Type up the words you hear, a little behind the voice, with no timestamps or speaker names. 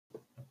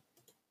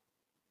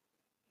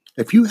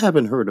If you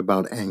haven't heard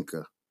about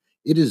Anchor,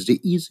 it is the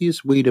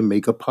easiest way to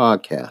make a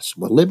podcast.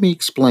 Well, let me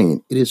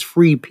explain. It is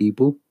free,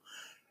 people.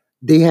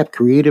 They have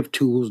creative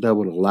tools that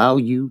will allow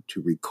you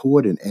to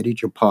record and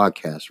edit your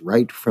podcast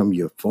right from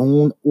your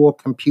phone or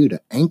computer.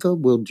 Anchor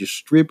will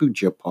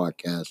distribute your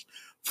podcast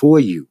for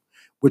you,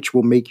 which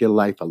will make your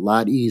life a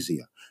lot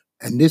easier.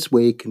 And this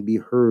way, it can be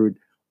heard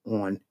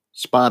on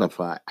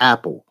Spotify,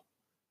 Apple,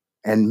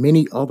 and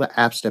many other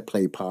apps that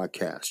play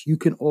podcasts. You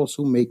can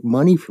also make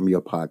money from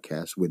your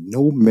podcast with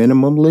no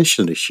minimum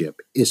listenership.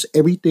 It's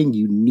everything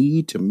you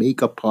need to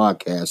make a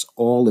podcast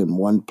all in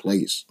one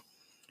place.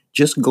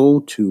 Just go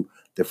to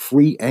the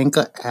free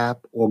Anchor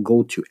app or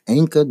go to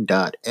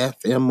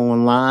anchor.fm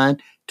online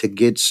to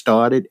get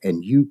started,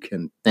 and you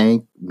can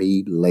thank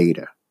me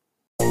later.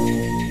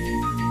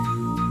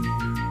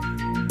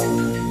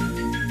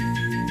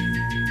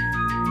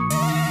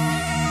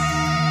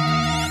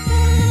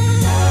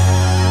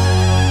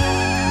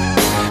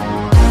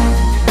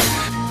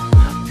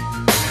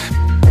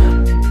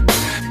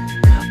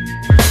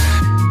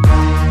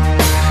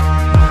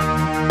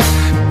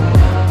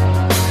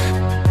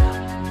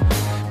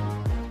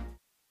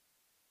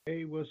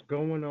 Hey, what's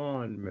going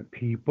on, my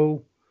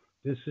people?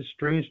 This is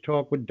Strange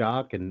Talk with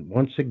Doc, and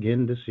once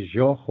again, this is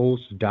your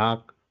host,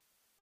 Doc.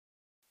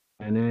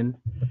 And then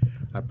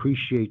I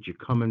appreciate you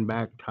coming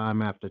back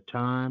time after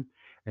time.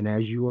 And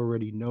as you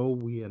already know,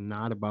 we are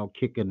not about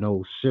kicking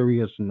no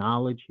serious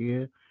knowledge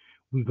here.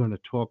 We're going to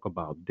talk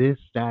about this,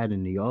 that,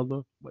 and the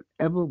other.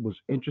 Whatever was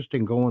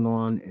interesting going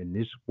on in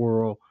this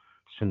world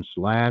since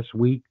last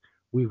week,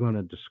 we're going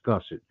to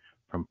discuss it.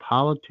 From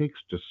politics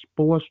to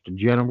sports to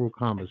general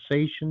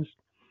conversations,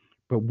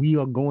 but we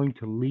are going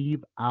to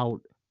leave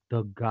out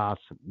the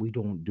gossip. We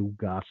don't do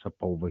gossip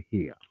over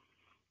here.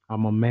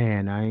 I'm a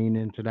man. I ain't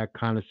into that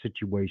kind of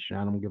situation.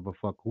 I don't give a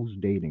fuck who's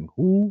dating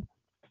who,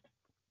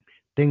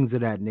 things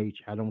of that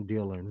nature. I don't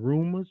deal in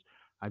rumors.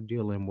 I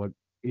deal in what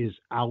is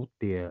out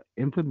there,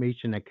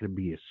 information that can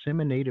be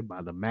assimilated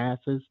by the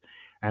masses,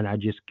 and I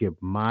just give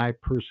my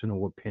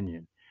personal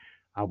opinion.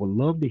 I would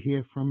love to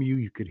hear from you.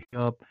 You could hit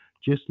up,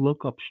 just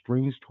look up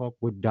Strange Talk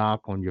with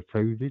Doc on your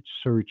favorite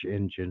search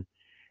engine,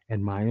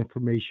 and my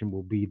information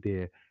will be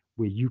there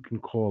where you can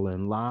call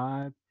in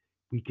live.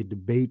 We could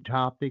debate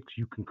topics.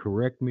 You can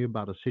correct me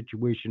about a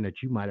situation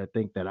that you might have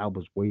think that I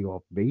was way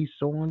off base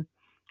on.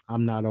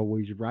 I'm not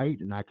always right,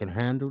 and I can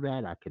handle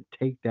that. I can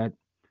take that.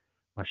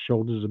 My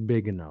shoulders are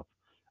big enough.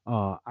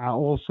 I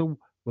also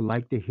would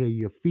like to hear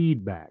your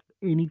feedback.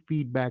 Any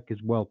feedback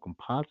is welcome,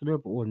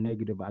 positive or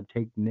negative. I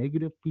take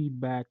negative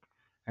feedback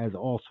as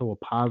also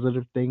a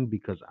positive thing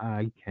because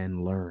I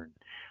can learn.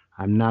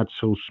 I'm not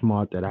so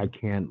smart that I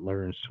can't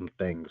learn some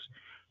things.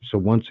 So,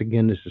 once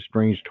again, this is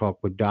Strange Talk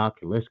with Doc.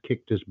 Let's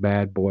kick this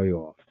bad boy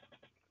off.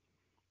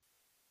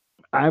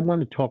 I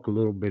want to talk a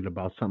little bit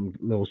about something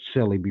a little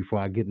silly before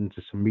I get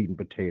into some meat and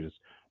potatoes.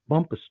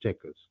 Bumper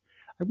stickers.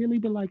 I really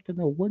would like to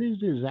know what is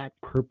the exact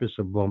purpose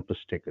of bumper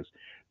stickers.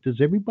 Does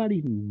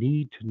everybody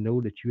need to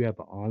know that you have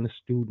an honest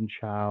student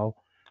child,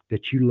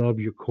 that you love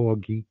your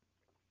corgi,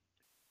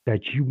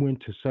 that you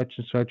went to such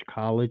and such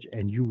college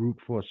and you root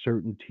for a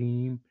certain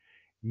team,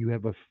 you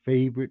have a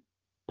favorite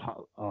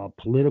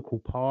political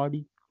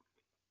party?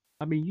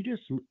 I mean, you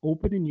just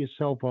opening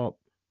yourself up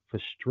for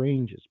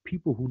strangers,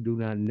 people who do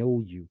not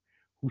know you,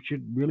 who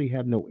should really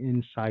have no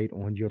insight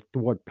on your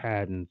thought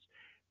patterns.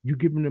 You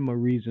giving them a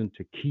reason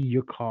to key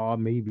your car,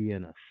 maybe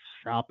in a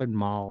shopping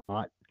mall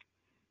lot.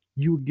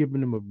 You giving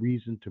them a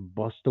reason to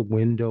bust a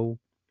window.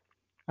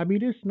 I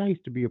mean, it's nice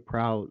to be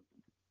proud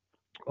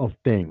of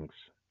things.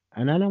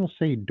 And I don't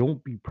say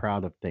don't be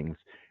proud of things,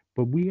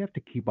 but we have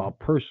to keep our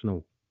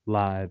personal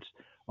lives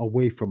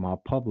away from our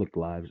public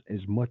lives as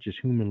much as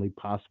humanly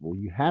possible.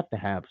 You have to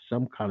have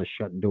some kind of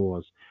shut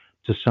doors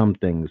to some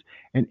things.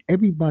 And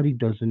everybody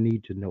doesn't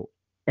need to know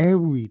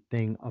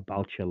everything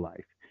about your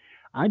life.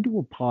 I do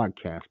a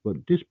podcast, but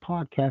this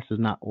podcast is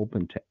not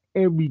open to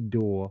every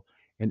door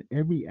and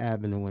every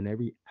avenue and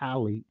every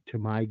alley to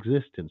my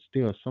existence.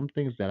 There are some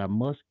things that I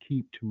must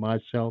keep to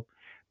myself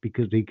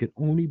because they can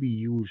only be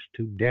used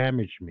to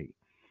damage me.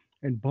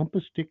 And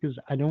bumper stickers,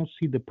 I don't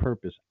see the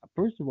purpose.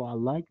 First of all, I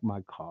like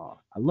my car.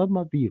 I love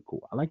my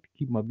vehicle. I like to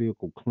keep my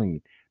vehicle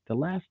clean. The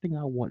last thing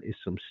I want is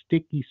some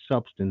sticky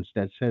substance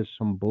that says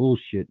some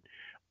bullshit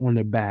on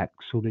the back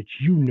so that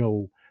you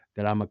know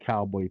that I'm a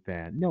Cowboy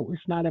fan. No,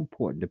 it's not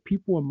important. The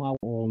people in my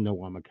all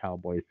know I'm a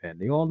Cowboy fan.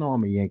 They all know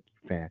I'm a Yankee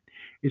fan.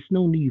 It's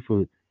no need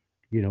for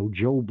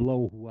Joe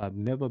Blow, who I've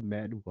never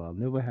met, who I'll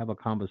never have a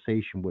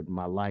conversation with in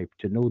my life,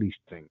 to know these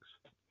things.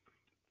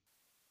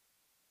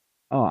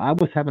 Oh, I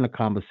was having a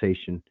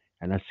conversation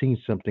and I seen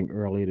something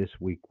earlier this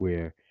week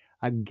where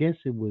I guess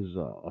it was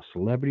a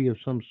celebrity of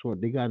some sort.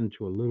 They got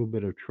into a little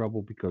bit of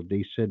trouble because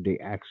they said they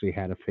actually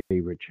had a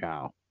favorite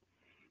child.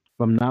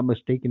 If I'm not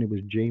mistaken, it was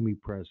Jamie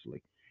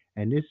Presley.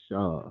 And this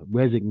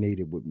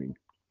resonated with me.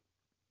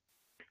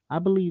 I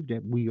believe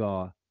that we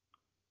are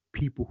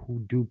people who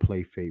do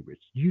play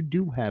favorites. You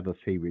do have a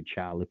favorite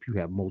child if you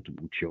have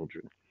multiple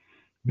children.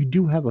 You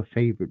do have a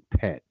favorite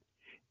pet.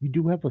 You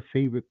do have a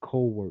favorite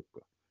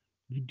coworker.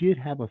 You did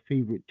have a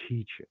favorite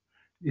teacher.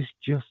 It's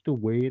just the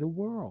way of the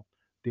world.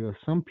 There are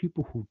some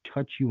people who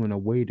touch you in a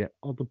way that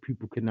other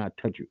people cannot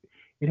touch you.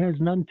 It has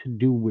nothing to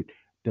do with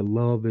the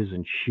love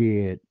isn't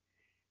shared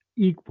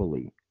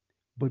equally,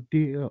 but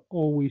there are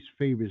always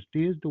favorites.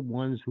 There's the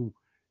ones who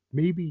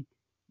maybe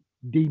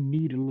they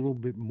need a little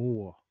bit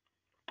more,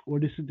 or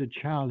this is the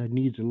child that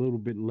needs a little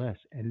bit less,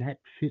 and that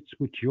fits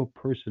with your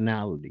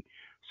personality.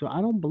 So I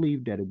don't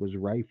believe that it was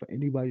right for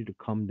anybody to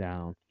come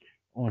down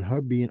on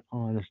her being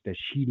honest that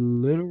she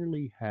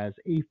literally has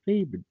a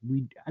favorite.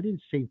 I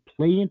didn't say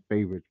playing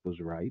favorites was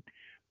right,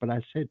 but I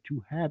said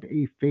to have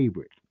a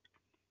favorite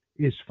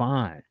is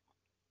fine.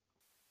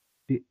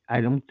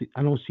 I don't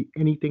see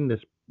anything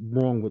that's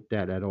wrong with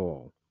that at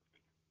all.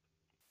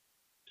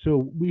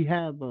 So we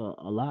have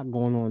a lot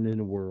going on in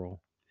the world,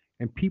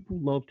 and people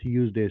love to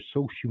use their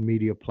social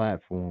media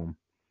platform,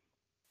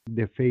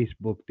 their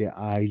Facebook, their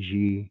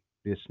IG,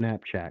 their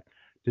Snapchat,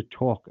 to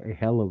talk a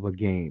hell of a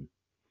game.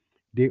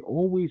 They're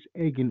always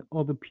egging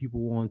other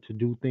people on to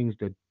do things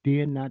that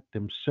they're not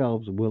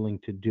themselves willing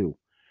to do.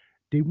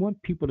 They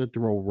want people to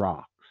throw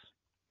rocks.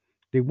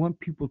 They want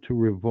people to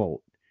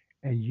revolt.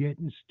 And yet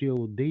and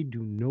still they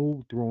do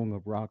no throwing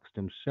of rocks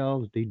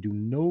themselves. They do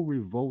no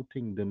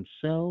revolting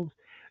themselves.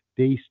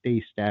 They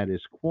stay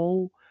status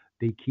quo.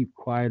 They keep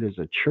quiet as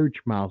a church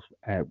mouse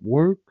at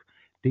work.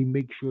 They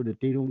make sure that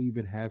they don't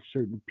even have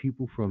certain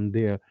people from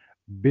their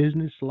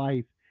business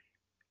life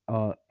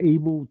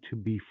able to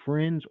be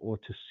friends or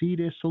to see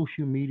their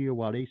social media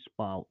while they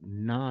spout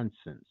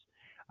nonsense.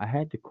 I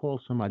had to call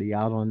somebody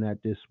out on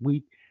that this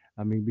week.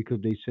 I mean,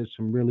 because they said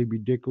some really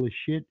ridiculous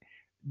shit.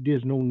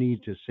 There's no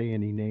need to say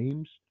any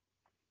names,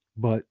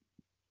 but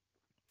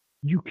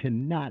you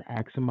cannot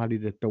ask somebody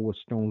to throw a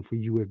stone for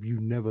you if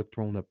you've never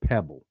thrown a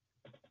pebble.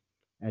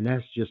 And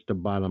that's just the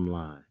bottom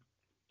line.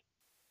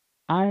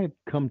 I have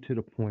come to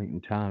the point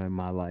in time in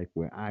my life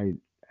where I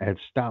have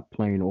stopped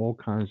playing all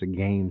kinds of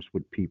games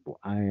with people.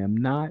 I am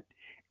not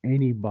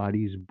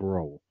anybody's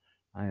bro.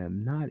 I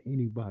am not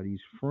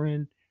anybody's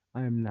friend.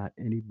 I am not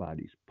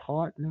anybody's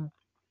partner.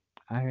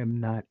 I am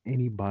not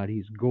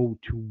anybody's go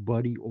to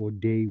buddy or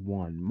day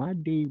one. My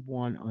day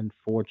one,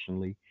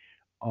 unfortunately,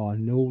 are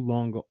no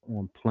longer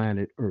on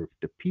planet Earth.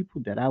 The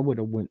people that I would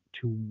have went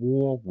to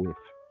war with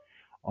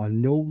are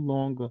no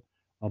longer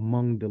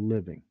among the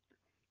living.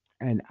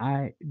 And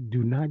I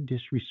do not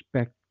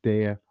disrespect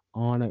their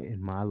honor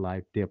in my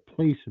life, their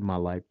place in my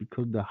life,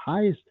 because the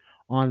highest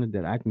honor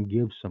that I can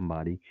give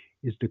somebody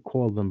is to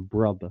call them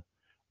brother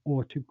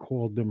or to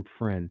call them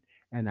friend.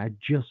 And I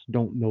just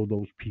don't know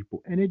those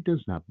people. And it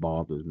does not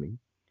bother me.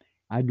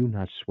 I do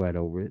not sweat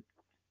over it.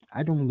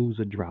 I don't lose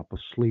a drop of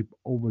sleep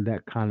over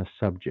that kind of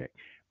subject.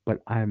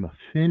 But I'm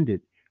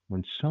offended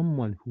when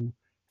someone who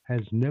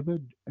has never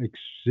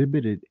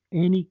exhibited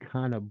any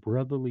kind of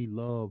brotherly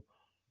love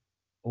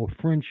or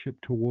friendship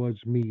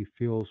towards me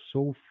feels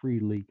so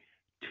freely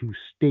to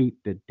state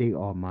that they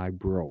are my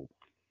bro.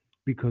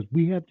 Because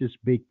we have this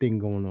big thing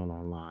going on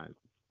online.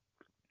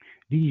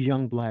 These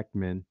young black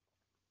men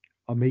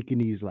are making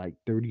these like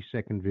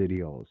 30-second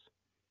videos.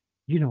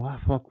 I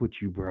fuck with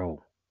you,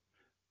 bro.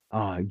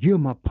 You're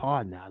my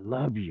partner. I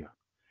love you.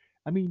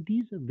 I mean,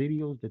 these are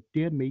videos that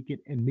they're making,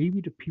 and maybe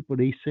the people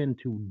they send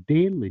to,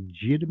 they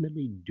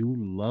legitimately do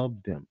love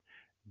them.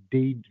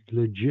 They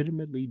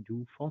legitimately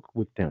do fuck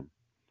with them.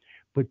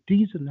 But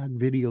these are not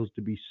videos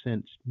to be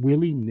sent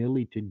willy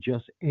nilly to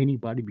just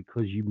anybody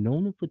because you've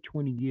known them for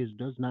 20 years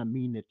does not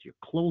mean that you're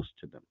close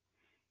to them.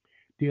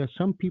 There are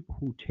some people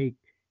who take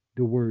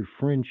the word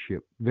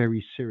friendship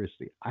very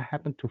seriously. I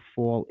happen to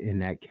fall in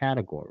that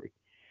category.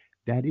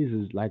 That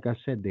is like I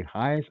said, the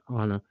highest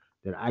honor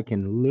that I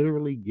can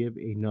literally give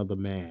another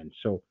man.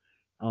 So,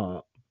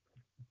 uh,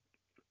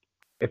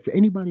 if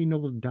anybody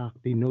knows Doc,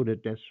 they know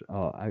that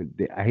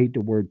I hate the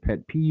word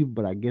pet peeve,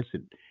 but I guess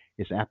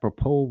it's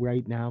apropos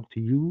right now to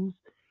use.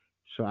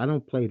 So I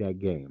don't play that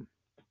game.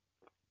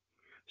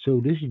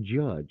 So this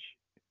judge,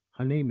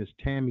 her name is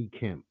Tammy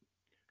Kemp.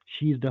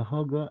 She's the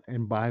hugger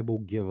and Bible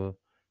giver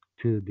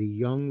to the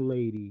young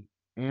lady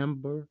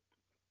Amber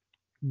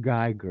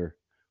Geiger,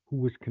 who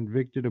was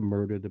convicted of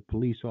murder, the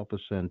police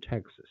officer in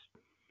Texas.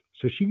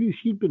 So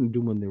she's been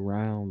doing the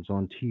rounds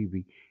on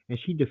TV, and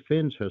she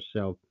defends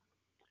herself,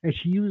 and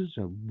she uses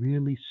a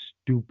really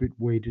stupid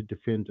way to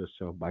defend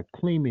herself by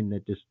claiming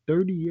that this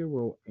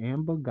 30-year-old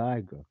Amber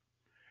Geiger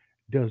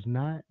does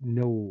not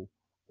know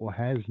or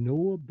has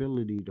no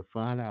ability to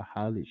find out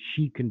how that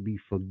she can be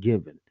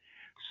forgiven.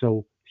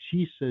 So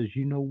she says,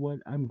 you know what?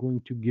 I'm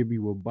going to give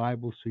you a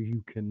Bible so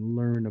you can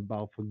learn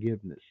about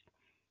forgiveness.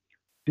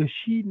 Does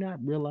she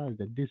not realize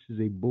that this is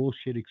a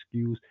bullshit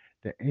excuse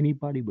that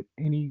anybody with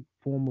any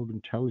form of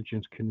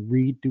intelligence can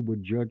read through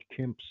what Judge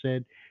Kemp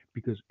said?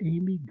 Because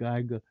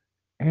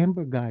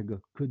Amber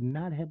Geiger, could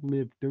not have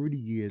lived 30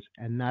 years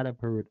and not have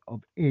heard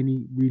of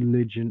any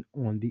religion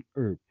on the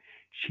earth.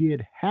 She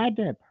had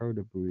to have heard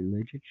of a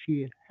religion.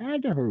 She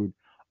had to heard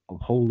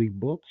of holy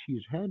books. She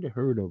has had to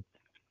heard of,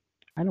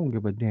 I don't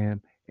give a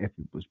damn if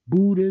it was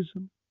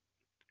Buddhism,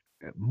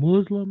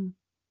 Muslim,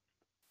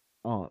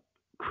 uh,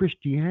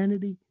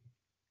 Christianity.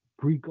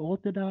 Greek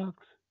Orthodox,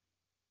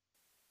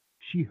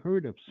 she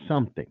heard of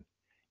something.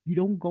 You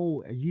don't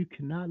go, you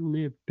cannot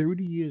live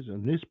 30 years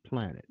on this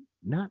planet,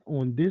 not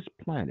on this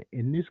planet,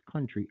 in this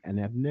country, and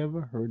have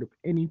never heard of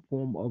any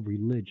form of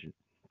religion.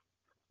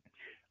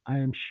 I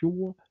am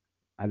sure,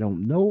 I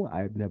don't know,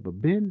 I've never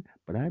been,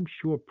 but I'm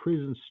sure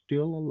prisons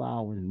still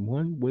allow, in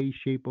one way,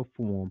 shape, or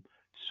form,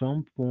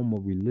 some form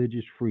of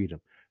religious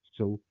freedom.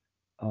 So,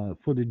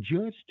 for the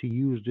judge to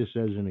use this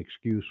as an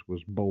excuse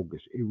was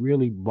bogus. It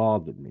really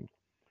bothered me.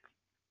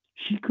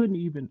 She couldn't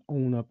even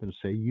own up and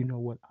say, you know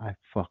what, I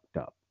fucked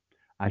up.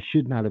 I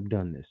should not have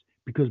done this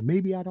because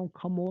maybe I don't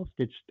come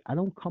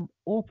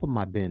off of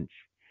my bench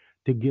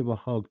to give a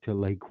hug to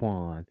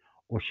Laquan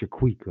or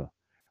Shaquika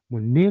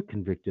when they're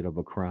convicted of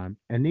a crime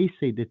and they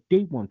say that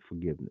they want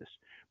forgiveness.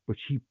 But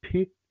she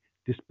picked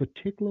this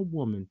particular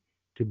woman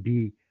to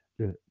be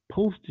the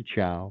poster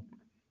child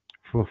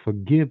for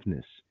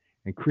forgiveness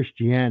and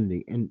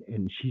Christianity,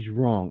 and she's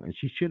wrong, and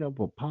she should have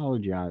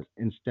apologized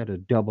instead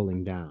of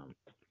doubling down.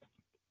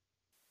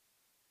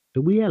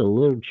 So we had a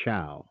little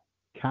child,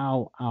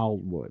 Cal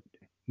Alwood.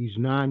 He's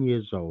 9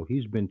 years old.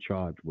 He's been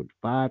charged with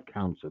 5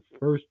 counts of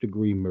first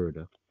degree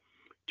murder,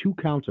 2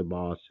 counts of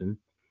arson,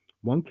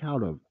 1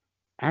 count of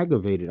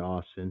aggravated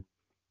arson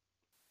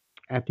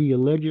after he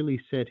allegedly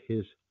set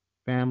his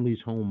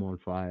family's home on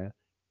fire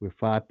where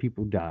 5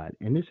 people died.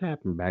 And this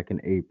happened back in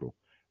April.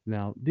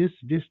 Now, there's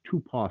two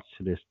parts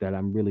to this that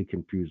I'm really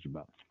confused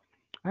about.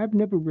 I've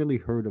never really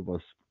heard of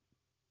us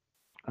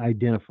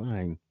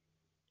identifying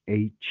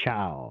a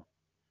child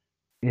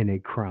in a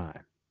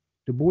crime.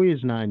 The boy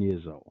is 9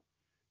 years old.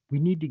 We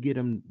need to get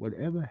him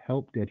whatever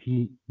help that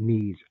he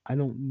needs. I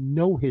don't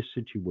know his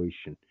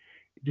situation.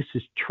 This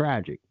is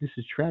tragic. This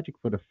is tragic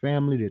for the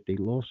family that they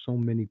lost so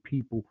many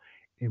people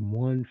in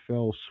one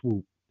fell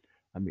swoop.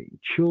 I mean,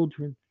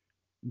 children,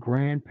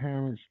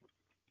 grandparents.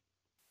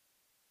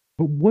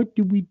 But what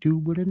do we do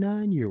with a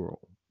 9 year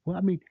old? Well,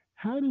 I mean,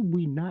 how do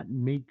we not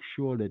make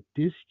sure that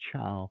this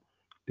child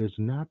does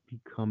not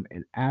become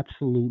an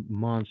absolute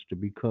monster?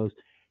 Because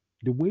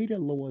the way the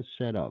law is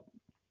set up,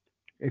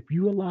 if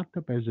you are locked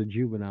up as a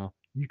juvenile,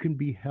 you can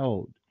be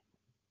held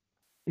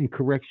in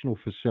correctional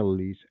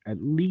facilities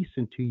at least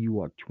until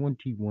you are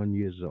 21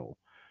 years old.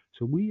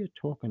 So we are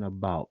talking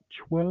about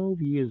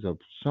 12 years of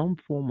some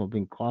form of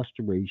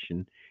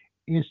incarceration,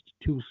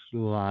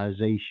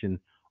 institutionalization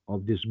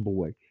of this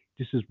boy.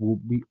 This is will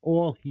be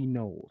all he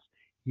knows.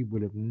 He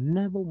would have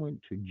never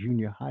went to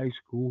junior high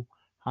school,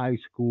 high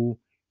school.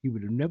 He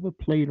would have never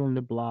played on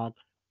the block.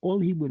 All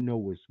he would know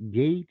was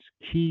gates,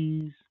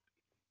 keys,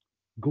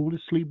 go to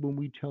sleep when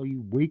we tell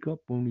you, wake up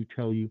when we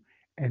tell you,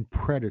 and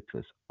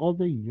predators,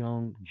 other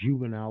young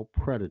juvenile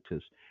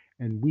predators.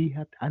 And we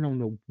have, I don't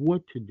know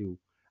what to do.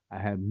 I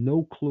have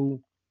no clue.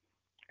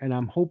 And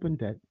I'm hoping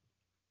that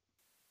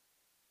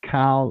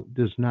Kyle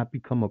does not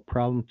become a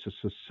problem to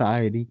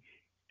society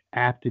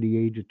after the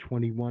age of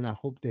 21. I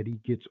hope that he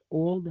gets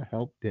all the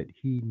help that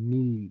he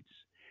needs,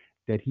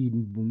 that he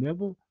will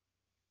never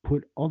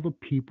put other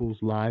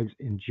people's lives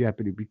in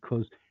jeopardy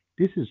because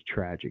this is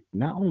tragic.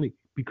 Not only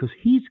because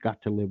he's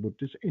got to live with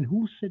this, and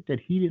who said that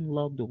he didn't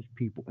love those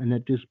people and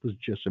that this was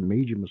just a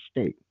major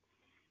mistake?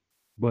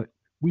 But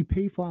we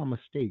pay for our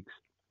mistakes.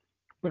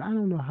 But I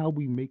don't know how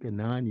we make a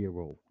 9 year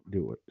old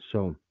do it.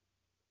 So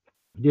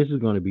this is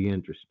going to be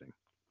interesting.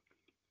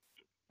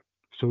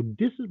 So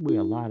this is where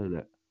a lot of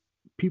the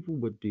people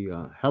with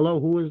the hello,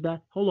 who is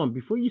that? Hold on,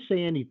 before you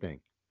say anything,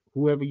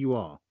 whoever you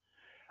are,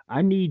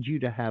 I need you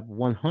to have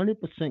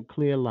 100%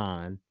 clear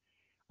line.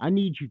 I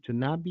need you to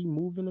not be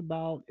moving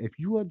about. If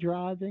you are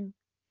driving,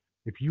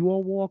 if you are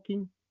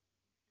walking,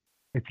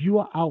 if you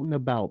are out and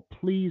about,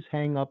 please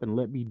hang up and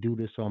let me do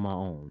this on my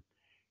own.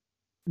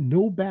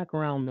 No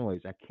background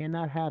noise. I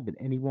cannot have it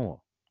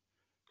anymore.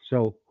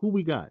 So, who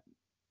we got?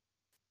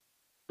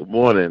 Good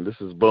morning. This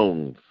is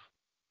Bones.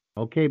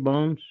 Okay,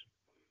 Bones.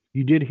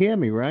 You did hear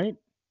me, right?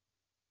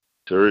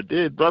 Sure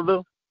did,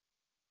 brother.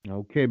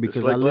 Okay, Just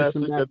because I like last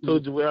listened week, I back to the.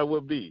 told you where I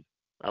would be.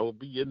 I would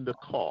be in the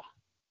car.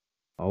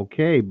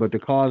 Okay, but the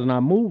car's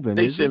not moving,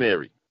 is it?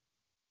 Stationary.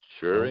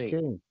 Sure ain't.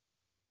 Okay.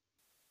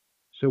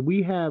 So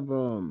we have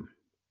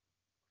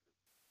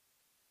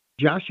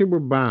Joshua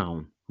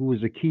Brown, who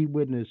was a key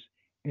witness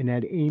in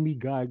that Amy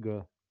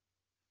Geiger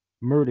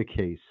murder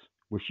case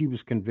where she was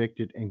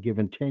convicted and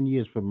given 10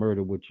 years for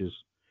murder, which is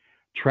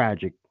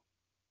tragic.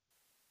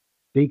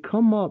 They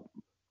come up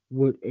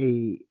with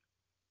the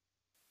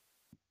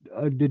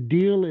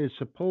deal is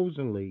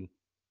supposedly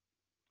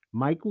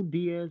Michael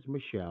Diaz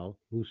Michelle,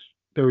 who's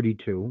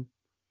 32,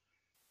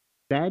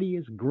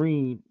 Thaddeus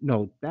Green,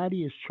 no,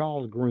 Thaddeus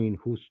Charles Green,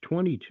 who's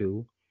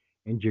 22,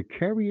 and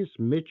Jacarius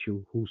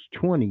Mitchell, who's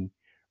 20,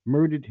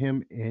 murdered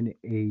him in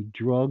a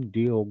drug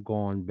deal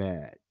gone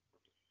bad.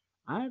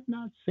 I'm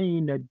not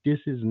saying that this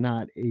is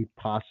not a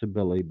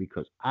possibility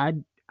because I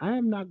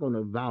am not going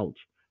to vouch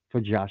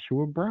for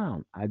Joshua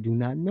Brown. I do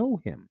not know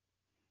him.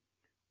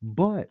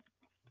 But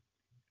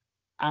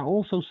I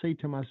also say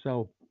to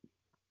myself,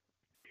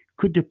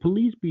 could the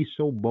police be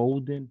so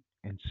bolden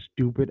and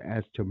stupid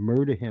as to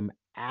murder him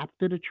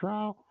after the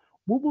trial?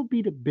 What would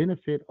be the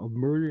benefit of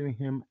murdering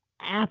him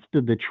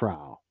after the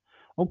trial?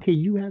 Okay,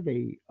 you have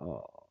a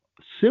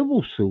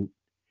civil suit,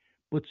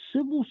 but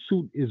civil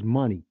suit is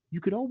money.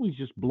 You could always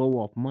just blow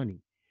off money.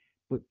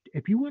 But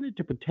if you wanted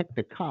to protect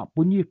the cop,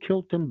 wouldn't you have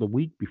killed him the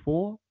week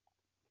before?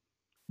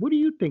 What do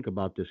you think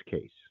about this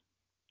case?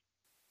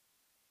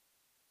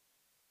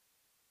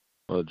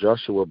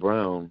 Joshua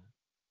Brown,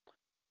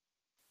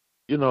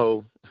 you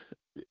know,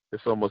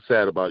 it's almost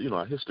sad about,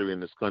 our history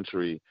in this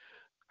country,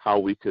 how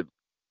we could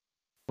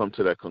come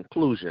to that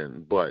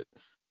conclusion. But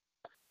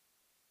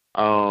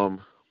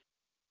um,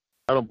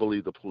 I don't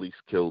believe the police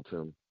killed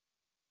him.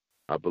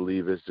 I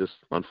believe it's just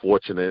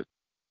unfortunate.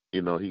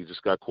 He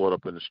just got caught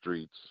up in the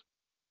streets,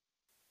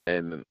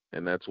 and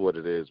that's what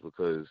it is,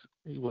 because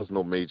he was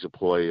no major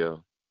player,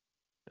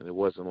 and it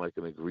wasn't like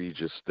an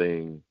egregious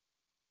thing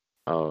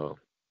uh,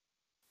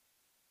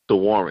 to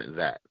warrant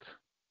that.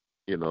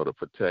 To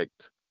protect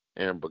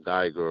Amber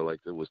Geiger, like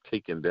it was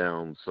taking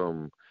down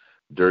some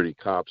dirty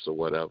cops or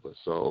whatever.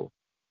 So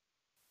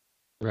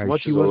as Right,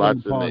 much she as a wasn't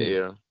lot's a in the part of.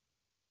 air,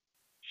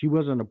 She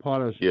wasn't a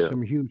part of yeah,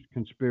 some huge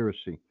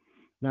conspiracy.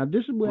 Now,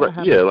 this is where I right,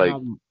 have a yeah, like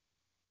problem.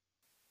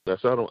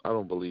 that's I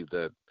don't believe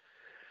that.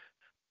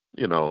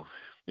 You know,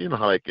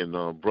 how like in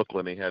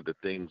Brooklyn they had the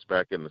things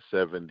back in the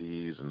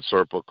 '70s and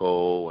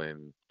Serpico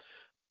and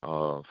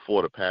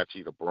Fort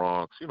Apache, the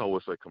Bronx.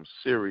 It's like some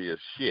serious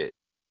shit.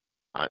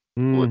 I,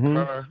 with Hmm.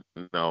 her,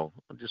 no,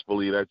 I just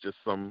believe that's just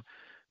some.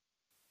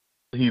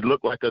 He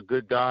looked like a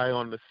good guy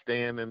on the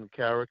stand and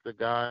character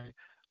guy,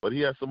 but he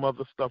has some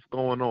other stuff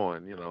going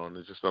on, and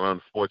it's just an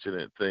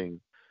unfortunate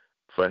thing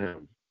for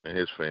him and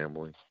his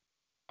family.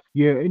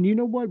 Yeah, and you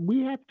know what?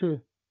 We have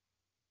to.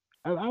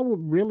 I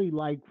would really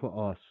like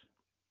for us.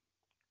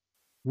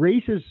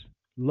 Racists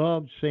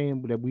love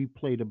saying that we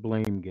play the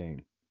blame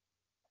game.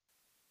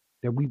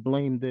 That we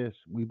blame this,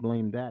 we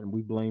blame that, and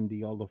we blame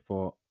the other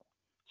for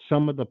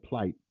some of the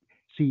plight.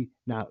 See,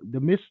 now the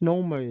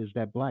misnomer is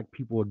that black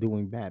people are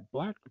doing bad.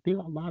 There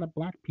are a lot of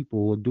black people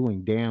who are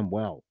doing damn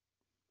well.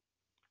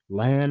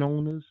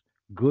 Landowners,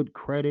 good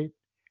credit,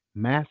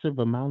 massive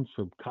amounts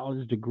of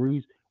college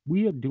degrees.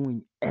 We are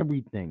doing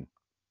everything.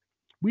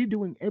 We're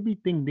doing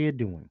everything they're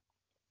doing,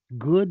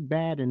 good,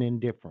 bad, and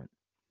indifferent.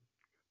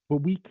 But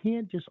we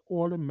can't just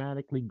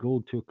automatically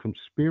go to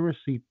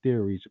conspiracy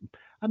theories.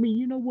 I mean,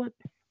 you know what?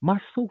 My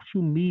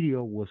social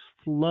media was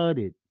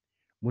flooded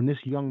when this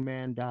young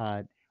man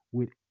died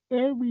with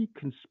every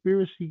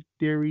conspiracy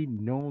theory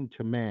known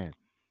to man.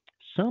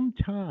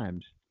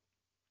 Sometimes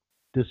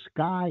the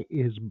sky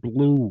is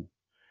blue,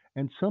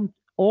 and some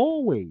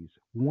always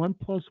one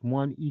plus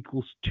one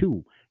equals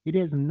two. It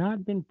has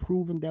not been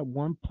proven that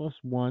one plus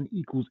one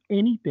equals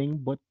anything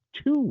but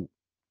two.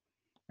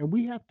 And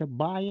we have to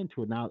buy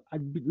into it. Now,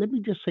 let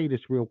me just say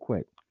this real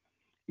quick.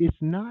 It's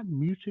not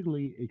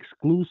mutually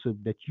exclusive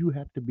that you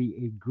have to be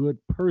a good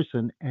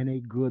person and a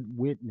good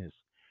witness.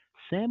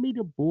 Sammy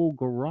the Bull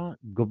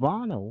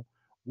Gavano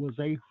was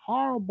a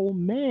horrible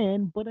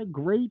man, but a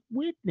great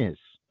witness.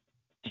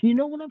 You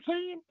know what I'm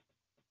saying?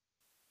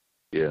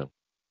 Yeah,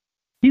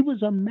 He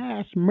was a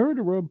mass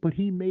murderer, but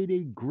he made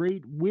a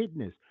great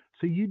witness.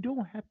 So you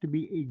don't have to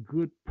be a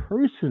good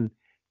person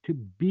to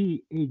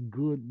be a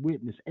good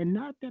witness. And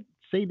not that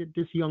say that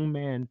this young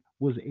man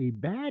was a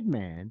bad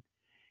man.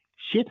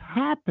 Shit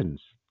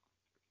happens.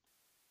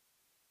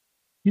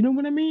 You know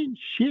what I mean?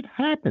 Shit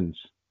happens.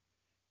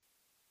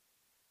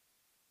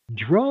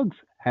 Drugs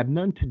have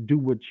nothing to do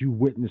with you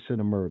witnessing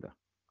a murder.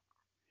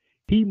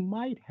 He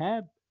might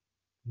have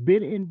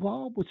been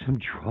involved with some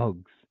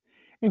drugs.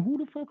 And who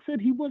the fuck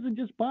said he wasn't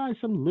just buying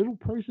some little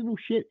personal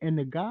shit? And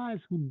the guys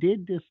who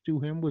did this to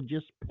him were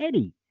just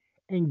petty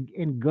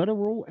and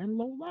guttural and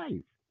low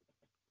life.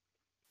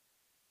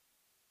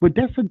 But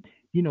that's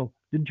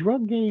the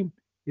drug game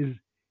is,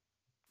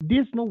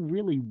 there's no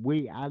really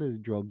way out of the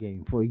drug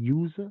game for a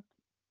user.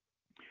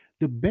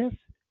 The best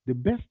the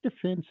best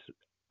defense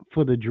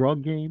for the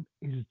drug game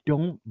is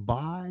don't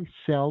buy,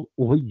 sell,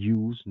 or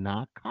use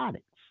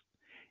narcotics.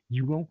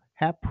 You won't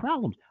have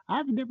problems.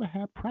 I've never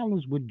had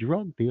problems with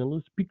drug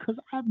dealers because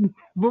I've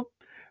never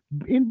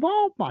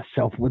involved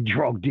myself with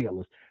drug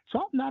dealers. So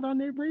I'm not on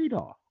their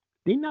radar.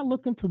 They're not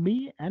looking for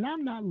me, and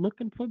I'm not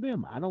looking for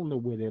them. I don't know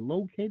where they're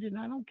located, and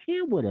I don't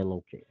care where they're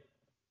located.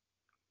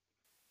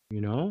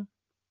 You know.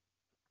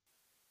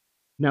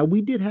 Now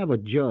we did have a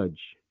judge,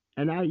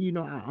 and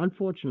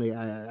unfortunately,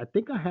 I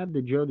think I have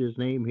the judge's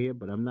name here,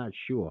 but I'm not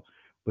sure.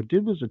 But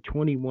this was a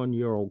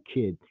 21-year-old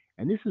kid,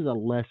 and this is a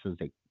lesson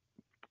that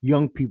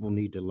young people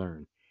need to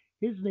learn.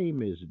 His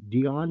name is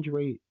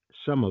DeAndre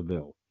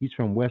Somerville. He's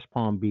from West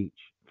Palm Beach,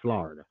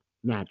 Florida.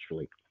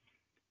 Naturally,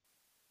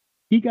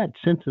 he got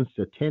sentenced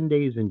to 10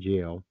 days in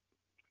jail.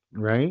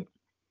 Right,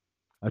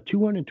 a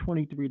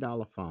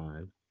 $223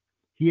 fine.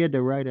 He had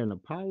to write an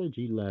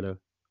apology letter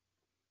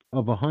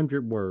of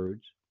 100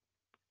 words,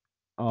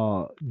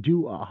 do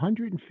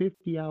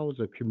 150 hours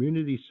of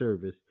community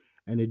service,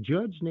 and the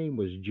judge's name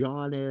was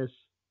John S.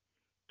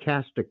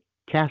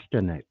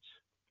 Castanets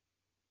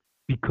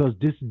because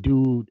this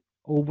dude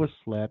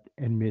overslept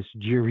and missed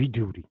jury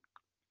duty.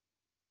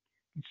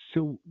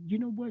 So, you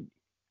know what?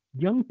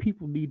 Young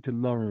people need to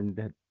learn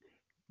that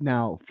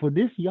now, for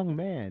this young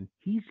man,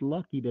 he's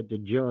lucky that the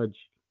judge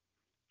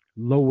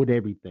lowered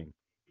everything.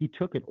 He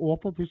took it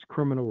off of his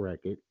criminal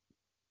record.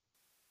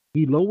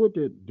 He lowered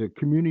the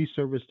community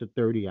service to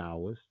 30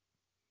 hours.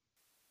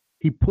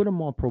 He put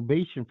him on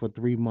probation for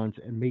 3 months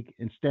and make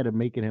instead of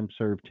making him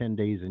serve 10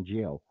 days in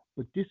jail.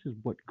 But this is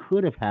what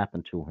could have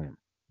happened to him.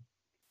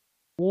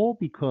 All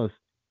because,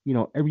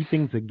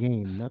 everything's a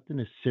game, nothing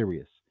is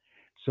serious.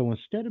 So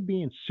instead of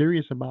being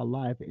serious about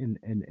life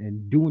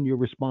and doing your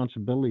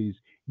responsibilities,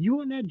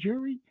 you and that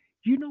jury,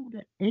 you know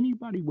that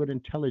anybody with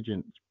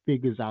intelligence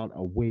figures out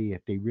a way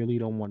if they really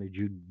don't want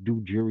to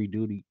do jury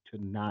duty to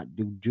not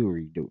do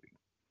jury duty.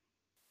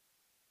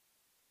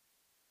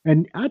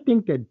 And I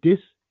think that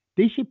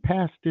they should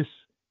pass this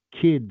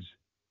kid's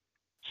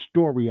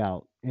story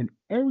out in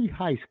every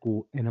high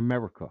school in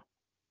America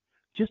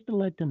just to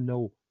let them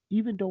know,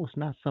 even though it's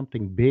not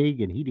something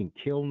big and he didn't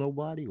kill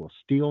nobody or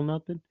steal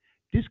nothing,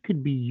 this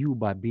could be you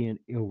by being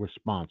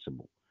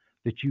irresponsible.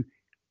 That you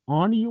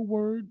honor your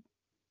word,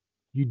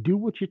 you do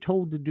what you're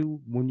told to do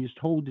when you're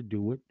told to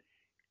do it,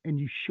 and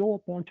you show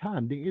up on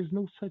time. There is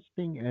no such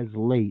thing as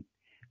late.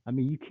 I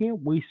mean, you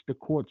can't waste the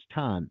court's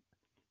time.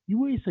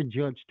 You waste a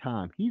judge's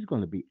time, he's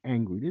going to be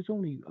angry. There's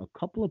only a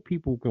couple of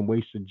people who can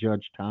waste a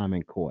judge's time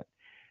in court.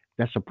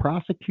 That's a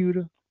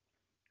prosecutor,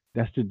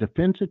 that's the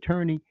defense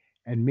attorney,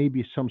 and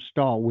maybe some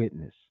star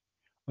witness.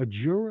 A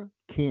juror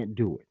can't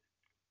do it.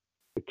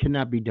 It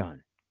cannot be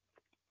done.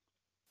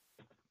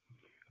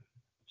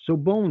 So,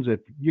 Bones, if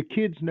your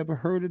kids never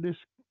heard of this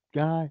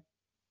guy,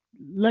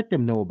 let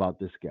them know about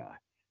this guy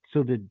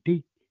so that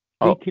they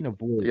Oh, can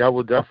avoid yeah, I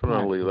would a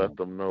definitely let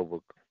platform. them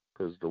know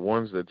because the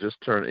ones that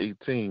just turned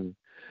 18,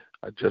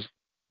 I just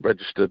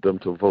registered them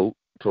to vote.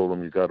 Told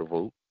them you got to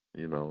vote.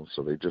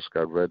 So they just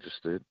got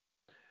registered,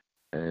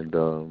 and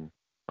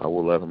I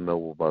will let them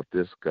know about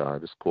this guy,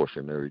 this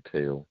cautionary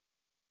tale.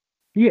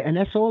 Yeah, and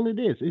that's all it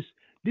is.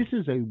 This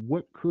is a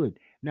what could.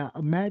 Now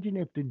imagine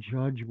if the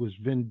judge was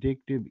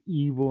vindictive,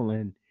 evil,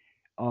 and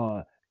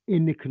uh,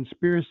 in the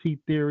conspiracy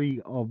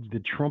theory of the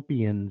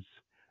Trumpians,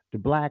 the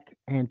black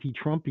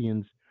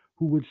anti-Trumpians,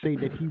 who would say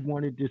that he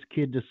wanted this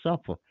kid to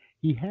suffer.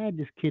 He had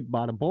this kid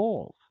by the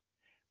balls,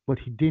 but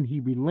then he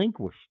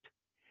relinquished.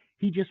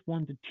 He just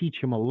wanted to teach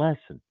him a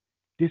lesson.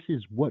 This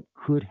is what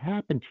could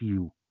happen to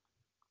you.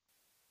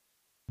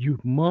 You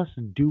must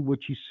do what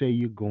you say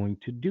you're going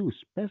to do,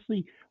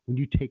 especially when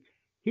you take.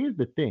 Here's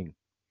the thing: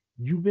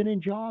 you've been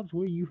in jobs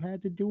where you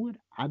had to do it.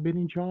 I've been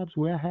in jobs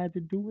where I had to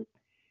do it.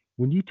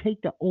 When you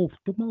take the oath,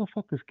 the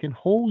motherfuckers can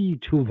hold you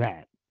to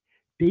that.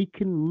 They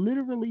can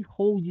literally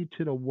hold you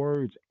to the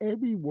words,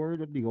 every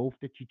word of the oath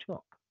that you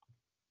took,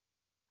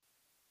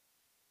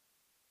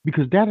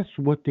 because that is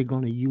what they're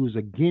going to use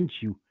against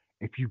you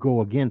if you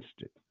go against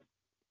it.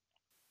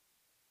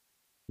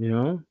 You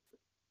know.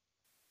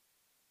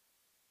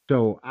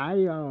 So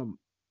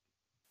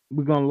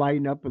we're gonna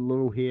lighten up a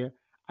little here.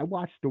 I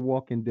watched The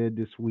Walking Dead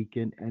this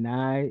weekend, and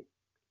I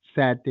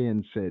sat there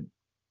and said,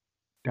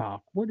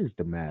 "Doc, what is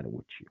the matter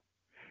with you?"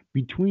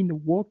 Between The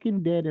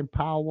Walking Dead and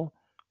Power,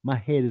 my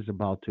head is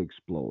about to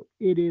explode.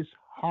 It is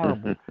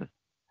horrible.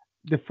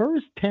 The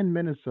first 10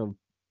 minutes of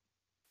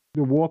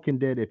The Walking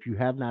Dead, if you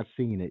have not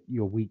seen it,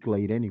 you're a week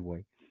late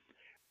anyway.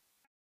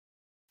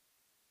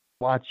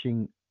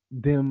 Watching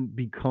them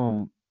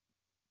become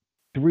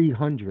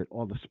 300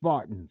 or the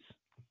Spartans.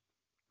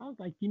 I was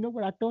like, you know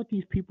what? I thought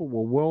these people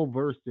were well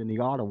versed in the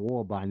art of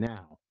war by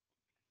now.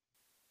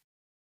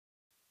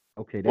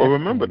 Okay, Well, that's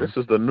remember, this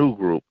common. is the new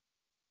group.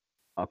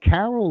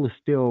 Carol is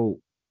still,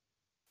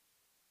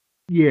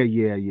 yeah,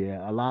 yeah,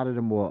 yeah. A lot of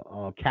them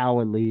were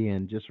cowardly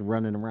and just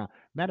running around.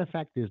 Matter of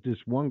fact, there's this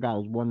one guy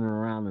who's running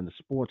around in a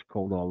sports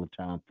coat all the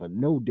time for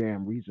no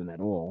damn reason at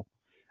all.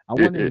 I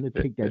wanted him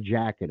to take that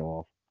jacket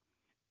off.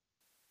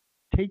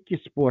 Take your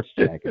sports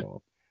jacket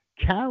off.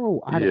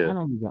 Carol, I Yeah,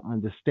 don't even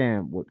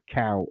understand what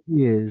Carol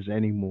is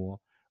anymore,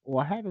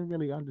 or I haven't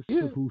really understood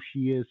yeah, who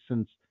she is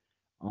since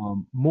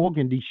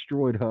Morgan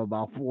destroyed her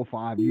about 4 or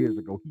 5 years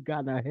ago. He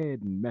got in her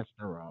head and messed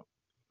her up.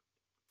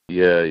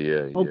 yeah,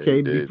 yeah, yeah. He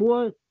Okay, did.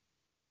 before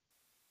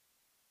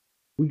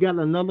we got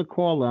another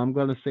caller, I'm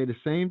going to say the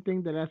same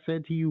thing that I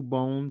said to you,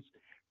 Bones.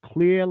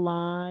 Clear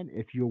line.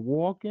 If you're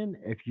walking,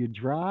 if you're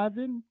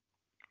driving,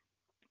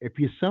 if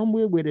you're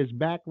somewhere where there's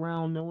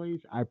background noise,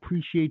 I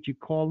appreciate you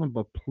calling,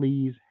 but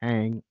please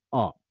hang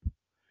up.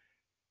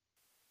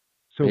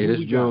 So Hey, who this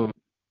we got? June.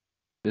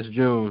 This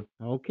June.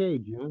 Okay,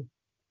 June.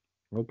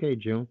 Okay,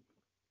 June.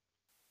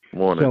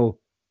 Morning. So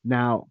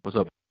now, What's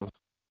up?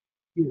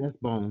 yeah, that's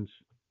Bones.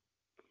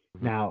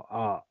 Mhm.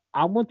 Now,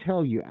 I will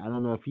tell you, I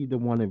don't know if either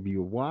one of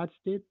you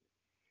watched it,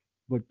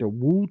 but the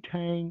Wu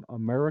Tang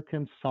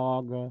American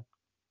Saga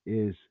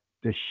is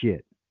the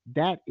shit.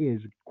 That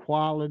is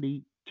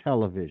quality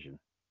television.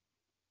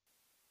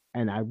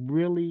 And I'm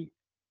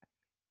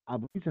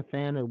always a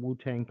fan of Wu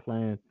Tang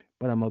Clan,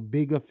 but I'm a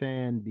bigger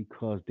fan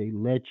because they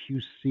let you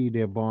see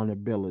their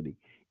vulnerability.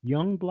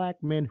 Young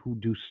black men who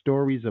do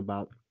stories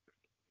about,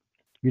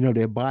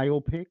 their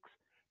biopics,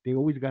 They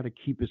always got to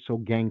keep it so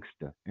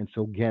gangster and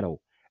so ghetto,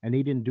 and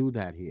they didn't do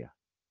that here.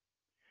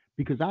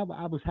 Because I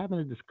was having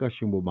a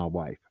discussion with my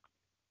wife.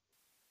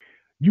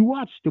 You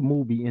watched the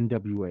movie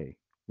NWA,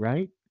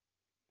 right?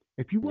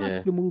 If you watch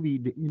Yeah. the movie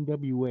the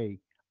NWA,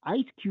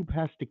 Ice Cube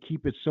has to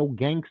keep it so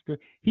gangster.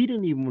 He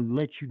didn't even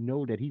let you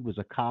know that he was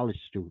a college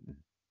student,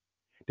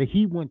 that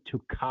he went to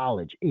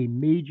college, a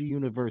major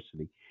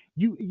university.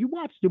 You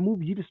watch the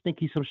movie, you just think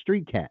he's some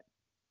street cat.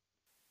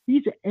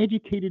 He's an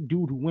educated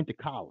dude who went to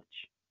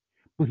college,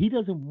 but he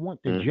doesn't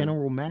want the Hmm.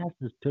 general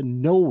masses to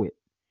know it.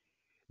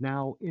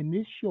 Now, in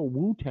this show,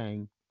 Wu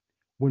Tang,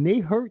 when they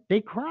hurt,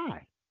 they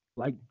cry.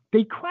 Like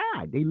they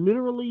cry. They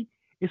literally,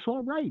 it's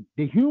all right.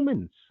 They're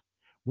humans.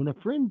 When a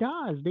friend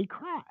dies, they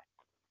cry.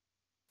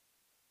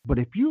 But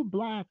if you're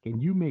black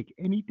and you make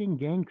anything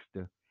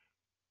gangster,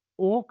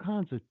 all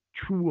kinds of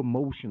true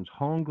emotions,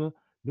 hunger,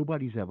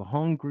 nobody's ever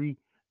hungry.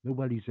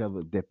 Nobody's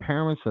ever, their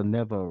parents are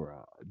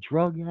never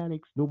drug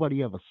addicts.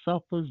 Nobody ever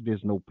suffers.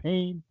 There's no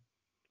pain.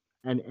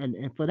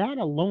 And for that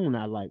alone,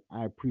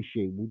 I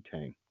appreciate Wu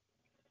Tang.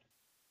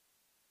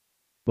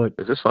 But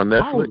Is this on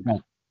how is Netflix?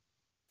 that?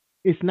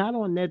 It's not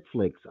on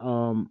Netflix.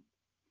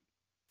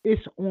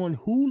 It's on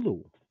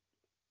Hulu,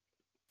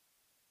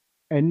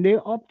 and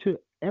they're up to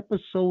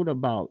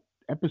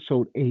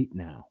episode 8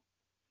 now.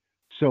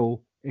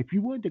 So if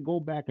you wanted to go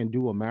back and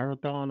do a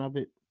marathon of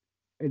it,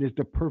 it is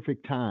the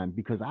perfect time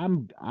because I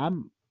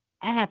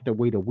have to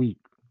wait a week,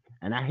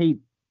 and I hate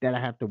that I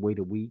have to wait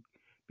a week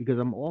because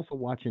I'm also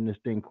watching this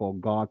thing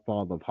called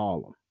Godfather of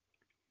Harlem,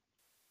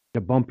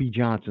 the Bumpy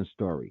Johnson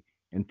story,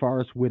 and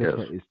Forrest Yes.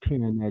 Whitaker is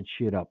tearing that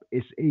shit up.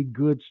 It's a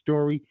good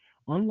story.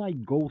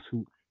 Unlike Ghost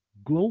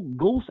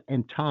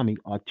and Tommy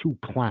are two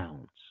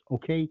clowns,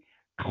 okay?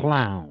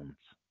 Clowns.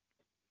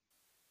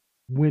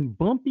 When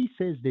Bumpy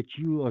says that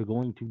you are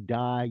going to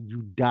die,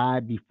 you die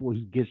before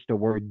he gets the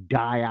word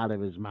die out of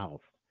his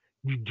mouth.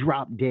 You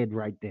drop dead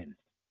right then.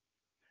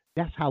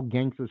 That's how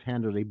gangsters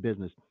handle their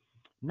business.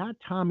 Not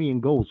Tommy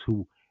and Ghost,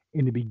 who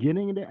in the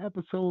beginning of the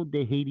episode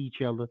they hate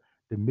each other.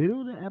 The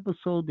middle of the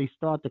episode they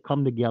start to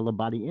come together.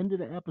 By the end of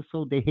the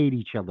episode they hate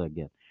each other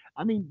again.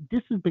 I mean,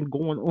 this has been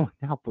going on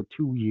now for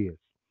 2 years.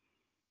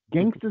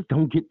 Gangsters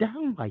don't get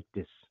down like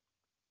this.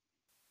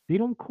 They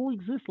don't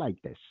coexist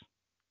like this.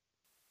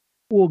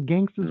 Or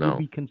gangsters will No.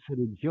 be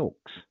considered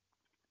jokes.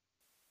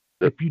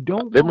 Th- If you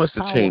don't They want must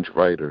have power, changed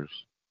writers.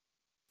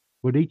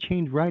 well, they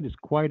changed writers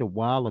quite a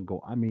while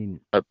ago. I mean,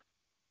 I,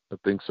 I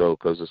think so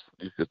because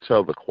you could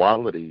tell the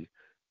quality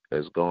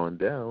has gone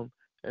down,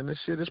 and the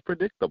shit is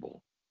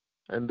predictable.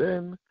 And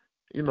then,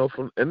 and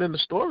then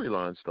the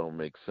storylines don't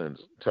make sense.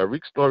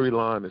 Tariq's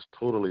storyline is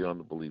totally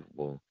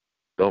unbelievable.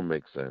 Don't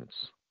make sense.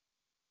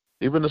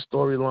 Even the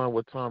storyline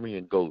with Tommy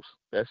and Ghost,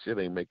 that shit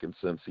ain't making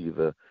sense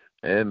either.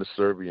 And the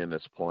Serbian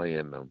that's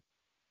playing them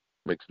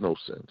makes no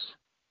sense.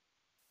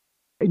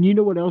 and you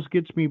know what else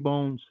gets me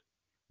bones?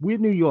 We're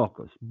New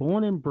Yorkers,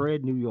 born and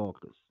bred New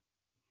Yorkers.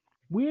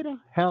 Where the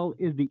hell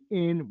is the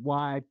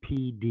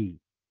NYPD?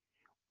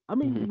 I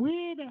mean,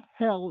 where the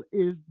hell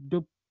is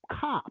the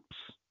cops?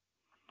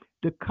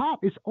 The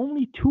cop is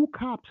only two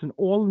cops in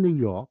all of New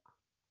York,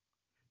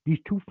 these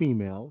two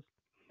females,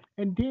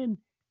 and then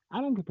I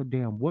don't give a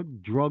damn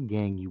what drug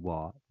gang you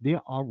are.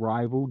 There are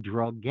rival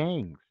drug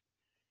gangs.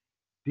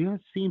 There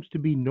seems to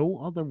be no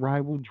other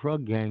rival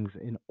drug gangs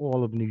in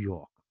all of New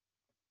York.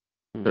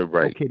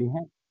 Right. Okay,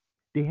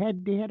 they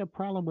had a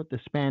problem with the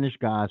Spanish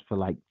guys for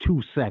like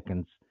 2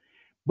 seconds,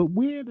 but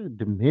we're the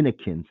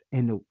Dominicans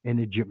and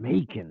the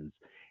Jamaicans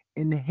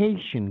and the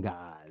Haitian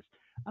guys.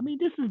 I mean,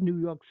 this is New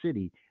York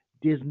City.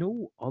 There's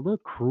no other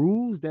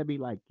crews that be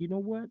like, you know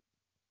what?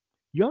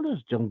 Y'all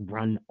just don't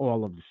run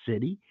all of the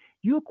city.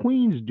 You're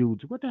Queens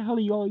dudes. What the hell are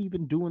y'all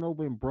even doing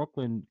over in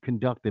Brooklyn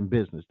conducting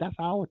business? That's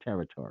our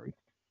territory.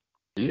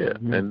 Yeah.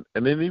 Mm-hmm.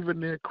 And then even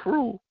their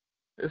crew,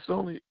 it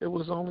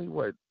was only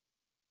what,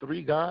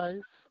 three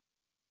guys?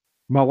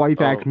 My wife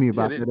asks me Yeah,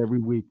 about that every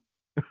week.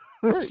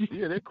 right.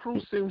 Yeah, their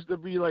crew seems to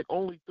be like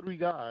only three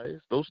guys.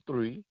 Those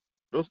three.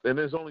 And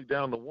there's only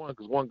down to one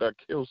because one got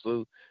killed.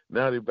 So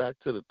now they're back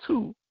to the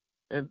two,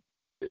 and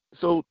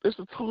so it's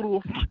a total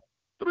of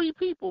three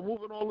people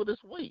moving all of this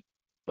weight.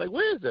 Like,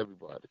 where's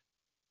everybody?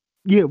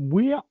 Yeah,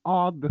 where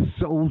are the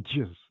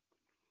soldiers?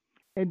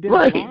 And then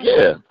Right. Lala,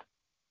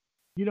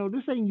 Yeah.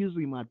 this ain't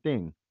usually my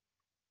thing.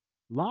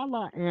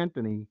 Lala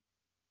Anthony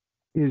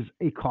is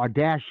a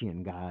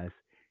Kardashian, guys.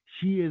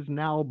 She is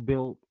now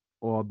built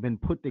or been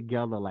put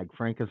together like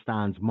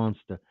Frankenstein's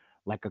monster,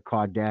 like a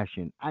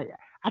Kardashian.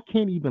 I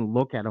can't even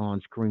look at her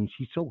on screen.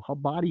 Her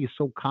body is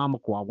so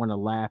comical. I want to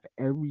laugh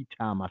every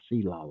time I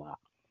see Lala.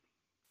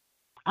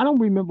 I don't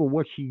remember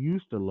what she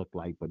used to look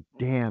like, but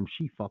damn,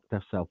 she fucked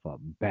herself up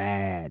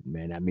bad,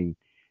 man. I mean,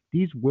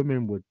 these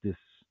women with this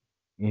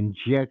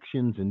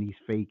injections and these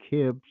fake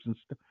hips and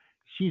stuff.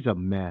 She's a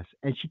mess,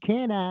 and she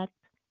can't act.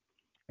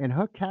 And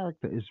her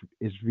character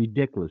is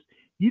ridiculous.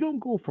 You don't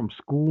go from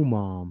school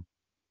mom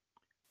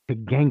to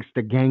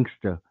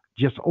gangster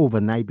just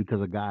overnight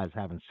because a guy is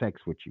having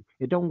sex with you.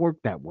 It don't work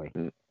that way.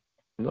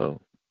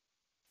 No.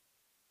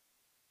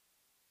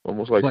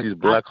 Almost like But she's I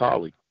Black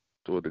Holly.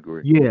 to a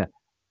degree. Yeah,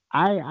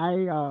 I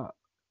I uh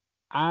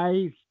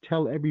I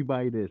tell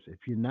everybody this: if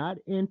you're not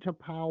into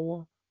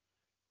power,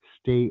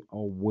 stay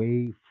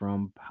away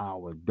from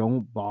power.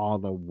 Don't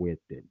bother with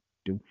it.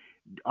 Do,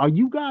 are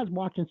you guys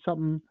watching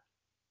something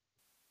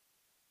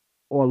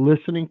or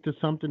listening to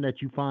something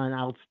that you find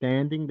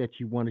outstanding that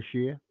you want to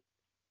share?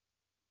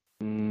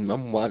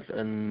 I'm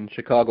watching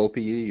Chicago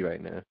PD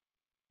right now.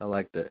 I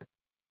like that.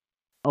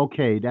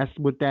 Okay, that's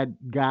with that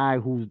guy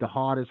who's the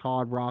hardest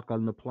hard rock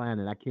on the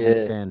planet. I can't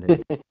Yeah. stand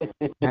him.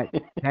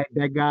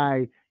 That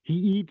guy,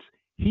 he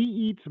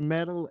eats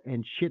metal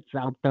and shits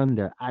out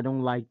thunder. I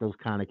don't like those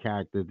kind of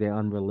characters. They're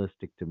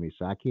unrealistic to me,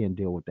 so I can't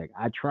deal with that.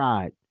 I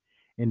tried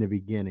in the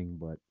beginning,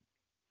 but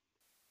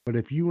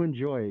if you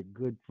enjoy it,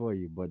 good for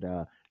you. But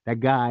that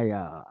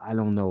guy, I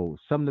don't know,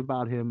 something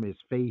about him, his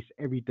face,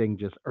 everything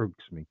just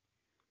irks me.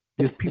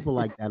 There's people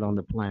like that on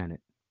the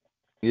planet.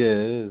 Yeah,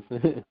 it is.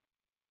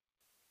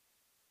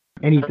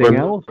 Have a Anything new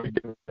else?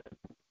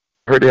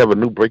 heard they have a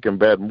new Breaking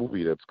Bad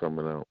movie that's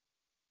coming out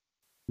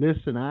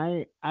Listen,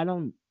 I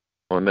don't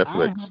on I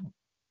Netflix. have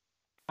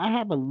I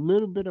have a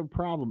little bit of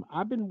problem.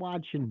 I've been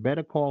watching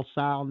Better Call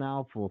Saul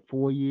now for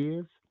 4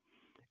 years,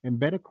 and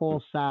Better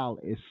Call Saul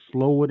is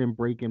slower than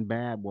Breaking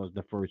Bad was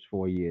the first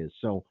 4 years.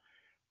 So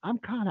I'm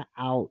kind of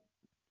out.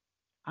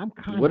 I'm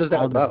kind What of is that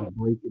out of the about?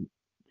 Breaking.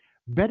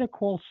 Better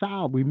Call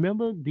Saul.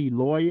 Remember the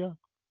lawyer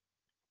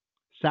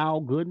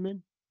Saul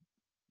Goodman,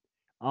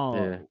 uh,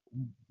 Yeah.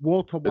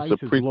 Walter It's a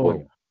White's prequel.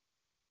 lawyer.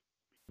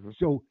 Mhm.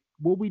 So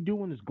what we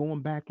doing is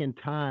going back in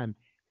time.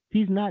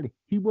 He's not.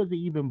 He wasn't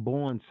even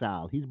born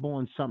Sal. He's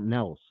born something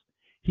else.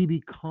 He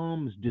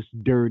becomes this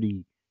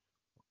dirty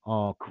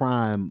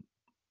crime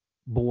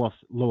boss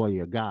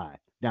lawyer guy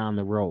down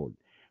the road.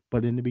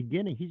 But in the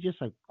beginning, he's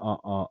just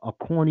a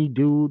corny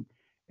dude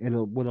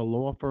with a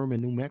law firm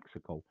in New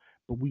Mexico.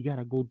 But we got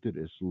to go through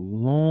this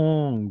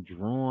long,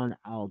 drawn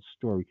out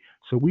story.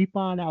 So we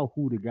find out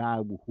who the guy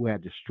who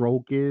had the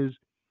stroke is.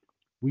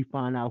 We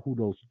find out who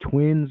those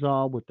twins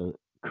are with the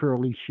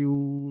curly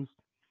shoes.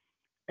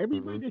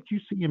 Everybody Mhm. that you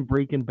see in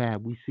Breaking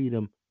Bad, we see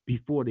them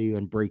before they are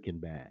in Breaking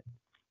Bad.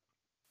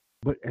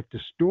 But if the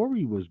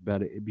story was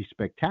better, it'd be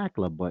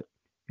spectacular. But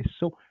it's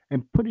so,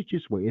 and put it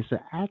this way, it's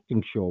an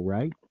acting show,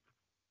 right?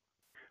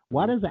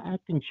 Why Mhm. does an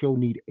acting show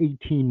need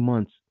 18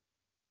 months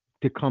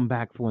to come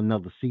back for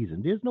another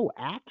season? There's no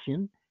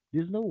action,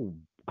 there's no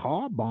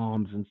car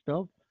bombs and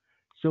stuff.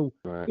 So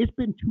Right. it's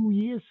been 2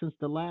 years since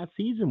the last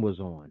season was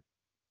on.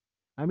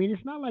 I mean,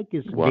 it's not like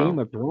it's Game Wow.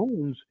 of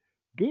Thrones.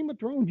 Game of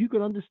Thrones, you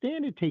could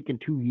understand it taking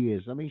 2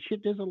 years. I mean,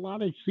 shit, there's a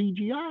lot of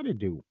CGI to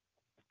do.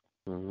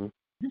 Mhm.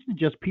 This is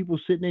just people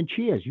sitting in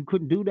chairs. You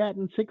couldn't do that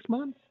in 6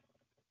 months.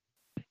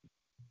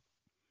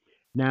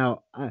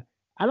 Now, I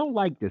don't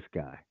like this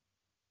guy.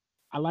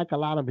 I like a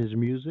lot of his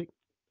music,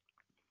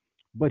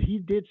 but he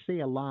did say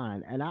a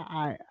line, and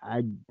I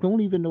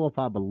don't even know if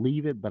I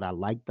believe it, but I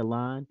like the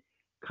line.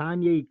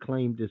 Kanye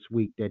claimed this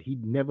week that he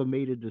never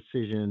made a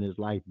decision in his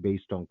life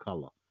based on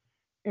color.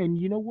 And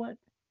you know what?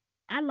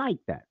 I like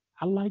that.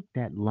 I like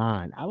that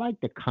line. I like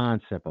the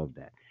concept of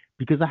that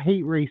because I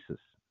hate racists.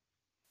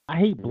 I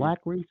hate Mhm.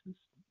 black racists.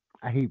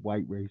 I hate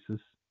white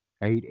racists.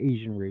 I hate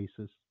Asian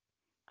racists.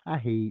 I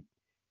hate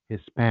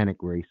Hispanic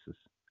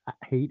racists. I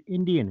hate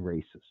Indian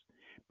racists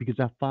because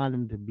I find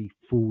them to be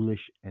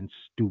foolish and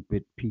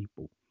stupid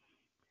people.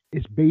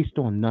 It's based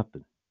on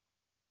nothing.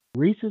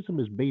 Racism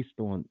is based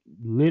on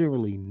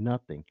literally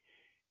nothing.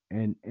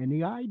 And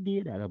the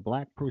idea that a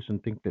black person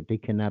thinks that they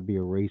cannot be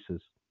a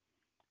racist,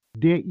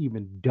 they're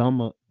even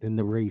dumber than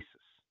the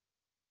racists.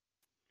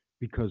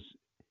 Because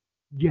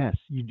yes,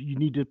 you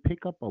need to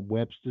pick up a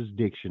Webster's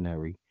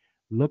dictionary,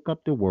 look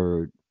up the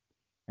word,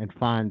 and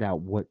find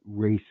out what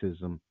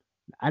racism.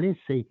 I didn't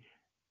say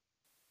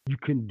you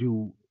can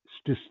do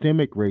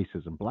systemic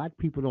racism. Black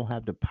people don't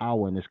have the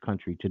power in this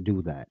country to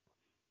do that.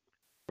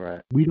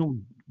 Right. We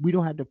don't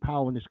have the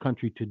power in this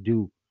country to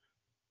do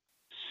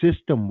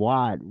system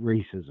wide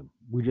racism.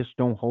 We just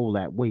don't hold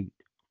that weight.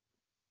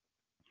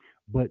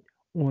 But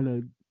on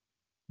a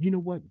you know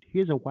what?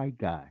 Here's a white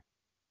guy.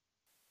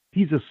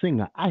 He's a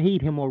singer. I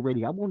hate him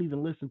already. I won't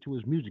even listen to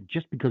his music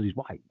just because he's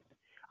white.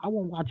 I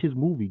won't watch his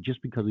movie just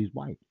because he's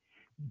white.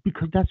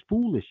 Because that's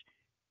foolish.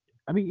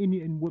 I mean,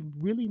 and what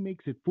really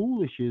makes it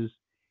foolish is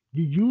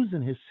you're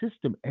using his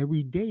system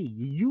every day.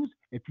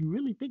 If you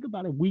really think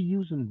about it, we're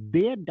using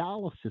their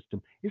dollar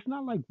system. It's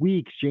not like we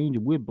exchange,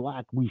 we're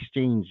black, we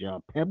exchange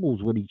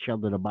pebbles with each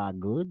other to buy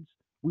goods.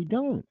 We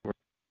don't.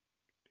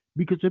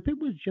 Because if it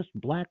was just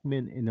black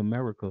men in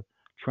America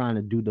trying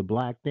to do the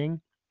black thing,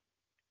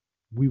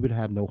 we would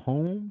have no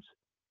homes,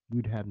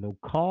 we'd have no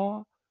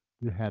car,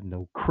 we'd have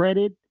no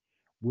credit,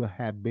 we'll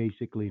have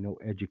basically no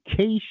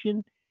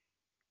education,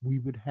 we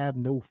would have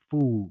no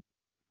food.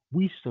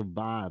 We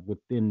survive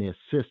within their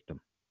system.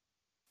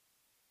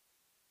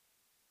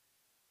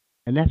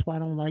 And that's why I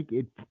don't like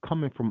it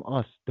coming from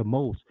us the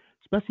most,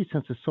 especially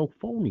since it's so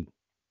phony.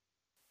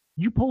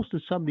 You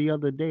posted something the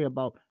other day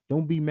about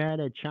don't be mad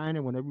at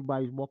China when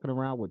everybody's walking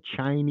around with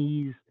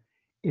Chinese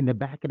in the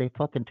back of their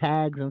fucking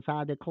tags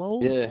inside their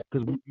clothes Yeah.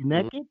 because we're Mhm.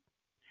 naked.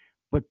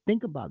 But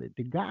think about it.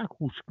 The guy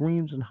who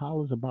screams and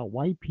hollers about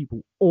white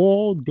people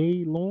all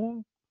day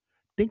long,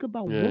 think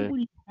about what Yeah. would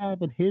he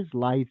have in his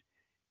life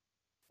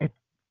if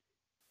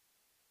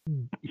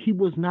he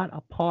was not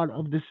a part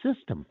of the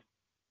system.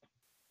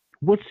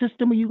 What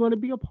system are you going to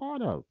be a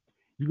part of?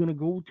 You're going to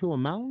go to a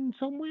mountain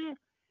somewhere?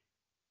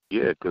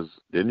 Yeah, because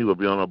then you would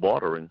be on a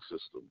bartering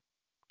system.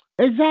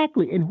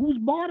 Exactly. And who's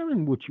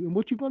bartering with you? And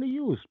what you going to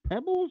use?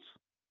 Pebbles?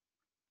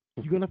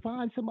 You're going to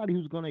find somebody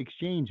who's going to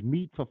exchange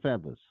meat for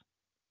feathers.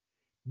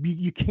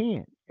 You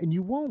can't, and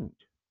you won't.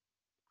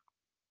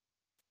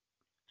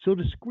 So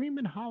to scream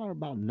and holler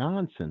about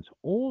nonsense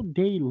all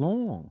day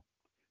long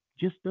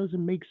just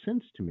doesn't make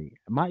sense to me.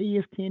 My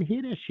ears can't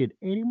hear that shit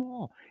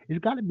anymore.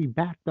 It's got to be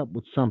backed up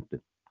with something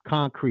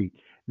concrete.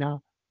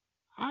 Now,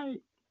 I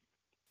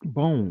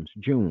Bones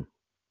June.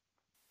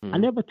 I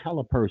Mm-hmm. never tell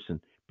a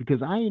person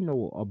because I ain't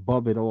no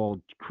above it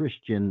all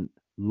Christian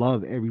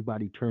love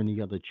everybody turn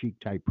the other cheek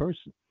type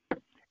person.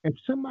 If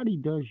somebody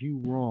does you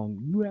wrong,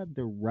 you have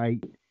the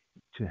right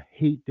to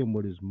hate them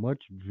with as much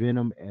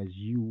venom as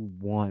you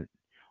want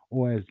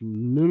or as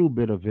little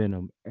bit of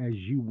venom as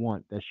you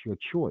want. That's your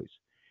choice.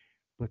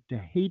 But to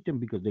hate them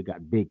because they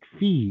got big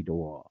feet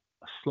or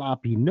a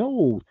sloppy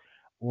nose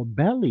or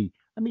belly,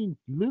 I mean,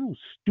 little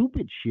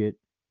stupid shit,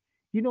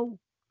 you know,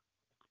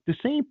 the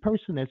same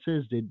person that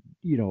says that,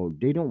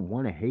 they don't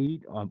want to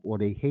hate or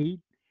they hate,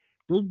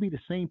 those be the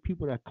same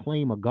people that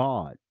claim a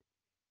God.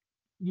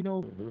 You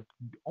know, Mm-hmm.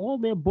 all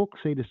their books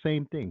say the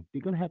same thing.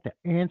 They're going to have to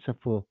answer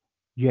for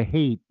your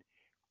hate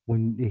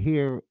when the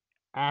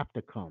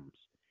hereafter comes.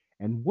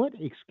 And what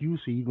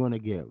excuse are you going to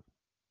give?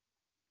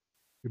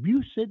 If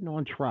you're sitting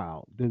on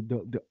trial,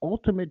 the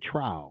ultimate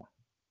trial,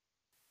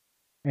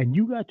 and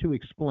you got to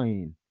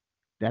explain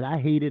that I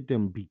hated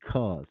them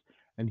because,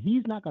 and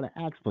he's not going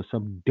to ask for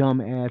some dumb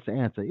ass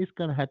answer. It's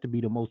going to have to be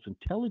the most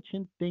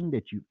intelligent thing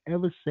that you've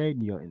ever said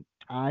in your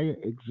entire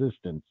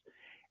existence.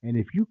 And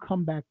if you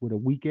come back with a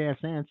weak ass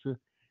answer,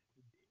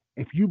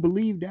 if you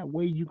believe that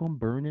way, you're going to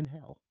burn in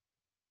hell.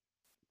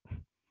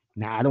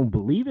 Now, I don't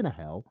believe in a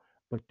hell,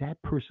 but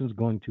that person's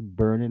going to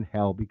burn in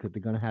hell because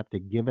they're going to have to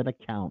give an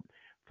account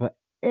for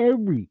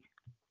every.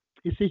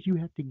 It says you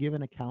have to give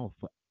an account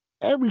for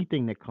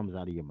everything that comes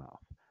out of your mouth,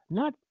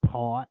 not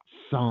part,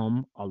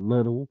 some, a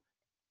little,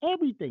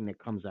 everything that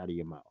comes out of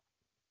your mouth.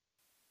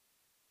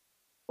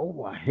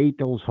 Oh, I hate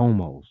those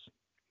homos.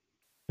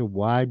 So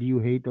why do you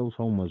hate those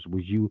homos?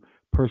 Was you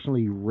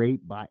personally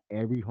raped by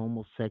every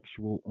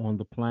homosexual on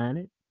the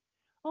planet?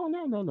 Oh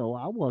no, no, no,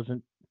 I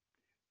wasn't.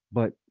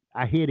 But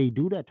I hear they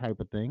do that type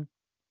of thing.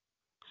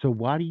 So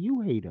why do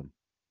you hate them?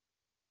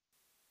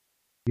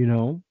 You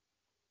know,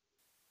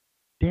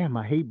 damn,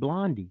 I hate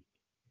Blondie.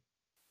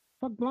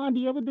 What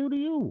Blondie ever do to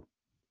you?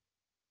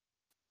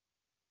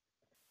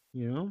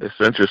 You know? It's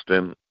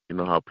interesting,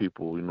 how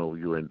people,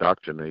 you're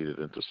indoctrinated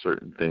into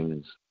certain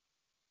things,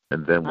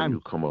 and then when I'm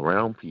you come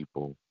around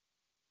people,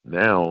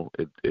 now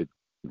it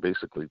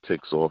basically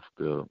takes off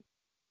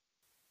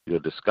your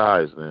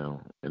disguise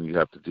now, and you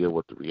have to deal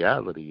with the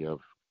reality of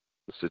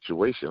the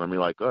situation. I mean,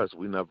 like us,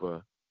 we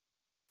never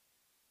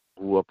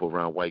grew up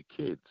around white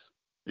kids.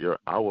 You're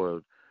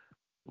our,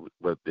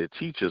 but their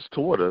teachers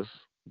taught us,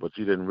 but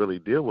you didn't really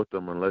deal with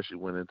them unless you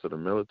went into the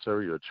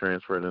military or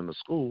transferred into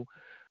school.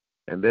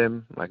 And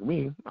then, like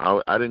me,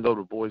 I didn't go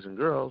to boys and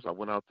girls. I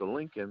went out to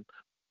Lincoln,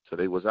 so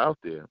they was out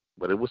there,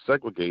 but it was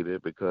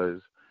segregated because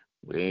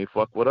they ain't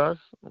fuck with us.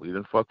 We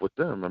didn't fuck with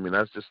them. I mean,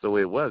 that's just the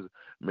way it was.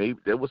 Maybe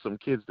there were some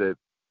kids that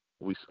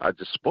I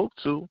just spoke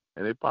to,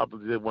 and they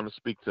probably didn't want to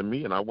speak to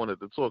me, and I wanted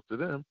to talk to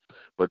them,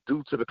 but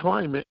due to the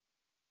climate,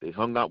 they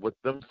hung out with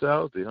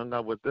themselves. They hung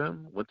out with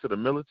them. Went to the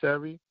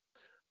military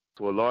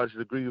to a large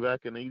degree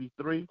back in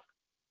 '83.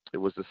 It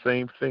was the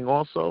same thing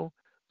also.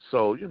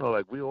 So,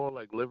 like we all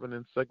like living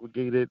in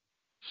segregated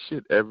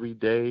shit every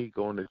day,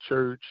 going to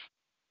church,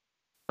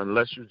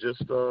 unless you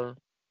just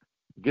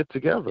get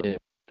together Yeah.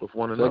 with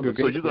one another. So you're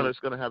gonna Segregation. it's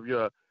gonna have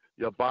your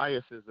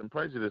biases and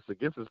prejudice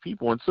against these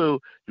people until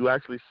you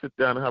actually sit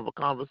down and have a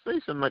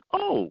conversation like,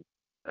 oh,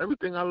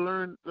 everything I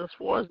learned thus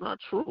far is not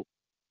true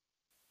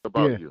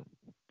about yeah. you.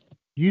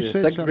 You Yeah.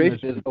 said something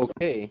Segregation is that's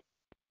okay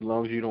as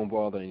long as you don't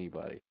bother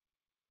anybody.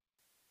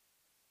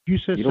 you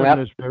said You don't something have.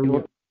 that's You very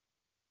don't.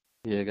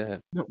 Yeah. Go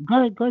ahead. no,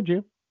 go ahead,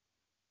 Jim.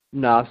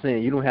 No, I'm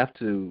saying you don't have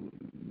to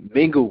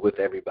mingle with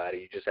everybody.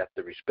 You just have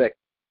to respect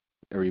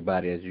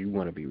everybody as you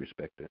want to be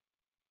respected.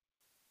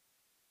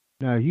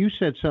 Now you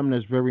said something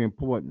that's very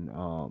important.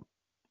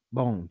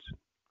 Bones.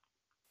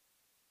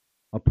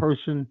 A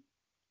person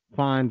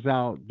finds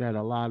out that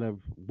a lot of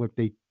what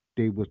they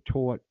were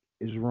taught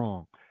is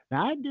wrong.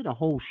 Now I did a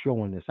whole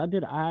show on this. I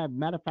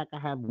matter of fact I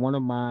have one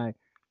of my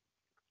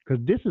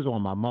because this is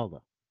on my mother.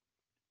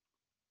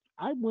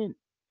 I went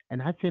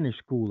and I finished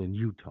school in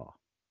Utah.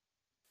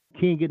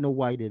 Can't get no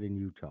whiter than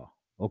Utah.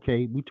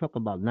 Okay, we talk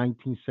about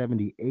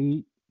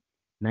 1978,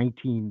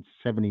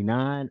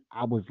 1979.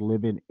 I was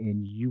living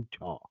in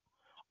Utah,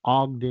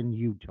 Ogden,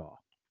 Utah.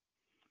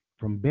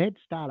 From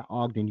Bed-Stuy to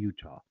Ogden,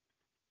 Utah.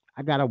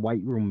 I got a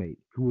white roommate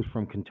who was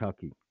from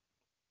Kentucky.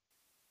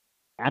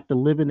 After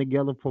living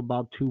together for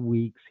about 2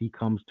 weeks, he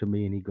comes to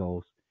me and he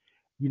goes,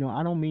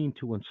 I don't mean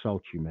to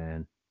insult you,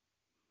 man.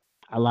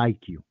 I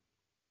like you.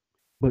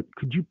 But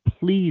could you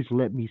please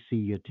let me see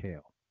your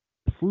tail?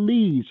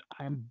 Please,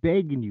 I'm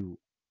begging you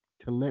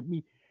to let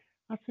me.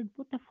 I said,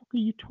 what the fuck are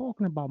you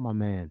talking about, my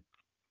man?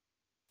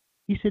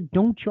 He said,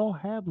 don't y'all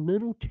have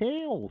little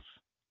tails?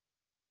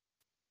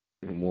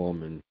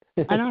 Woman.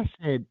 And I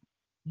said,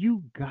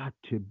 you got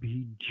to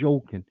be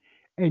joking.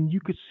 And you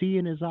could see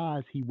in his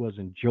eyes he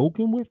wasn't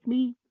joking with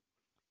me.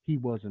 He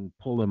wasn't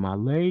pulling my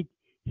leg.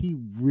 He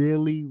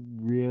really,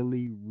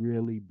 really,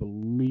 really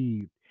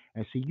believed.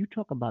 And see, you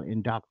talk about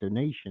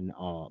indoctrination,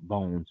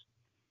 Bones.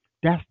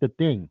 That's the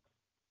thing.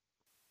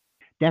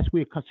 That's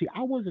weird. Cause see,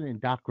 I wasn't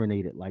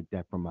indoctrinated like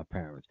that from my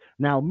parents.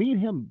 Now, me and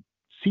him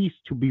ceased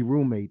to be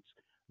roommates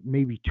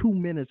maybe 2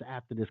 minutes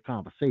after this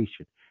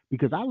conversation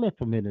because I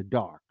left him in the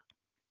dark.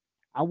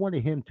 I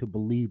wanted him to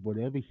believe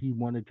whatever he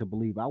wanted to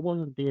believe. I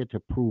wasn't there to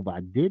prove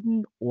I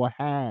didn't or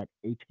had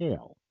a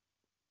tail.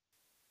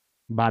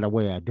 By the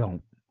way, I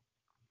don't.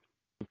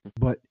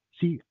 But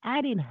see,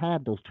 I didn't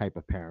have those type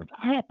of parents.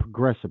 I had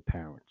progressive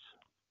parents.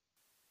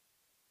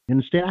 You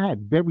understand? I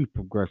had very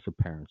progressive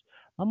parents.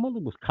 My mother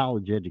was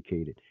college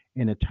educated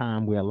in a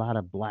time where a lot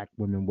of black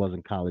women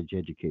wasn't college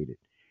educated.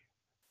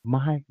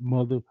 My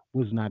mother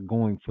was not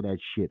going for that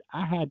shit.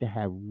 I had to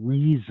have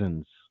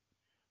reasons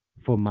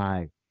for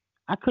my.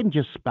 I couldn't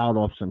just spout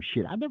off some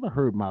shit. I never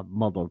heard my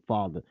mother and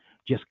father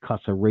just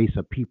cuss a race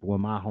of people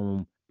in my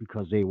home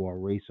because they were a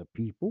race of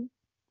people.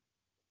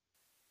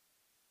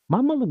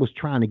 My mother was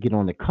trying to get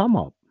on the come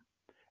up,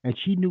 and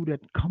she knew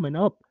that coming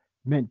up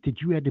meant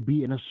that you had to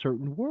be in a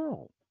certain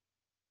world.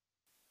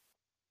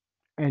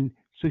 And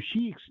so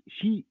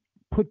she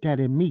put that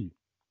in me.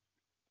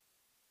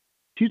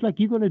 She's like,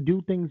 "You're gonna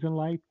do things in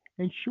life,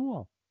 and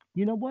sure,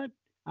 you know what?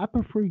 I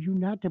prefer you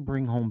not to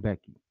bring home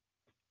Becky.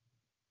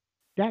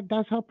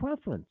 That's her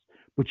preference.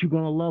 But you're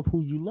gonna love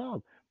who you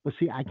love. But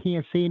see, I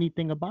can't say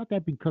anything about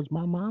that because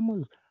my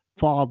mama's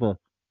father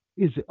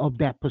is of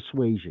that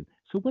persuasion.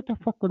 So what the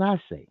fuck would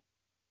I say?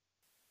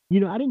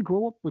 I didn't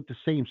grow up with the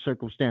same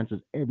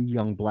circumstances every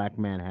young black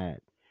man had.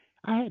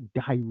 I had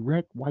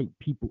direct white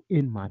people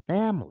in my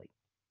family.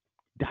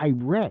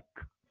 Direct.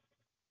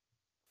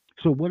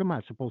 So what am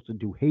I supposed to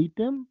do? Hate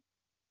them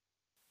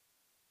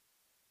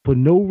for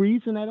no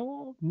reason at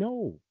all?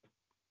 No.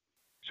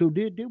 So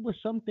there were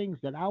some things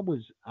that I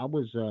was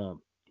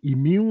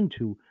immune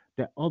to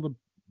that other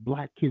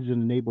black kids in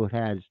the neighborhood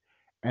has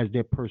as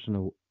their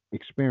personal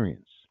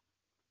experience.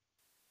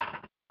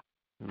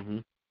 Hmm.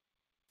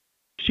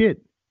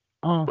 Shit.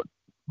 Uh But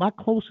my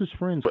closest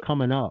friends but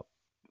coming up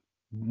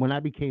when I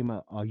became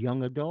a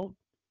young adult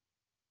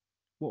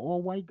were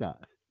all white guys.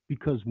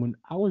 Because when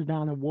I was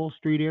down in Wall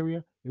Street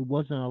area, it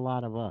wasn't a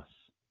lot of us.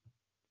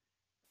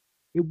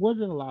 It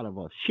wasn't a lot of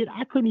us. Shit,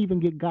 I couldn't even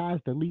get guys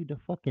to leave the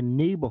fucking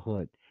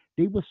neighborhood.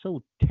 They were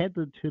so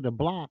tethered to the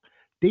block,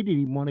 they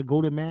didn't even want to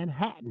go to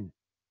Manhattan.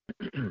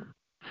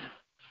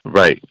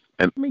 right,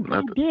 and I mean,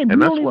 that's goddamn, and you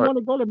that's don't even what want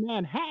to go to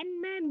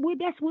Manhattan, man.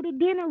 That's where the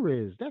dinner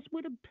is. That's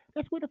where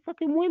the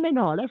fucking women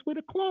are. That's where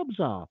the clubs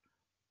are.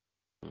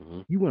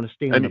 Hmm. You want to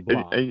stay on the and and,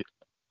 block. and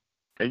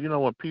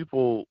and when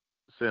people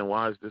saying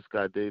why is this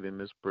guy dating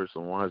this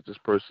person, why is this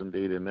person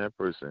dating that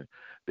person,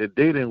 they're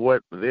dating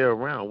what they're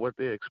around, what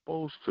they're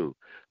exposed to.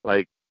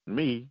 Like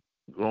me,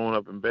 growing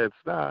up in Bed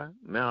Stuy,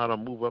 now that I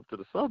move up to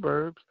the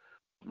suburbs,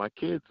 my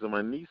kids and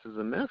my nieces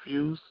and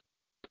nephews,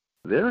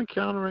 they're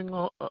encountering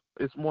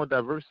it's more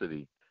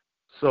diversity.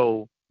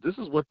 So this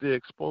is what they're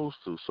exposed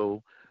to.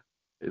 So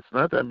it's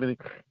not that many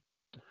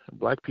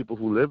black people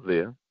who live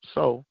there.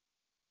 So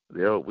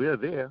we're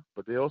there,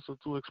 but they're also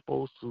too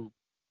exposed to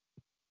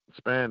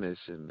Spanish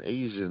and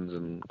Asians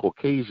and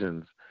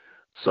Caucasians.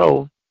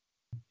 So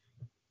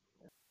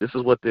this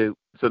is what they.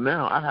 So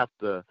now I have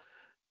to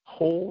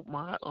hold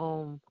my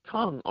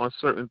tongue on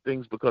certain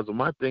things because of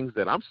my things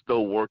that I'm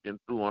still working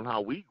through on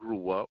how we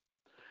grew up.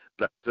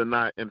 To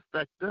not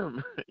infect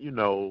them,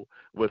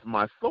 with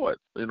my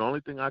thoughts. And the only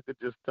thing I could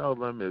just tell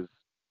them is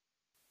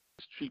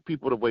treat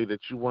people the way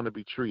that you want to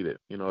be treated.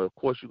 Of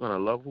course, you're going to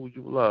love who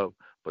you love,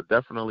 but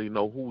definitely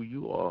know who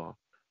you are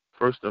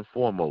first and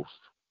foremost.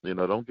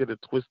 Don't get it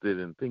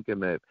twisted and thinking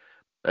that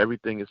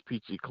everything is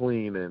peachy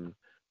clean and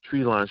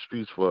tree line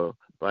streets for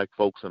black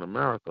folks in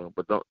America.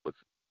 But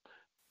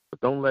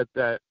don't let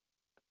that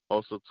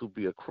also to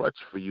be a crutch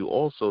for you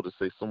also to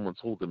say someone's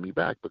holding me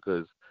back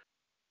because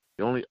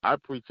I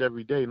preach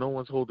every day. No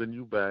one's holding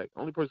you back.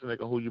 Only person that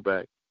can hold you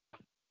back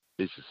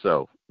is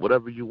yourself.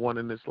 Whatever you want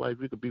in this life,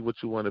 you can be what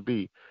you want to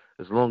be,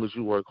 as long as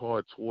you work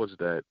hard towards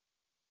that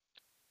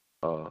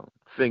uh,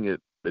 thing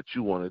that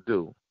you want to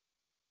do.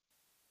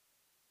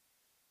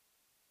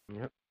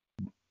 Yep.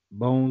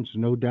 Bones,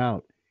 no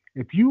doubt.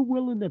 If you're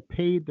willing to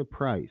pay the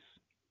price,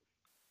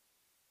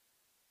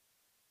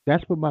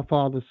 that's what my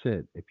father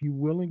said. If you're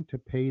willing to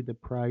pay the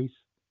price,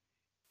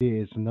 there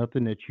is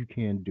nothing that you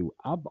can't do.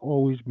 I've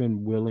always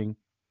been willing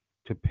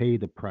to pay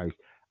the price.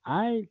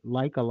 I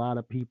like a lot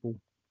of people.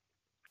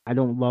 I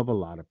don't love a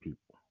lot of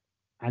people.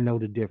 I know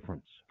the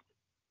difference.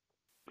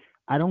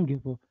 I don't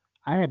give a.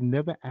 I have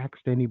never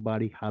asked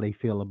anybody how they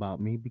feel about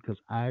me because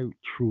I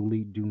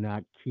truly do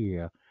not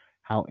care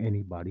how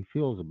anybody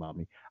feels about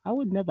me. I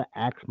would never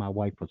ask my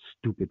wife a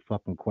stupid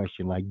fucking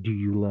question like, "Do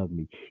you love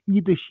me?"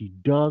 Either she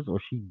does or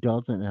she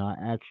doesn't, and her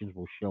actions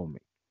will show me.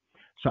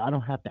 So I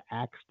don't have to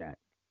ask that,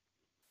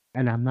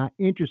 and I'm not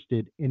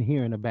interested in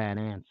hearing a bad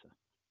answer.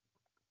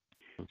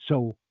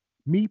 So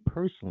me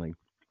personally,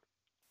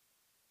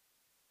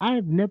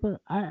 I've never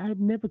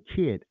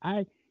cared.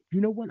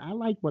 You know what? I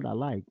like what I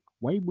like.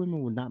 White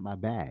women were not my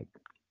bag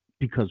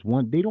because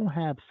one, they don't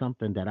have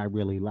something that I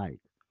really like.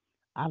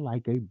 I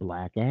like a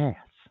black ass,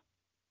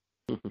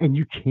 and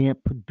you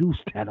can't produce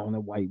that on a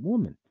white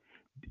woman.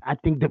 I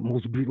think the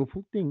most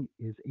beautiful thing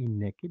is a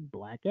naked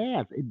black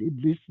ass. It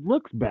just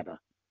looks better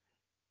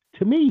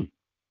to me.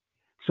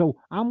 So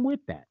I'm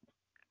with that.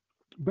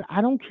 But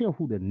I don't care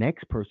who the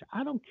next person.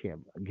 I don't care.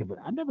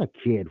 I never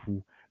cared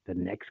who the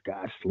next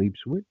guy sleeps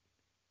with.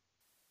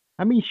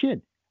 I mean,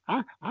 shit.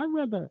 I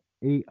rather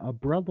a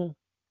brother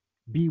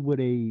be with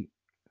a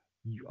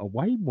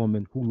white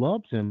woman who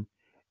loves him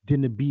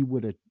than to be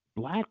with a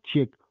black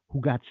chick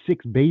who got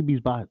six babies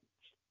by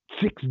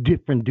six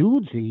different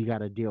dudes that he got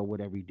to deal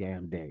with every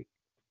damn day.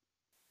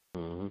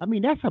 Hmm. I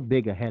mean, that's a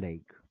bigger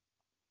headache.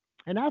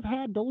 And I've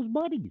had those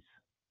buddies,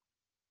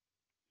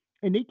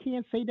 and they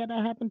can't say that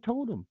I haven't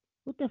told them.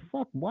 What the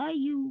fuck? Why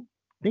you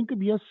think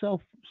of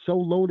yourself so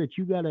low that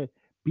you gotta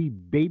be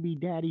baby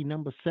daddy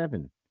number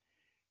seven?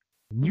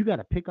 And you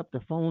gotta pick up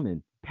the phone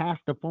and pass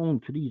the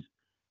phone to these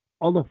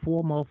other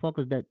four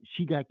motherfuckers that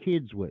she got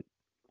kids with.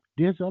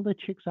 There's other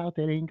chicks out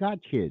there that ain't got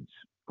kids.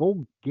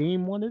 Go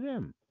game one of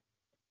them.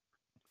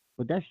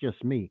 But that's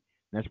just me.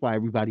 That's why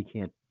everybody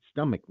can't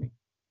stomach me.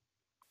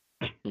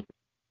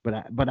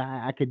 But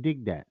I could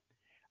dig that.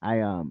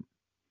 I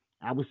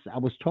I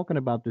was talking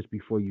about this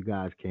before you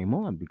guys came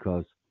on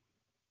because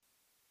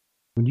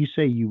when you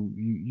say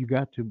you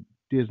got to,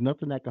 there's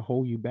nothing that can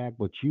hold you back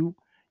but you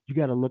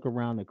got to look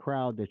around the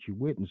crowd that you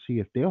with and see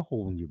if they're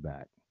holding you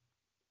back.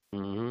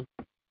 Hmm.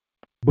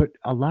 But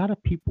a lot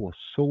of people are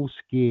so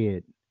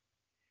scared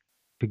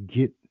to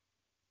get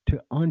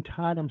to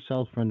untie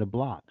themselves from the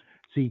block.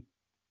 See,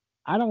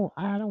 I don't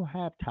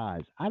have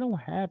ties. I don't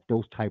have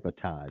those type of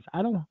ties.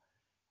 I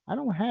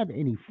don't have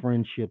any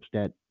friendships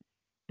that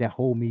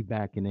hold me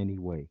back in any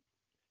way.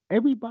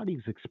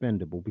 Everybody's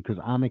expendable because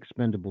I'm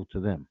expendable to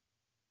them.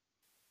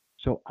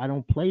 So I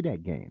don't play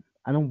that game.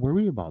 I don't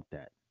worry about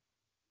that.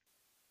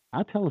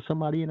 I tell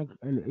somebody I'm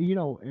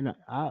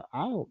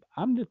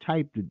the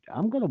type that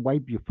I'm gonna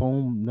wipe your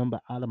phone number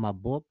out of my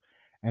book,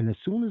 and as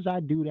soon as I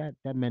do that,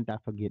 that meant I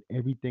forget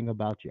everything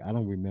about you. I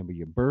don't remember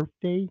your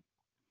birthday.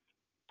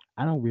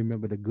 I don't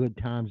remember the good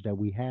times that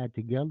we had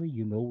together.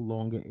 You no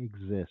longer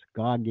exist.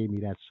 God gave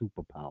me that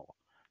superpower.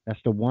 That's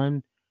the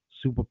one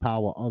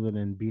superpower other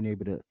than being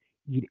able to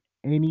eat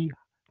any.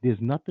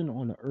 There's nothing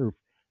on the earth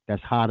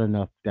that's hot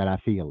enough that I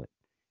feel it.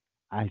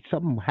 I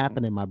something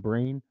happened in my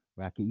brain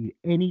where I can eat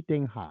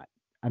anything hot.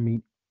 I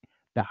mean,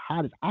 the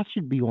hottest. I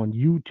should be on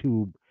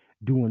YouTube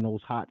doing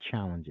those hot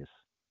challenges.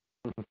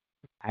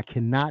 I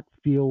cannot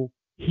feel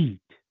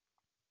heat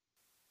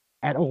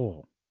at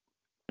all.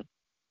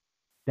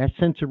 That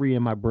sensory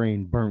in my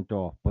brain burnt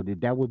off, but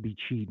that would be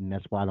cheating.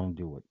 That's why I don't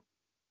do it.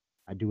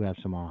 I do have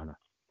some honor,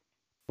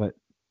 but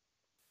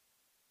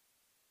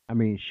I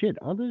mean, shit.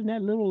 Other than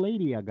that little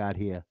lady I got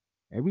here,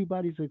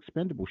 everybody's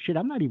expendable. Shit,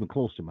 I'm not even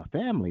close to my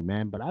family,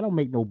 man. But I don't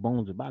make no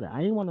bones about it.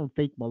 I ain't one of them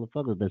fake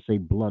motherfuckers that say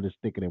blood is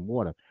thicker than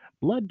water.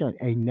 Blood done,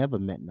 ain't never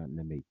meant nothing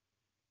to me.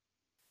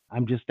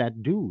 I'm just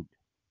that dude.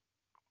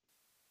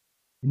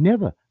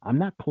 Never. I'm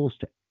not close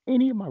to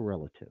any of my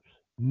relatives.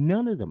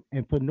 None of them.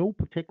 And for no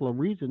particular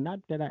reason. Not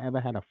that I ever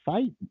had a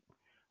fight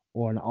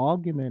or an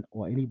argument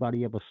or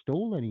anybody ever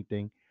stole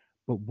anything.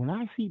 But when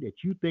I see that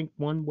you think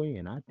one way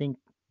and I think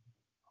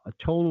a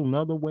total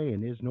another way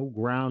and there's no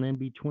ground in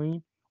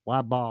between,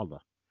 why bother?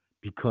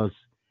 Because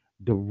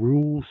the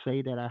rules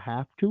say that I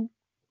have to?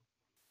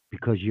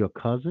 Because you're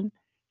a cousin?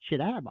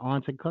 Shit, I have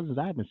aunts and cousins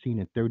I haven't seen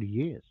in 30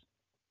 years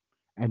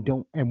and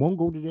won't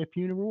go to their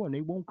funeral and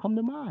they won't come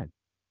to mine.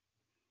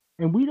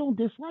 And we don't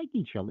dislike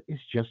each other.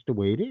 It's just the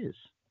way it is.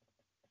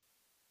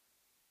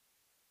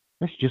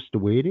 That's just the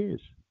way it is.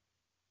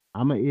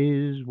 I'm a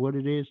is what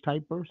it is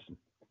type person.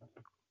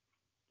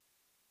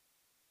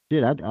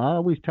 Shit, I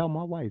always tell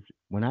my wife,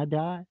 when I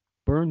die,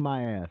 burn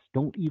my ass.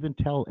 Don't even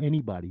tell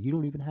anybody. You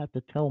don't even have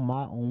to tell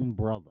my own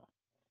brother.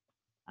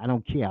 I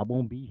don't care. I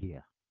won't be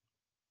here.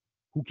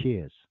 Who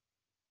cares?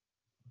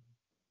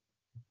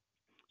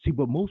 See,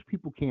 but most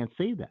people can't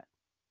say that.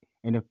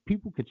 And if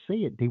people could say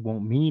it, they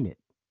won't mean it.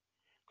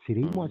 See,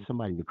 they want Hmm.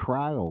 somebody to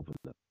cry over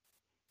them.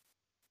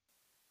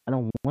 I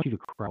don't want you to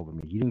cry over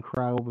me. You didn't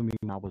cry over me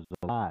when I was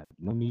alive.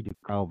 No need to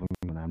cry over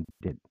me when I'm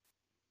dead.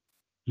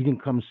 You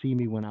didn't come see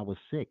me when I was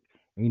sick.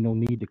 Ain't no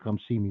need to come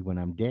see me when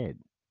I'm dead.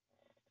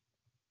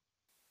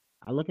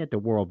 I look at the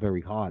world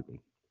very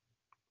hardly,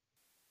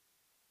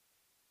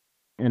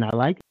 and I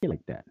like it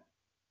like that.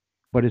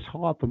 But it's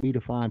hard for me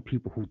to find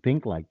people who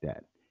think like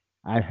that.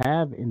 I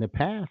have in the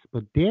past,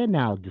 but they're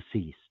now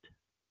deceased.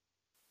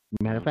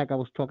 Matter of Mm. fact, I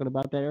was talking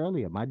about that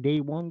earlier. My day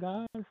one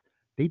guys,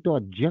 they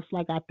thought just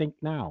like I think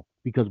now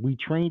because we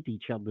trained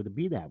each other to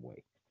be that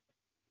way.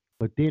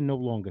 But they're no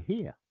longer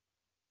here.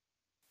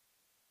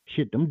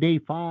 Shit, them day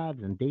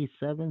fives and day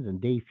sevens and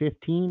day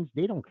 15s,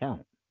 they don't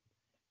count.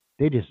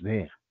 They're just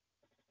there.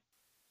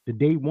 The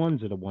day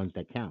ones are the ones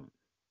that count.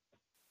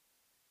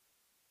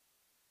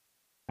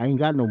 I ain't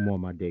got no more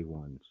of my day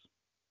ones.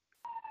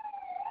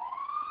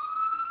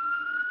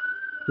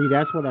 See,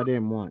 that's what I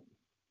didn't want.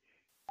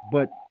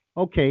 But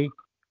okay,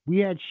 we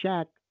had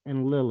Shaq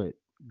and Lilith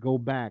go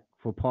back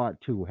for part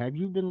two. Have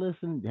you been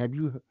listening? Have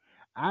you?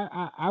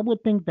 I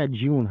would think that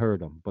June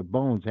heard them, but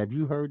Bones, have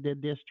you heard their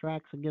diss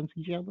tracks against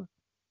each other?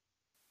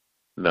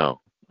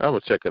 No, I will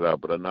check it out,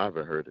 but I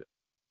haven't heard it.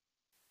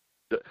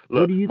 What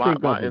Look, do you my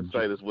think my of them?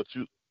 insight is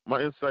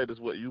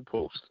what you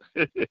post.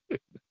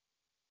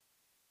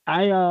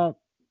 I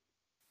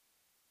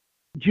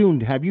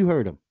June, have you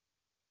heard them?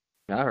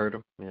 I heard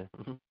him. Yeah.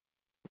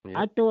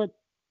 I Yep. thought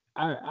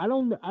I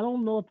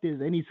don't know if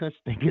there's any such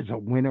thing as a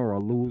winner or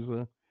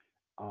loser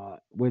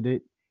with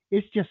it.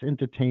 It's just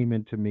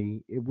entertainment to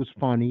me. It was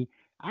funny.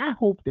 I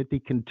hope that they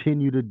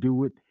continue to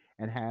do it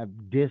and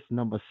have disc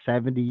number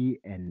 70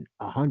 and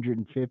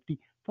 150.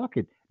 Fuck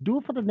it. Do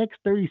it for the next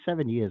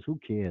 37 years. Who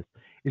cares?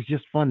 It's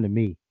just fun to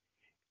me.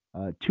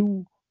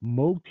 Two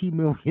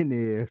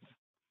multimillionaires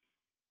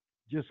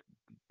just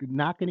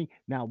knocking it.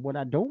 Now, what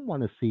I don't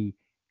want to see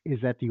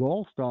is at the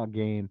All Star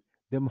game,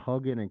 them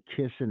hugging and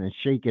kissing and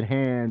shaking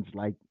hands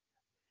like,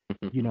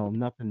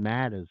 nothing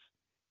matters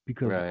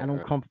because I Right. don't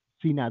Right. come.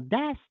 See, now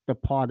that's the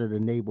part of the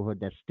neighborhood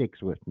that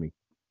sticks with me.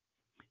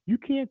 You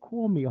can't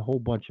call me a whole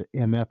bunch of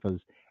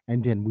MFers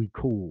and then we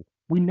cool.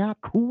 We not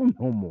cool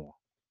no more.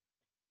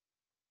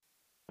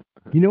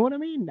 You know what I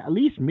mean? At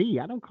least me.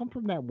 I don't come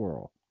from that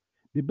world.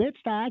 The bed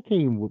that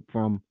I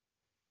from,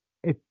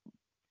 if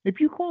if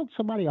you called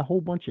somebody a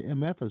whole bunch of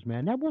MFers,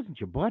 man, that wasn't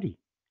your buddy.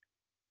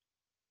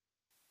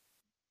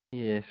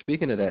 Yeah.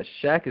 Speaking of that,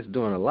 Shaq is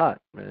doing a lot,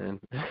 man,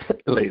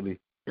 lately.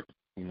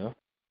 You know.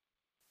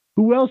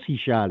 Who else he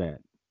shot at?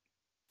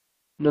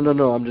 No, no,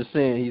 no. I'm just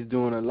saying he's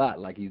doing a lot.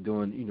 Like he's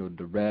doing,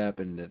 the rap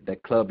and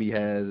that club he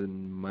has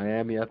in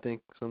Miami, I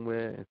think,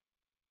 somewhere.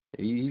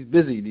 He's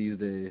busy these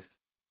days.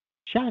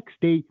 Shaq's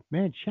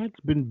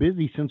been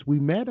busy since we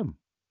met him.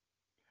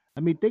 I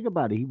mean, think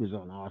about it. He was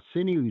on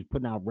Arsenio. He was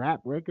putting out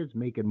rap records,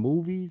 making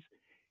movies.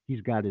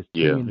 He's got his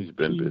Yeah, he's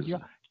been TNT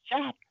job. busy.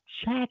 Shaq,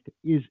 Shaq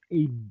is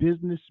a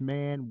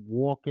businessman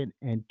walking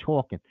and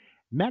talking.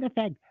 Matter of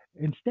fact,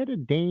 instead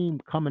of Dame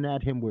coming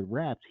at him with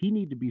raps, he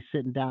need to be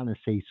sitting down and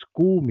say,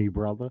 "School me,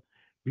 brother,"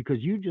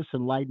 because you just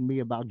enlightened me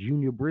about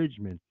Junior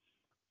Bridgman.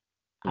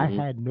 I Hmm.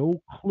 had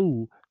no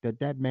clue that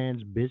that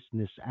man's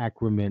business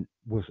acumen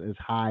was as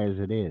high as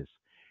it is.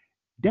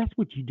 That's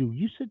what you do.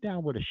 You sit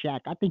down with a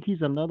Shack. I think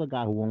he's another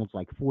guy who owns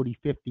like 40,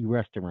 50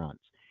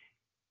 restaurants.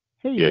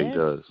 Hey, Yeah, he man,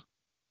 does.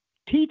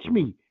 teach Hmm.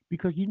 me.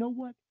 Because you know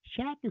what?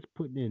 Shack is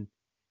putting in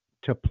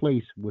to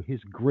place where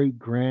his great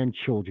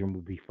grandchildren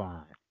will be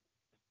fine.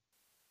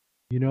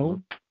 You Hmm.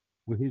 know,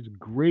 where his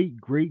great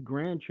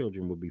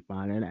grandchildren will be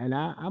fine. And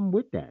I'm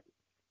with that.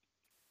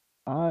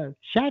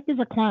 Shaq is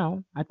a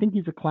clown. I think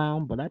he's a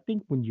clown, but I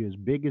think when you're as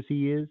big as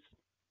he is,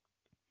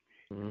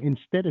 Hmm.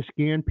 instead of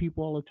scaring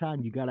people all the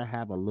time, you got to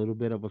have a little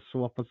bit of a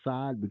softer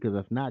side because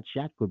if not,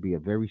 Shaq could be a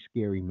very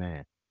scary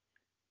man.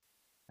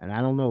 And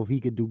I don't know if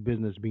he could do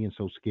business being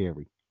so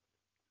scary.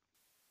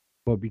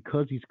 But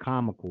because he's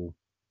comical,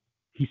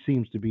 he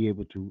seems to be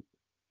able to.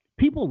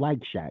 People like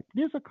Shaq.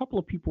 There's a couple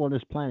of people on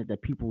this planet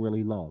that people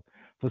really love.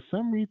 For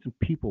some reason,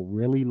 people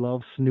really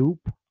love Snoop,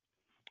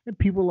 and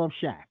people love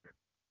Shaq.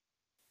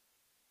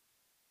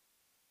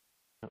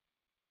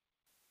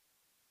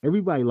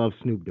 Everybody loves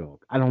Snoop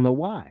Dogg. I don't know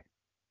why.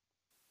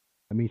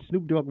 I mean,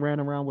 Snoop Dogg ran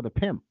around with a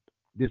pimp.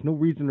 There's no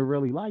reason to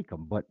really like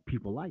him, but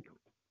people like him.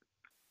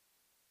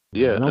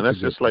 Yeah, And and don't that's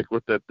forget just that. like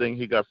with that thing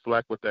he got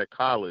flack with that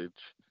college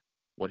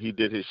when he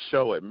did his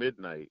show at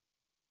midnight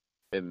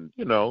and,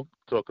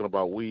 talking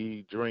about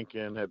weed,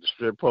 drinking, had the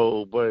strip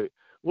pole, but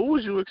what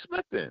was you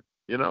expecting?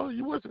 You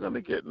wasn't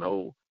gonna get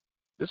no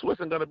this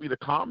wasn't gonna be the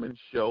common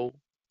show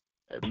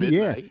at Yeah,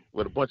 midnight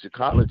with a bunch of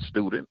college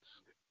students.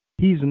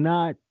 he's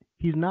not.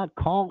 He's not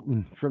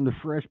Carlton from the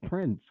Fresh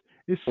Prince.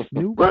 It's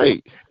Snoop Dogg.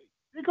 Right.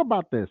 Think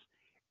about this.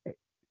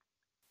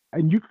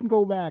 And you can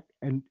go back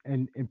and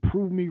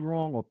prove me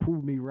wrong or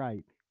prove me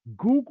right.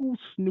 Google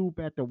Snoop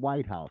at the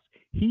White House.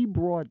 He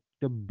brought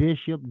the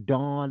Bishop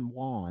Don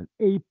Juan,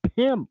 a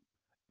pimp,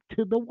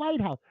 to the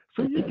White House.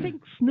 So you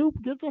think Snoop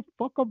gives a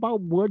fuck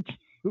about what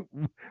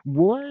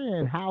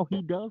and how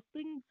he does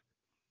things?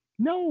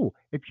 No.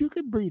 If you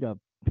could breed a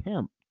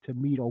pimp to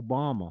meet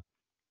Obama,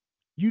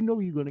 you know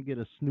you're gonna get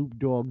a Snoop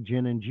Dogg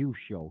gin and juice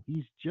show.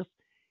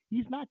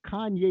 He's not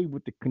Kanye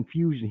with the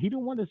confusion. He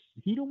don't want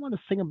to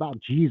sing about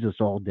Jesus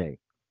all day.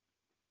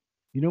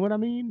 You know what I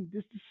mean?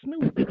 This is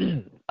Snoop.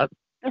 I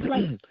That's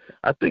like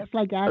I think that's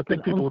like I asking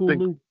think people who Uncle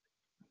think Luke.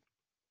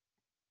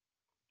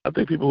 I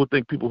think people who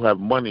think people who have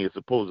money is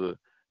supposed to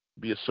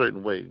be a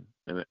certain way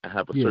and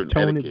have a Yeah, certain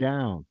tone it etiquette.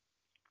 down.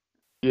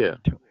 Yeah.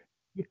 To-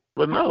 yeah.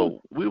 But How is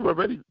no,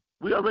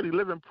 we already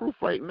living proof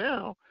right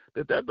now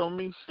that that don't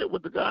mean shit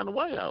with the guy in the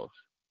White House.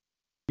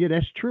 Yeah,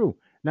 that's true.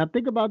 Now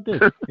think about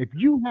this. If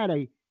you had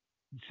a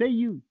say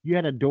you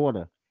had a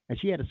daughter and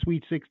she had a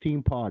sweet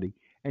 16 party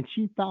and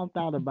she found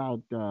out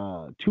about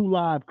Two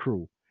Live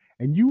Crew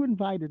and you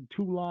invited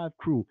Two Live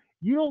Crew,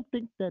 you don't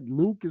think that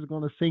Luke is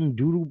going to sing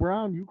Doodle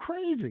Brown? You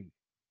crazy.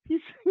 He's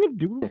singing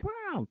Doodle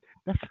Brown.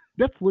 That's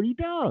that's what he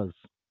does.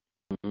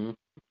 Hmm.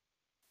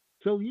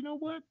 So you know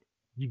what?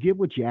 You get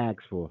what you ask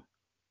for.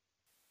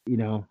 You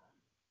know,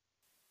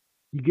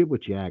 you get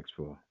what you ask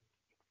for.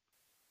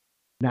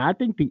 Now I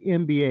think the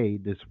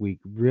NBA this week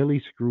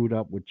really screwed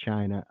up with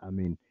China. I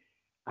mean,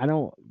 I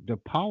don't the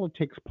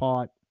politics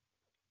part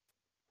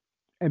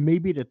and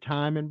maybe the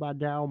timing by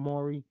Daryl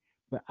Morey,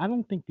 but I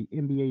don't think the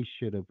NBA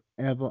should have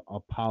ever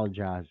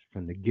apologized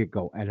from the get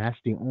go. And that's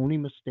the only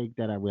mistake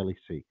that I really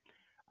see.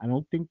 I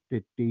don't think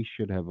that they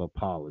should have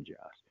apologized.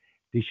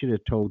 They should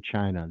have told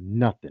China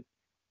nothing.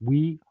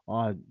 We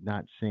are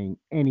not saying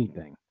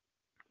anything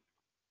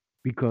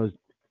because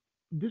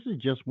this is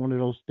just one of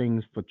those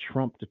things for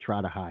Trump to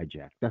try to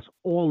hijack. That's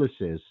all this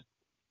is.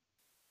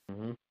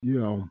 Hmm. You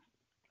know,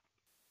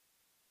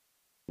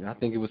 I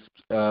think it was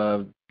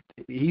uh,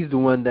 he's the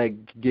one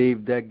that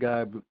gave that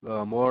guy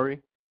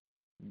Maury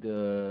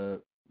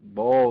the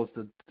balls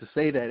to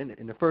say that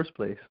in the first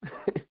place.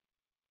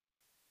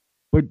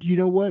 but you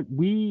know what?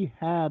 We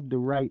have the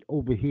right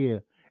over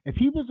here. If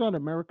he was on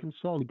American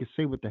soil, he could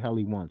say what the hell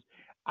he wants.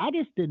 I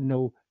just didn't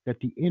know that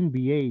the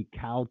NBA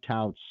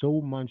kowtowed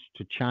so much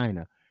to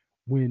China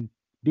when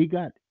they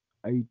got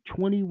a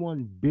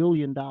 $21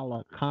 billion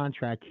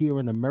contract here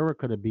in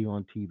America to be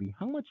on TV.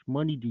 How much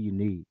money do you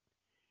need?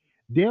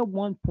 Their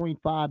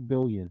 1.5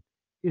 billion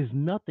is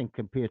nothing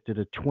compared to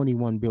the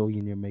 21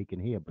 billion you're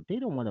making here, but they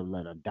don't want to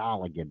let a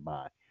dollar get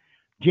by.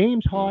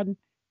 James Harden,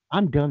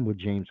 I'm done with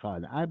James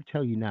Harden. I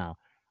tell you now,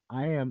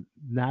 I am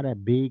not a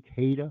big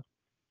hater.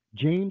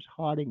 James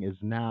Harden is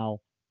now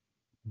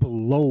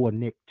below a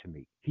Nick to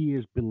me. He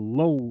is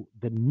below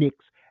the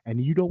Knicks,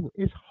 and you don't.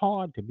 It's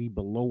hard to be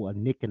below a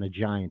Nick and a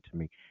Giant to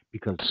me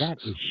because that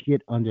is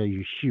shit under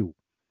your shoe.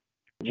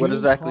 What James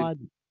exactly?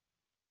 Harden,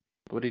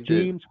 What he did?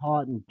 James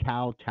Harden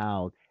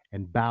kowtowed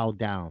and bowed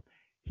down.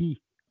 He,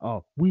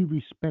 we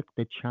respect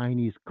the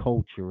Chinese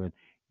culture, and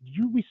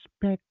you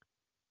respect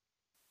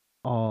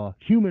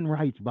human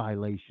rights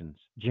violations,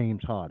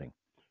 James Harding,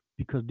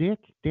 because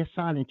they're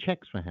signing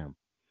checks for him.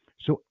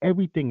 So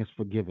everything is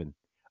forgiven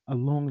as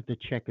long as the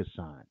check is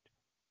signed.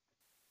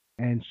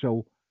 And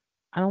so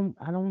I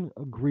don't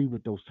agree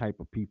with those type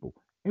of people.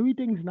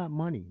 Everything's not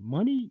money.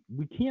 Money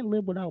we can't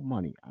live without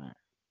money.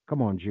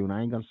 Come on, June.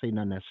 I ain't gonna say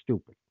nothing that's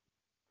stupid.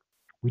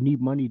 We need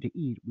money to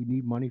eat. We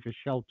need money for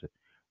shelter.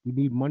 We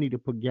need money to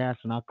put gas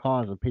in our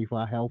cars and pay for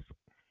our health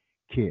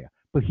care.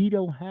 But he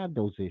don't have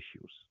those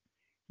issues.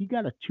 He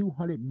got a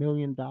 $200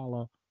 million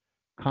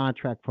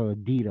contract for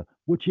Adidas,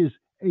 which is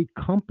a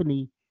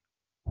company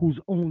whose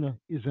owner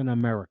is an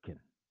American.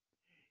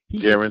 He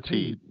gets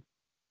Guaranteed. paid.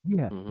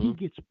 Yeah, he Hmm.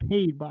 gets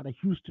paid by the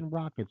Houston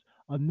Rockets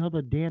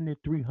another damn near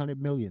 300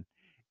 million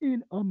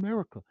in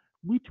America.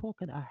 We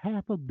talking a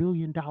 $500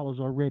 million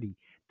already.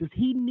 Does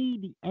he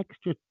need the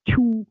extra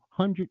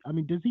 200? I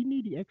mean, does he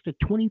need the extra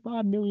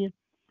 25 million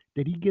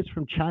that he gets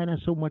from China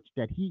so much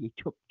that he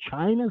took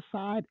China's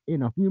side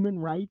in a human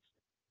rights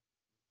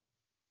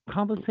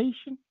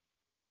conversation?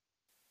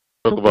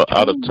 Talk So for about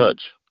out of 20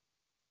 touch.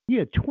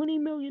 Yeah, $20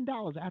 million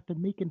after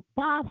making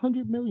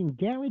 500 million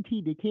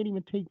guaranteed they can't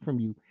even take from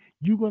you.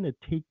 You're gonna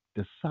take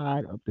the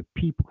side of the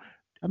people.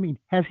 I mean,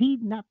 has he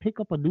not picked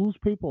up a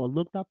newspaper or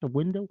looked out the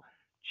window?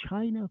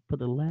 China for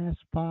the last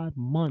 5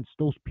 months,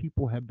 those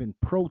people have been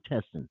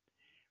protesting,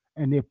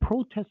 and they're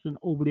protesting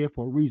over there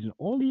for a reason.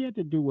 All he had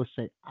to do was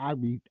say, I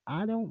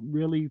don't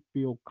really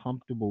feel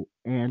comfortable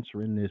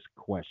answering this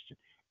question."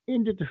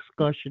 In the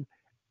discussion,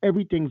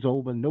 everything's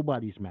over.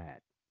 Nobody's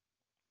mad.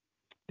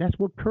 That's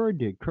what Kerr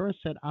did. Kerr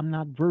said, "I'm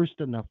not versed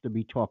enough to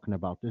be talking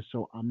about this,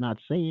 so I'm not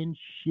saying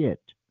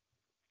shit."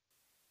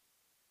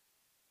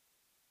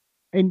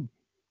 And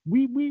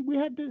we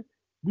had to,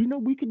 we know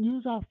we can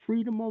use our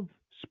freedom of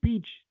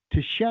speech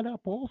to shut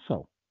up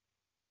also.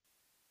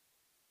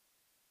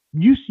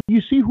 You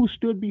see who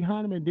stood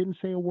behind him and didn't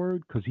say a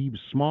word because he was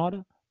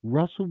smarter?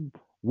 Russell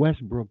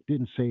Westbrook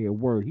didn't say a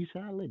word. He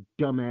said, "I let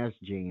dumbass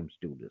James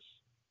do this."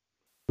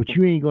 But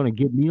you ain't going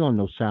to get me on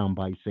no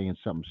soundbite saying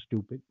something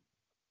stupid.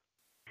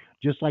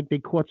 Just like they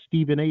caught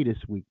Stephen A this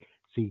week.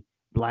 See,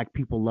 black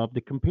people love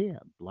to compare.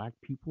 Black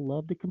people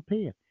love to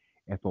compare.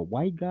 If a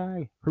white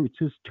guy hurts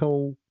his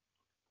toe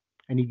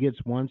and he gets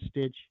one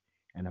stitch,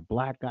 and a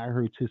black guy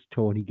hurts his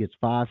toe and he gets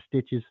 5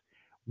 stitches,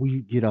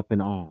 we get up in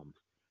arms.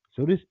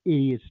 So this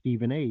idiot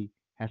Stephen A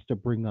has to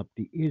bring up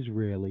the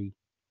Israeli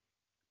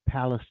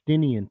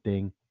Palestinian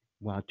thing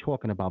while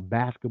talking about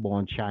basketball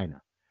in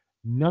China.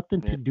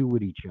 Nothing to Yeah. do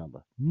with each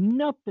other.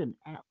 Nothing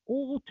at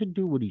all to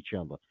do with each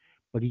other.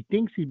 But he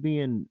thinks he's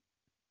being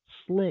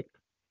slick,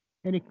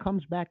 and it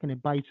comes back and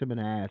it bites him in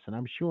the ass. And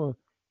I'm sure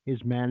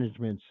his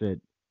management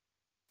said,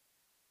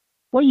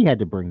 "Well, you had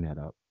to bring that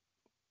up."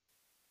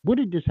 What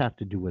did this have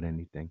to do with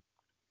anything?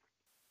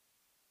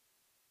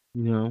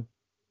 You know,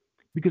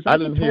 because I I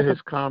could didn't hear talk.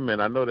 his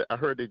comment. I know that I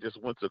heard they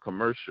just went to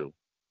commercial.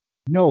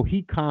 No,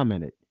 he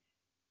commented.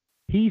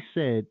 He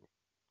said,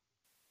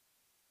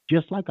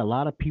 just like a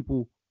lot of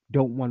people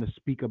don't want to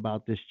speak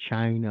about this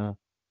China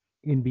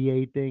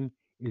NBA thing,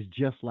 is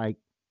just like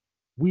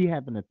we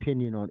have an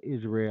opinion on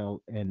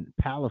Israel and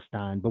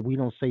Palestine, but we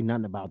don't say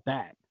nothing about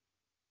that.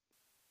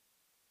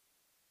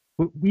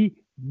 But we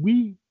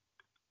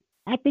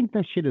I think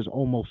that shit is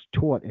almost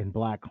taught in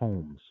black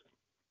homes.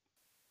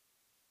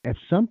 If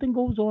something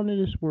goes on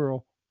in this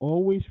world,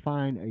 always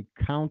find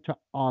a counter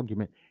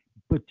argument.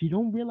 But you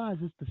don't realize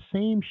it's the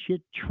same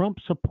shit Trump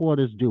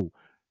supporters do.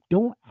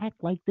 Don't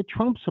act like the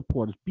Trump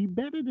supporters. Be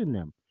better than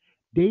them.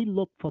 They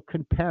look for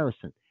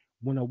comparison.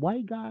 When a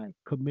white guy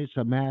commits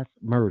a mass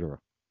murder,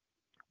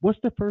 what's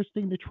the first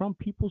thing the Trump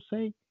people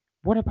say?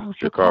 What about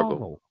Chicago.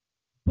 Chicago?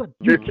 But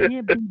you Yeah,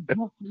 can't be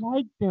just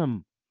like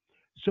them.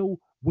 So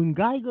when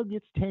Geiger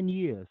gets 10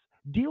 years,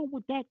 deal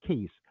with that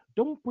case.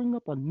 Don't bring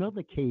up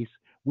another case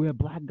where a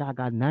black guy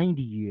got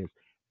 90 years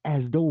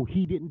as though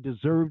he didn't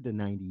deserve the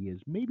 90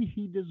 years. Maybe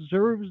he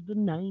deserves the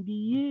 90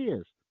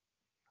 years.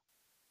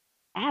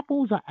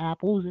 Apples are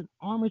apples and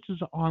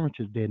oranges are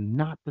oranges. They're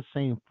not the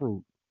same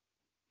fruit.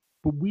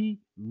 But we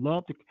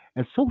love to,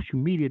 and social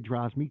media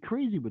drives me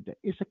crazy with that.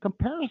 It's a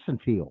comparison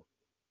field.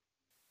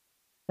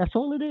 That's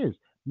all it is.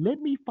 Let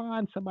me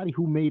find somebody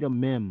who made a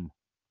meme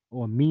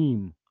or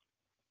meme.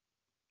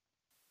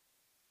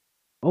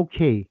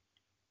 Okay,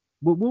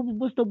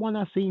 what's the one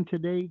I seen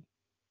today?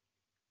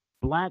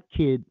 Black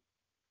kid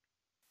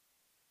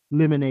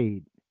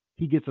lemonade.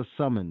 He gets a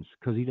summons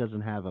because he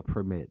doesn't have a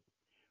permit.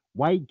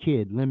 White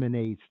kid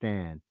lemonade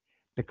stand.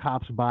 The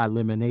cops buy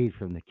lemonade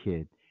from the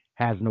kid.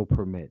 Has no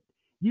permit.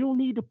 You don't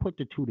need to put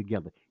the two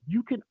together.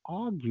 You can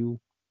argue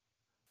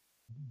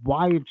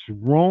why it's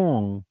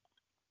wrong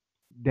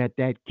that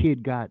that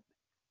kid got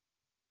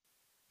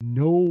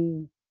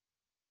no,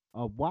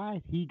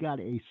 why he got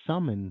a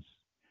summons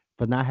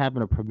for not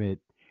having a permit,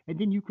 and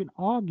then you can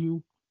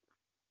argue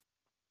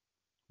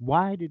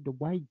why did the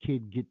white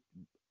kid get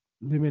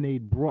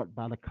lemonade brought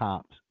by the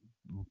cops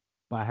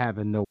by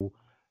having no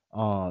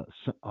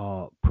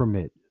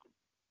permit.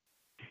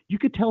 You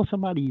could tell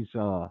somebody's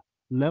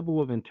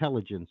level of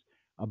intelligence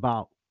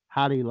about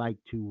how they like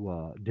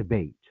to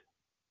debate.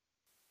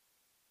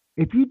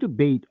 If you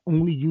debate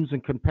only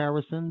using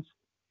comparisons,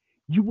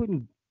 you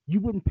wouldn't you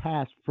wouldn't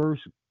pass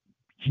first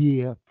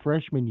year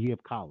freshman year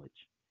of college.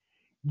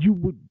 You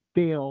would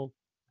fail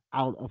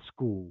out of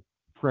school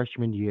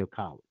freshman year of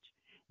college.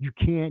 You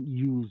can't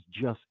use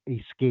just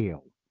a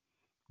scale.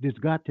 There's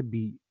got to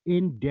be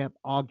in-depth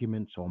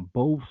arguments on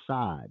both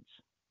sides,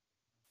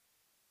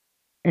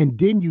 and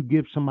then you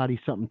give somebody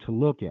something to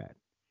look at.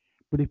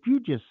 But if you're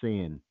just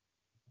saying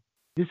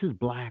this is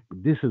black,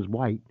 this is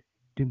white,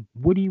 then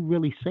what are you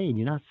really saying?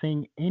 You're not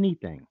saying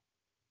anything.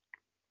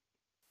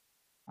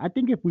 I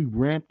think if we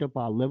ramped up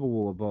our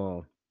level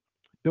of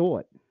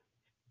thought,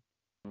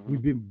 Hmm.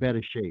 we'd be in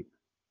better shape.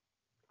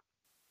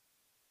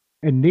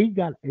 And they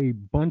got a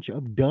bunch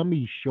of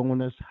dummies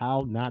showing us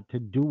how not to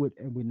do it,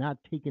 and we're not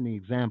taking the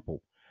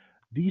example.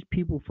 These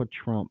people for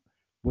Trump,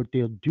 what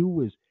they'll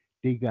do is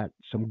they got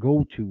some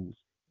go tos.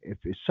 If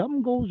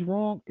something goes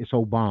wrong, it's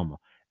Obama.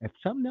 If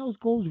something else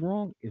goes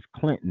wrong, it's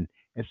Clinton.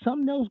 If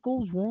something else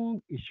goes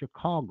wrong, it's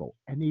Chicago.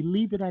 And they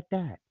leave it at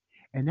that.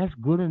 And that's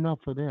good enough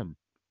for them.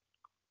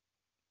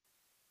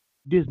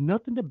 There's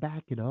nothing to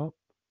back it up.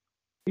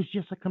 It's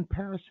just a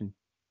comparison.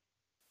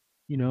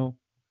 You know,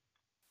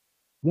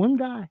 one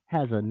guy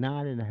has a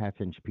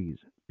 9.5 inch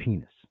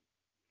penis.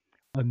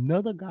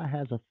 Another guy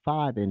has a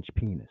 5 inch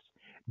penis.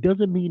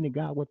 Doesn't mean the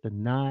guy with the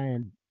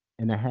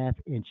 9.5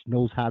 inch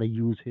knows how to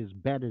use his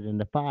better than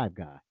the five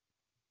guy.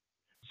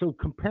 So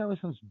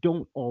comparisons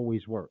don't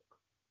always work.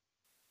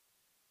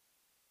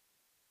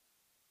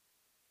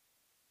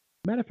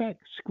 Matter of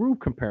fact, screw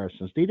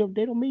comparisons. They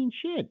don't mean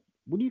shit.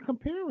 What are you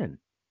comparing?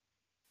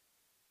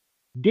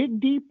 Dig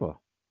deeper.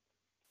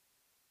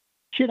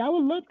 Shit, I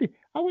would love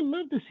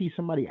to see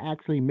somebody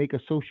actually make a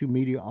social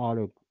media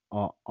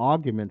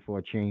argument for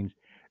a change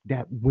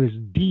that was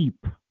deep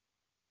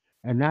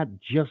and not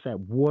just at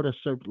water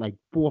surface like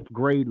fourth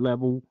grade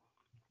level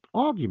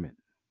argument.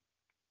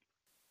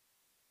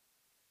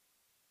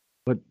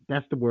 But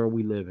that's the world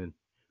we live in.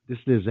 This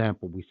is the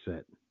example we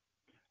set.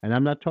 And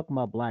I'm not talking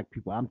about black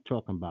people. I'm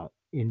talking about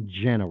in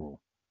general.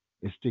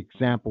 It's the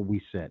example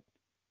we set.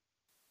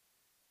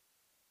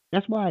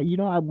 That's why,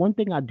 one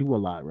thing I do a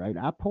lot, right?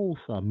 I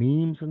post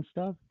memes and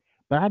stuff,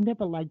 but I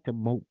never like to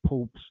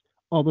post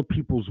other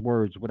people's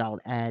words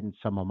without adding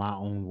some of my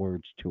own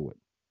words to it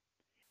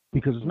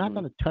because it's not Hmm.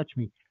 going to touch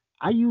me.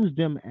 I use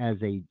them as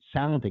a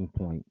sounding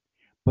point,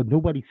 but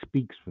nobody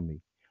speaks for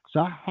me.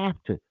 So I have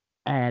to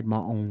add my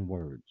own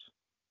words.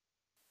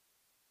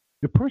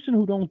 The person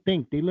who don't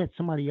think, they let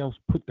somebody else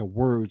put the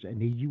words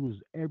and they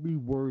use every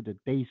word that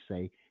they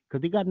say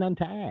because they got nothing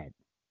to add.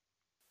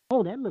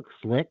 Oh, that looks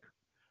slick.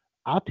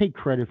 I'll take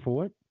credit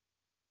for it.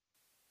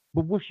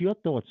 But what's your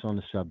thoughts on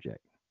the subject?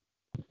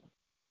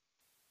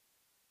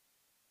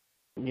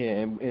 Yeah,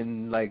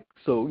 and like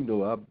so,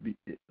 I'll be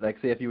like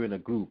say if you're in a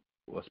group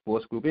or a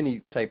sports group,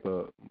 any type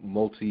of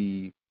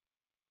multi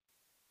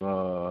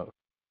uh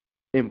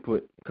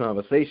input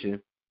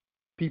conversation,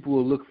 people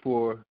will look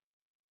for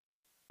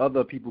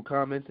other people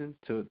commenting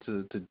to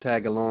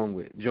tag along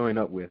with, join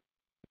up with,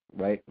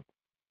 right?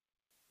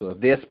 So if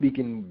they're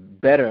speaking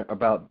better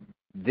about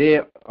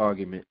their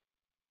argument,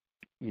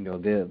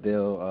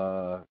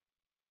 they'll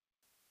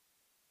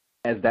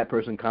as that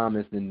person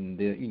comments, then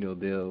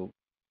they'll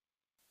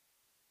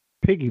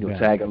Piggyback.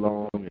 tag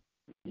along,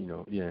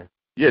 yeah.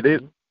 Yeah,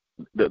 Hmm.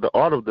 the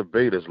art of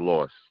debate is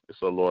lost.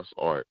 It's a lost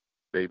art.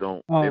 Uh, They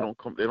don't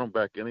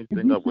back could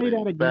anything you up with say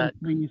any that again, facts.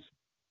 please?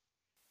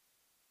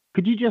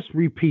 Could you just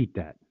repeat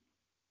that?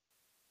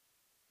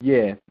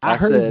 Yeah, I I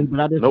heard you, said but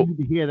I just Nope. need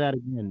to hear that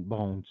again,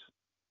 Bones.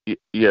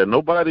 Yeah,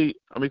 nobody.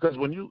 I mean, because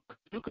when you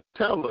can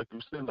tell, like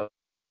you said, a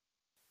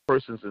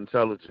person's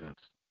intelligence.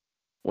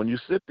 When you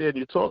sit there and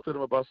you talk to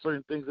them about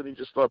certain things, and you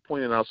just start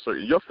pointing out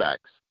certain your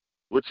facts,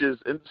 which is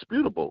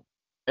indisputable,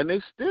 and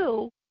they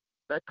still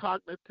that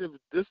cognitive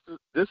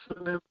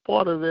dissonance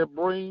part of their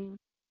brain,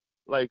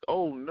 like,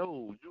 oh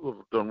no, you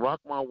have done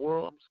rocked my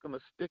world. I'm just gonna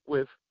stick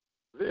with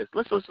this.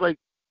 Let's just like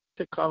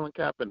take Colin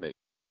Kaepernick.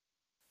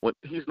 When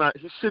he's not,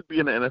 he should be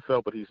in the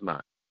NFL, but he's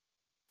not.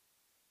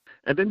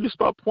 And then you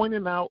start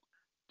pointing out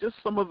just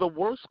some of the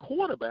worst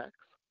quarterbacks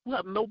who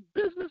have no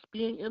business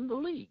being in the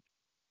league.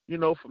 You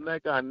know, from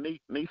that guy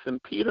Nathan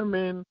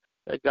Peterman,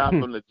 that guy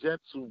from the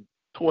Jets who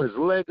tore his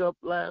leg up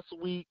last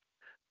week,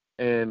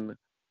 and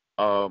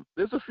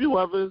there's a few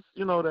others,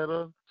 that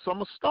are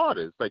some are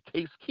starters, like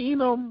Case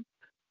Keenum,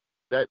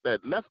 that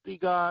lefty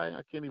guy.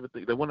 I can't even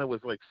think. The one that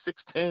was like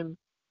 6'10",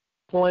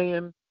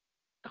 playing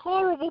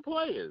horrible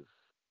players,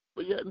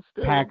 but yet and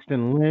still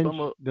Paxton Lynch.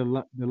 some are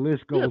The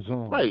list yeah goes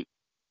on. right.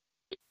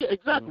 Yeah, mm,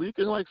 exactly. You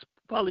can like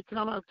probably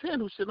count out 10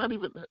 who should have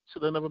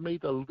never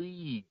made the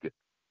league.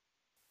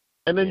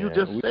 And then you yeah,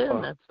 just we saying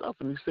are. that stuff,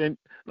 and you're saying,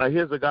 now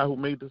here's a guy who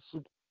made the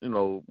super,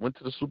 went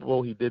to the Super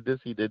Bowl. He did this,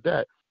 he did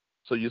that.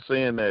 So you're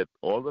saying that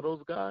all of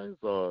those guys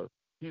are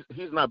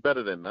he's not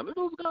better than none of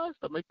those guys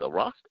that make the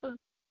roster.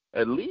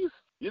 At least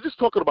you're just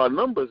talking about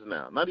numbers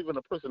now, not even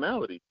a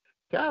personality,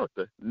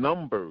 character,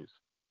 numbers,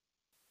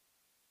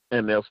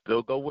 and they'll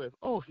still go with,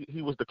 oh,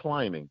 he was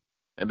declining,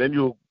 and then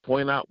you'll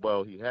point out,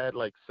 well, he had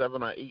like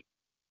 7 or 8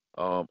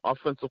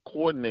 offensive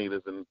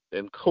coordinators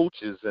and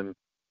coaches and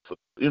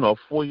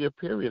 4-year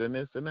period and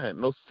this and that,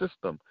 no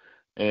system,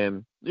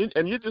 and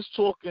you're just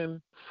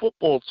talking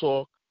football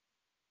talk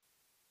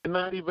and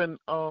not even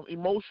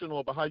emotional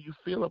about how you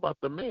feel about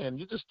the man.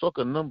 You're just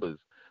talking numbers,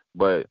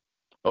 but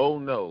oh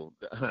no,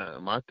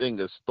 my thing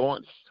is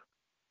staunch.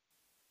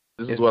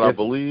 This is If what I if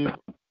believe.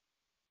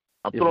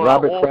 if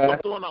Robert I'm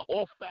Kraft, throwing out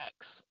all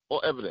facts,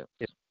 all evidence.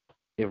 if,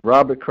 if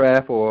Robert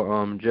Kraft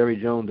or Jerry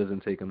Jones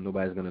doesn't take him,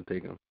 nobody's gonna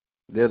take him.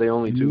 They're the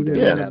only two Neither that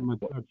Yeah, would one of have them are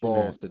touching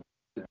balls that.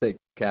 to take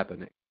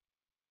Kaepernick.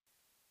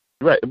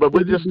 right. But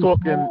we're It would just be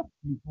talking. Kraft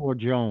before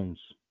Jones.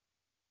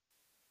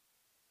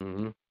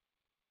 Hmm.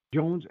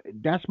 Jones,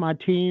 that's my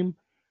team,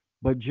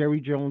 but Jerry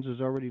Jones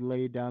has already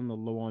laid down the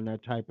law on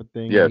that type of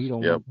thing, and Yes. he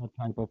don't Yep. want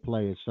that type of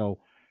player. So,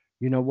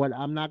 you know what?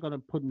 I'm not gonna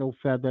put no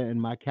feather in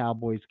my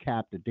Cowboys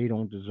cap that they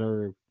don't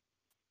deserve.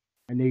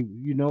 And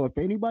if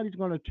anybody's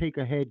gonna take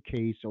a head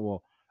case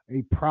or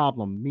a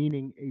problem,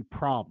 meaning a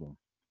problem,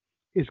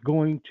 it's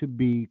going to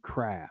be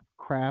Kraft.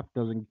 Kraft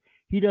doesn't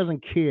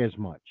care as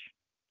much.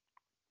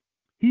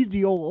 He's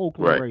the old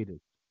Oakland Right.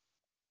 Raiders.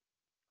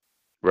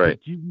 But Right.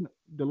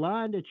 the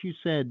line that you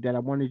said that I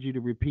wanted you to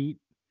repeat,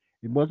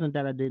 it wasn't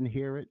that I didn't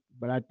hear it,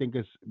 but I think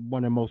it's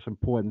one of the most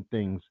important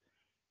things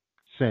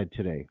said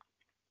today.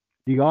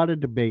 The art of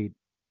debate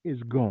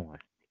is gone.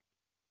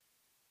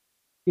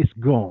 It's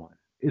gone.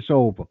 It's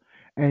over.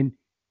 And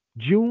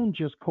June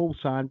just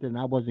co-signed it, and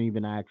I wasn't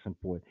even asking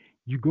for it.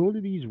 You go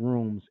to these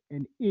rooms,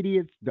 and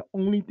idiots, the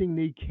only thing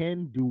they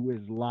can do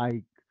is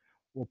like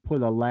or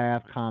put a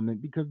laugh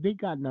comment because they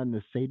got nothing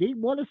to say. They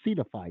want to see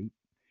the fight,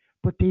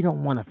 but they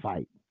don't want to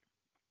fight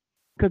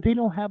because they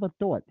don't have a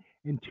thought.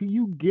 Until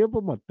you give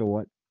them a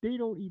thought, they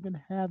don't even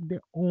have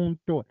their own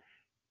thought.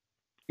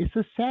 It's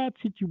a sad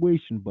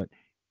situation, but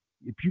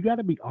if you got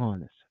to be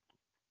honest,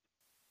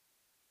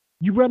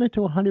 you run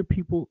into 100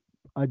 people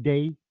a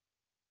day.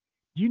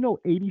 Do you know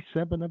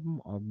 87 of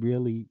them are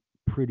really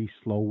pretty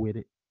slow with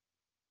it?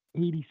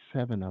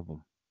 87 of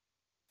them,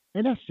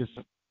 and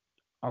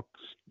a,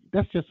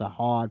 that's just a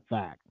hard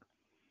fact.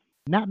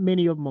 Not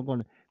many of them are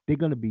gonna. They're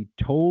gonna be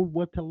told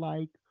what to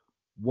like,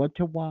 what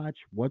to watch,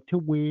 what to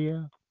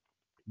wear,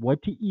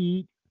 what to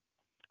eat.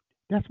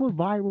 That's what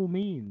viral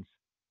means.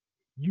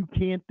 You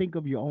can't think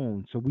of your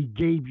own. So we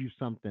gave you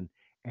something,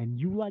 and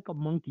you, like a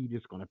monkey,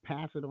 just gonna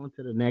pass it on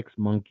to the next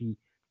monkey,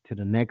 to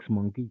the next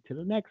monkey, to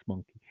the next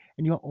monkey,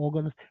 and you're all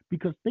gonna.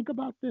 Because think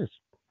about this: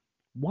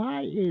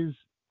 why is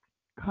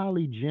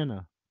Kylie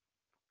Jenner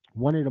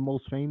one of the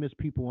most famous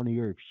people on the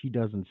earth? She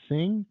doesn't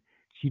sing,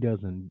 she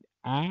doesn't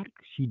act,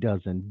 she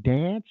doesn't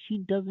dance, she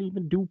doesn't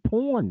even do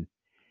porn.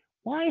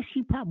 Why is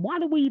she pop? Why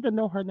do we even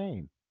know her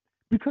name?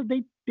 Because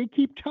they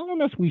keep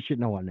telling us we should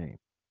know her name.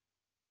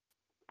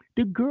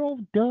 The girl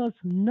does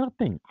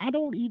nothing. I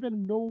don't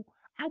even know.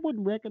 I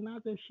wouldn't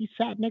recognize her if she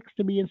sat next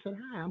to me and said,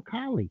 "Hi, I'm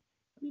Kylie."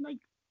 I mean, like,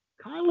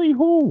 Kylie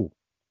who?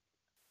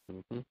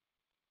 Hmm.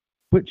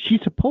 But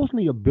she's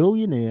supposedly a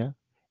billionaire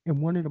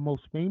and one of the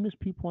most famous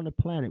people on the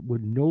planet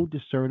with no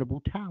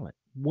discernible talent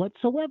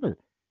whatsoever.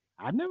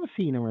 I've never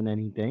seen her in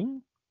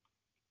anything.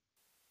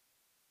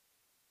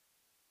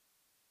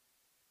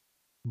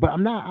 But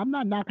I'm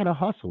not knocking her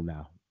hustle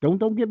now.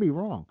 Don't get me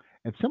wrong.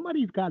 If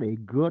somebody's got a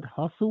good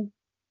hustle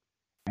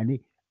and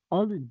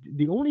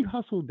the only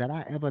hustle that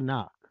I ever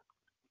knock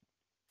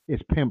is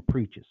pimp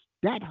preachers.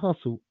 That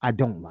hustle I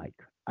don't like.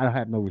 I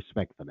have no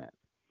respect for that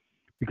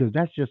because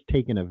that's just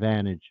taking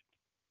advantage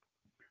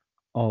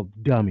of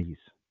dummies.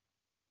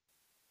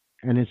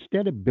 And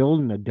instead of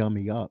building a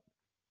dummy up,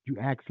 you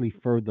actually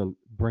further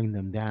bring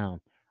them down.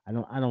 I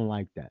don't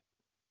like that.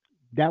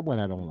 That one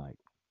I don't like.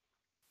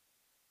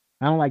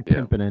 I don't like Yeah,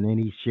 pimping in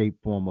any shape,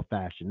 form, or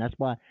fashion. That's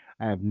why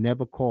I have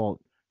never called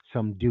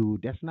some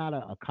dude. That's not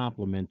a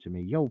compliment to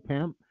me. Yo,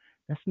 pimp.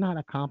 That's not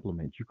a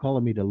compliment. You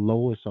calling me the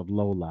lowest of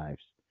low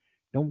lives.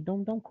 Don't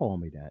call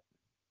me that.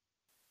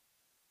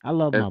 I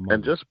love my and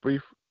mother. just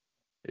brief,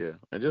 yeah,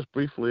 and just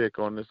briefly like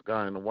on this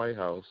guy in the White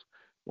House,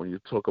 when you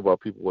talk about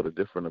people with a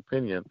different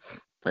opinion,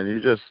 and you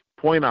just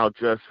point out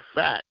just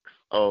facts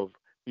of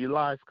he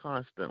lies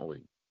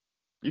constantly.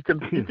 You can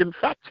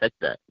fact check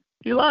that.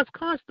 He lies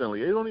constantly.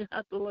 You don't even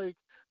have to like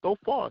go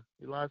far.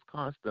 He lies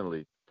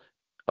constantly.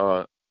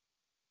 Uh,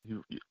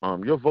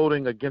 you're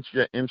voting against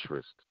your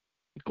interest.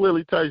 He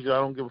clearly tells you, I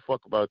don't give a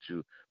fuck about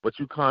you, but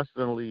you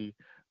constantly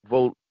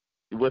vote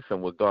with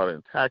him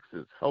regarding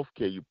taxes, health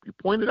care. You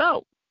point it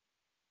out,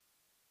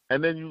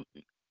 and then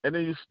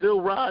you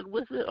still ride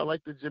with it. I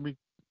like the Jimmy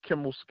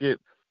Kimmel skit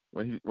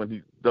when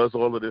he does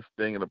all of this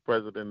thing, and the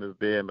president is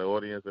there in the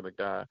audience, and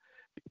the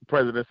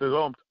president says,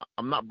 "Oh,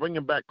 I'm not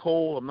bringing back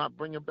coal. I'm not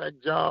bringing back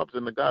jobs,"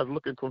 and the guy's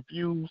looking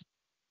confused,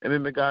 and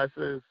then the guy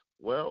says,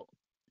 "Well,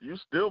 you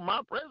still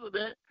my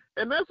president,"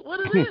 and that's what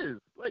it is.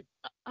 Like,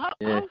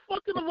 Yeah. how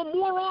fucking of a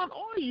moron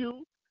are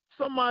you?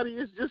 Somebody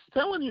is just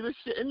telling you this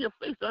shit in your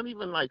face, not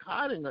even like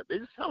hiding it. They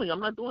just telling you, "I'm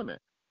not doing that."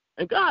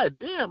 And god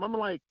damn, I'm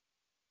like,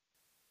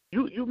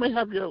 you may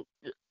have you're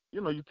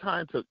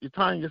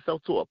tying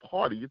yourself to a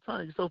party, you're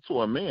tying yourself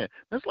to a man.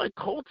 That's like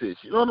cultish.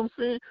 You know what I'm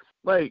saying?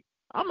 Like,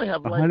 I may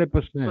have A liked hundred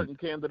percent. certain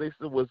candidates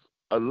that was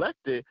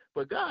elected,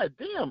 but god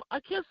damn, I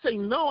can't say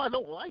no. I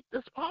don't like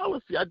this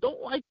policy. I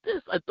don't like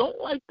this. I don't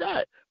like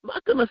that. I'm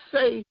not gonna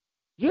say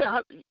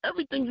yeah.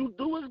 Everything you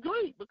do is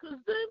great because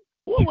then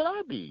what would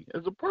I be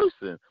as a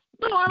person?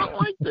 No, I don't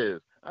like this.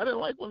 I didn't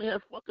like when they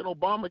had fucking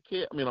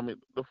Obamacare. I mean,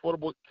 the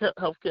Affordable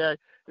Health Care.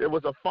 There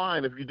was a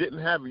fine if you didn't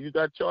have it. You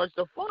got charged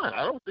a fine.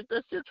 I don't think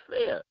that shit's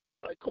fair.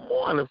 Like, come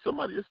on. If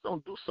somebody just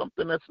don't do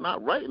something that's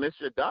not right and it's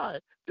your guy,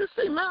 just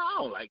say, nah, I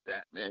don't like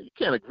that, man. You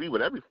can't agree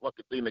with every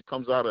fucking thing that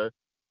comes out of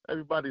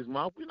everybody's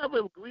mouth. We never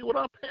agree with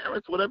our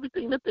parents with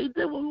everything that they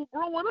did when we were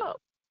growing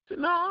up. Say,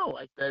 no, I don't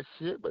like that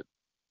shit. But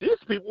these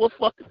people are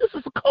fucking, this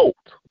is a cult.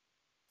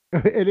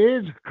 It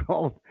is a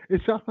cult.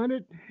 It's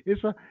 100.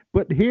 It's a.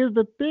 But here's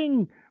the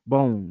thing,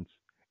 Bones.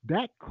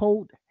 That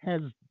cult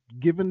has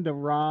given the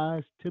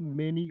rise to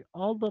many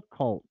other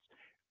cults.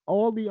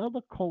 All the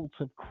other cults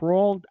have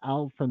crawled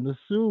out from the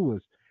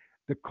sewers.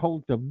 The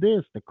cult of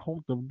this, the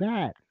cult of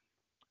that.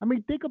 I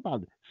mean, think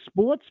about it.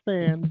 Sports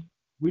fans,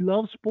 we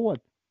love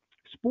sports.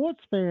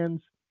 Sports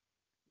fans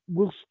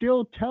will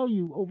still tell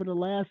you over the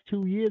last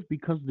 2 years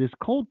because this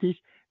cultish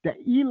that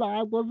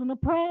Eli wasn't a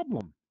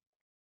problem.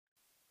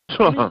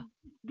 I mean,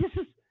 this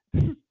is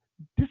this is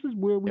this is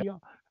where we are.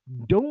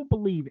 Don't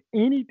believe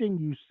anything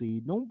you see.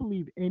 Don't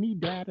believe any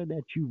data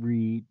that you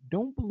read.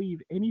 Don't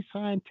believe any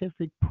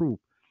scientific proof.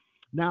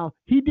 Now,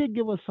 he did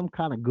give us some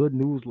kind of good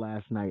news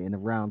last night in a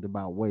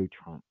roundabout way,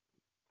 Trump.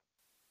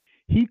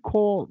 He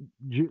called,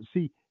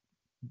 see,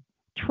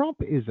 Trump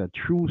is a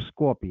true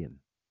scorpion.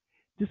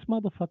 This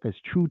motherfucker is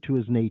true to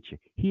his nature.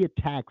 He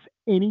attacks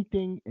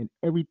anything and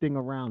everything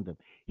around him.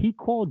 He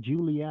called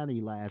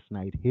Giuliani last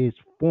night his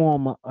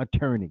former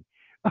attorney,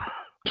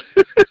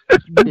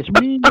 which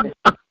means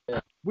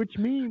which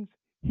means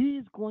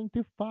he's going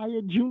to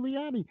fire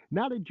Giuliani.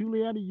 Now that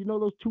Giuliani,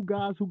 those two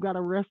guys who got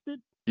arrested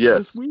Yes.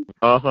 this week,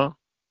 Uh-huh.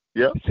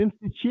 Yep. since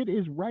the shit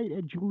is right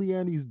at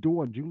Giuliani's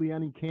door,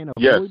 Giuliani can't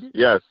Yes. avoid it.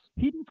 Yes.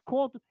 He just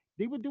called.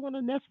 They were doing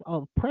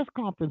a press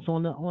conference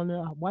on the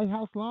White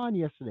House lawn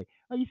yesterday.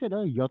 Oh, he said,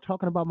 "Oh, y'all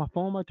talking about my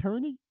former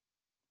attorney?"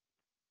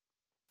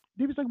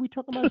 They was like, "We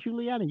talking about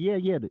Giuliani." Yeah,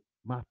 yeah,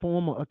 my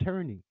former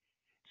attorney.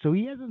 So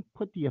he hasn't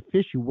put the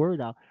official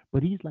word out,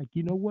 but he's like,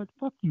 you know what?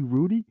 Fuck you,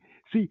 Rudy.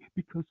 See,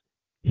 because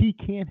he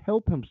can't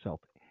help himself.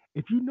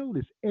 If you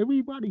notice,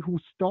 everybody who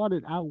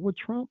started out with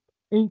Trump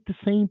ain't the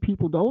same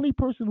people. The only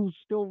person who's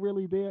still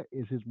really there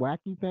is his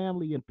wacky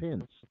family and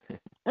Pence.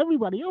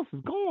 Everybody else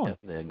is gone Yep,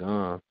 they're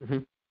gone.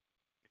 Mhm.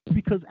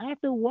 because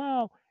after a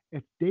while,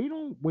 if they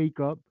don't wake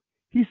up,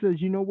 he says,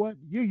 "You know what?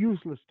 You're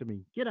useless to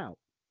me. Get out."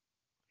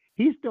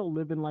 He's still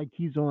living like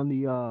he's on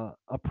the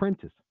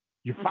Apprentice.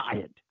 You're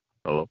fired.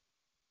 Hello.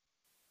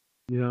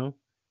 You know,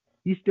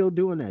 he's still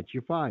doing that.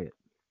 You're fired.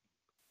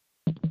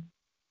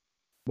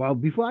 Well,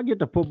 before I get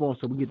to football,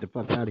 so we get the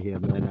fuck out of here,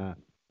 man.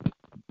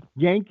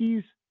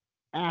 Yankees,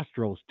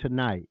 Astros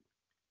tonight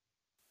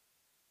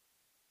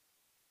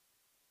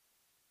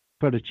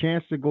for the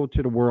chance to go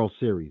to the World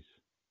Series.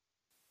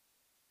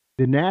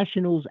 The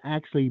Nationals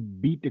actually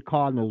beat the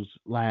Cardinals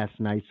last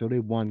night, so they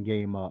one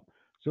game up.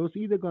 So it's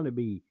either going to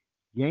be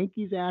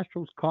Yankees,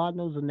 Astros,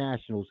 Cardinals, or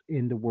Nationals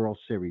in the World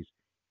Series.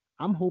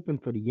 I'm hoping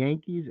for the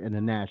Yankees and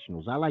the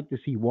Nationals. I like to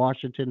see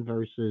Washington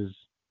versus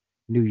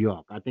New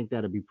York. I think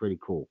that'd be pretty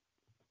cool.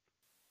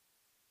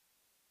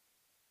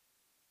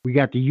 We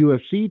got the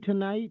UFC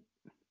tonight,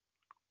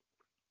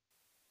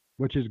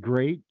 which is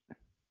great.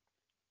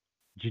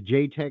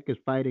 J Tech is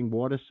fighting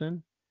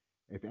Waterson.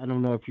 If I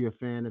don't know if you're a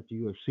fan of the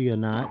UFC or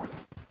not.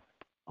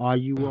 Are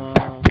you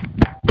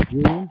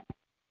June?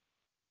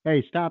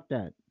 Hey, stop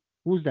that.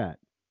 Who's that?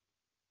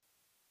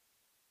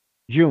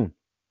 June.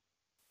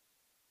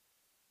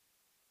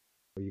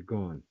 Are you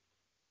gone?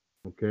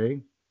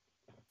 Okay.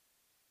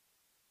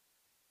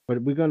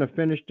 But we're gonna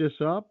finish this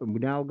up, and we're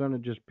now gonna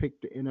just pick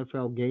the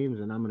NFL games,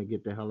 and I'm gonna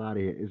get the hell out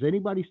of here. Is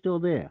anybody still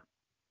there?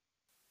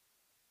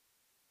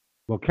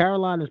 Well,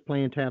 Carolina's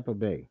playing Tampa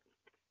Bay.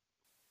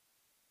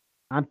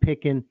 I'm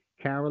picking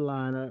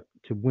Carolina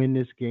to win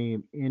this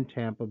game in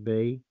Tampa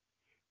Bay.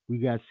 We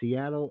got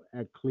Seattle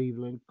at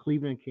Cleveland.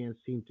 Cleveland can't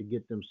seem to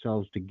get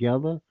themselves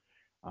together.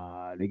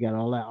 They got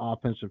all that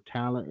offensive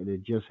talent, and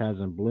it just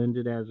hasn't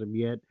blended as of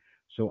yet.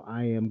 So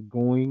I am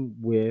going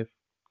with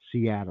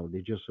Seattle. They're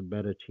just a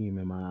better team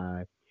in my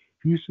eye.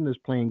 Houston is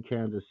playing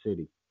Kansas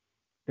City.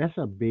 That's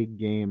a big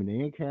game, and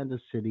they're in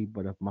Kansas City.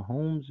 But if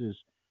Mahomes is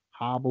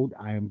hobbled,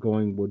 I am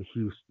going with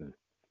Houston.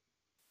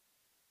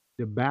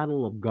 The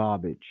battle of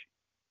garbage.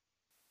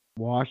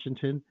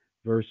 Washington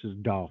versus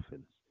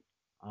Dolphins.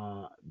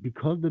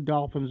 Because the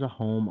Dolphins are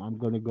home, I'm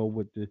going to go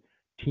with the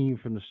team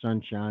from the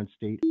Sunshine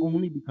State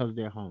only because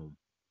they're home.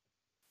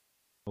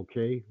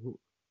 Okay,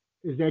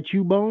 is that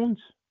you, Bones?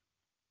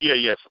 Yeah,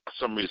 yeah. For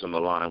some reason, the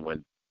line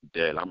went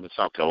dead. I'm in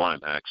South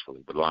Carolina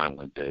actually, but the line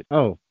went dead.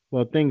 Oh,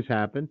 well, things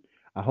happen.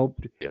 I hope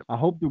Yeah, I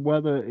hope the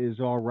weather is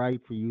all right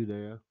for you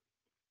there.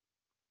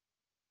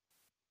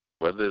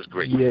 weather is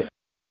great. Yeah.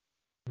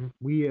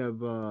 We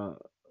have uh,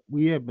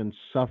 we have been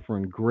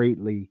suffering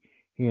greatly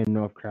here in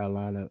North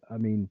Carolina. I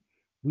mean,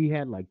 we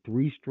had like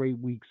 3 straight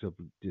weeks of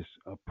this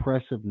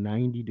oppressive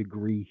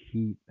 90-degree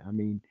heat. I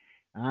mean,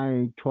 I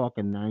ain't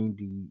talking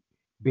 90,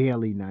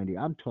 barely 90.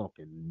 I'm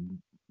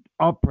talking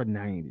upper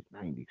 90s,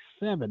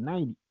 97,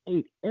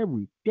 98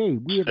 every day.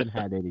 We haven't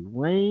had any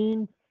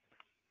rain.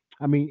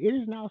 I mean, it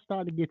is now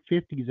starting to get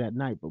 50s at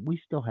night, but we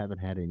still haven't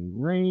had any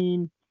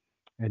rain.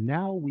 And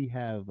now we're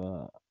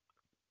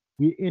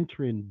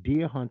entering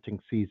deer hunting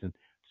season.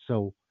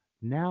 So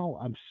now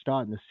I'm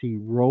starting to see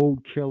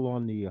roadkill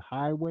on the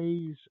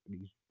highways,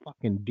 these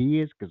fucking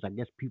deers, because I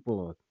guess people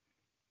are,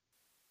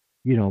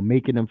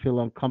 making them feel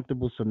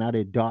uncomfortable. So now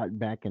they're darting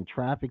back in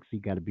traffic. So you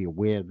got to be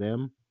aware of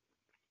them.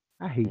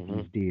 I hate Hmm.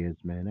 these deers,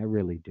 man. I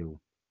really do.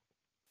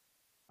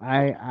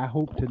 I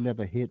hope to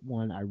never hit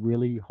one. I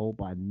really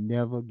hope I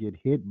never get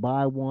hit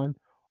by one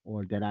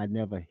or that I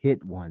never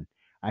hit one.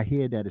 I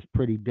hear that it's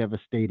pretty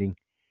devastating.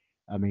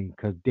 I mean,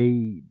 because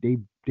they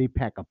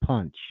pack a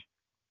punch.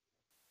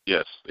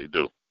 Yes, they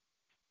do.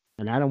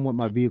 And I don't want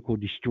my vehicle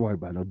destroyed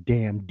by no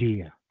damn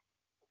deer.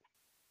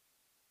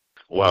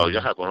 Wow, y'all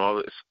Um, having all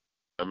this.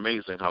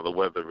 Amazing how the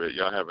weather is.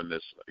 Y'all having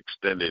this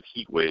extended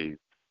heat wave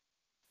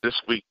this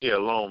week here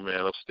alone,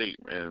 man. Upstate,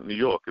 man, New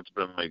York. It's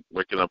been like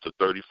waking up to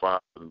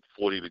 35 and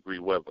 40-degree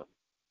weather.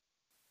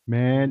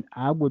 man,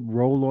 I would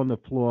roll on the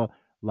floor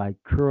like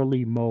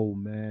Curly Moe,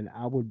 man.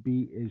 I would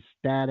be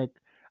ecstatic.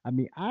 I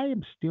mean, I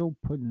am still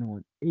putting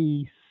on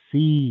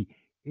AC.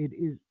 It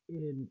is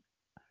in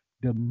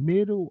the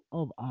middle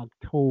of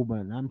October,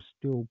 and I'm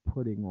still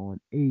putting on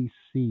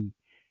AC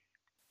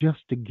just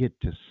to get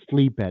to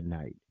sleep at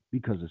night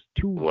because it's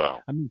too,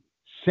 Wow. I mean,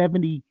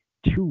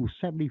 72,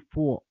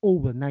 74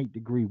 overnight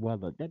degree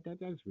weather.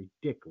 That's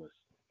ridiculous.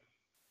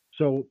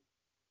 So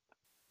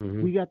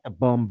Hmm. we got the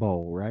bum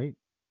bowl, right?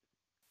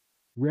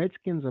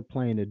 Redskins are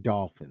playing the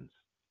Dolphins.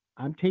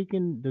 I'm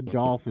taking the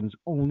Dolphins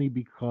only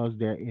because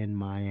they're in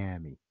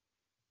Miami.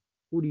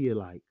 Who do you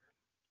like?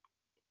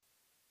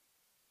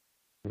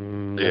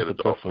 Yeah, That's the a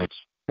tough one.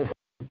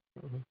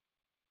 Dolphins.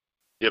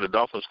 Yeah, the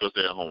Dolphins because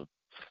they're at home.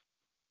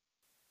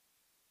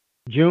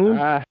 June?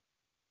 I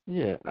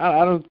Yeah,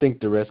 I don't think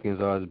the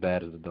Redskins are as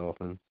bad as the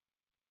Dolphins.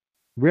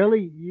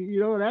 Really?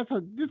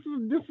 This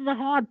is a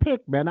hard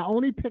pick, man. I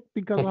only picked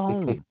because of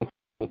home.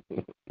 Yeah.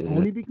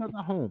 Only because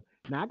of home.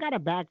 Now I got to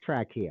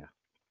backtrack here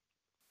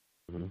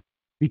Mhm.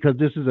 because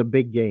this is a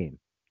big game.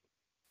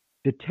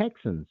 The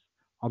Texans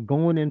are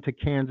going into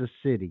Kansas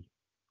City.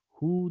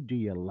 Who do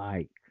you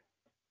like?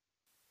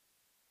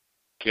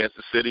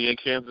 Kansas City and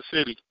Kansas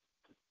City.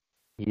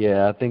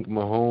 Yeah, I think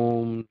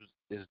Mahomes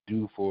is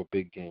due for a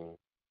big game.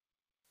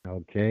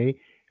 Okay.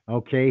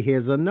 Okay,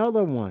 here's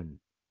another one.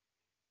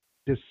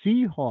 The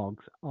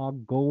Seahawks are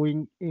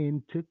going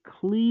into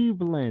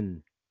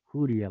Cleveland.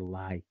 Who do you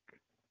like?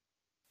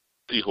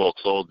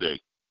 Seahawks all day.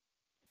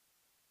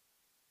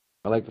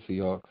 I like the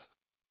Seahawks.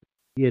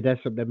 Yeah,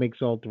 that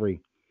makes all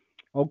three.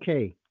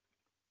 Okay,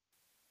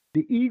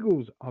 the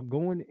Eagles are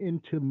going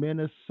into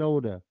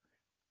Minnesota.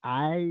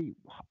 I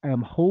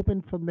am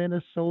hoping for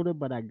Minnesota,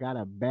 but I got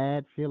a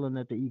bad feeling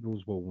that the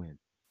Eagles will win.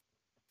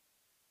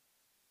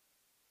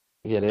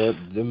 Yeah, they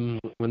them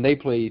when they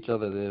play each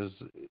other, there's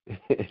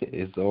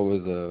it's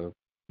always a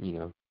you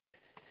know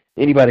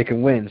anybody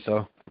can win.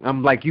 So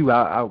I'm like you.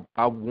 I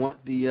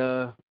want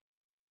the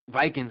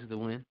Vikings to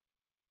win,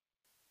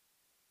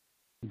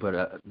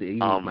 but the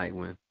Eagles Um, might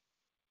win.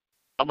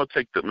 I'm gonna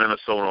take the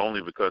Minnesota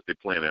only because they're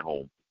playing at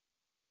home.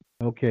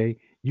 Okay,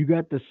 you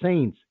got the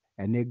Saints,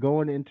 and they're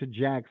going into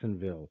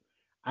Jacksonville.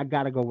 I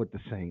got to go with the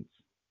Saints.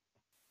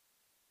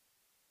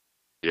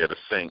 Yeah, the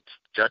Saints.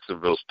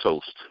 Jacksonville's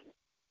toast.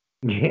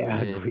 Yeah,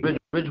 I Yeah, agree.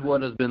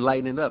 Bridgewater's been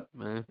lighting it up,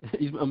 man.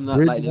 I'm not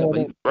lighting it up, but Bridgewater,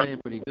 he's Right. playing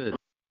pretty good.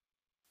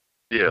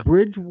 Yeah.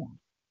 Bridge,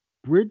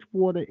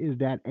 Bridgewater is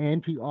that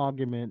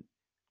anti-argument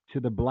to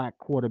the black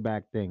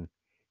quarterback thing.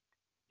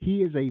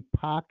 He is a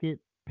pocket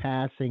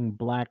passing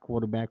black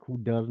quarterback who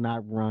does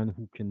not run,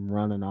 who can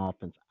run an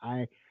offense.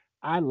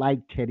 I like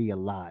Teddy a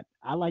lot.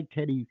 I like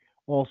Teddy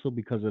also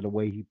because of the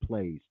way he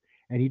plays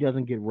and he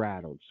doesn't get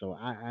rattled. So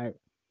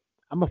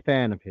I'm a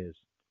fan of his.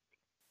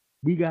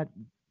 We got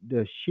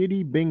the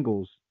shitty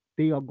Bengals.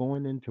 They are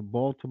going into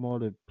Baltimore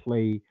to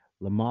play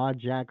Lamar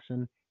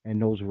Jackson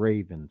and those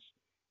Ravens.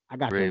 I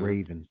got the Ravens.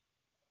 Ravens.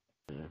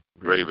 Yeah,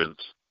 Ravens. Ravens.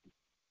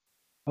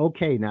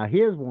 Okay, now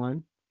here's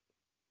one.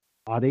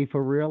 Are they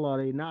for real or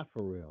are they not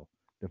for real?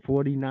 The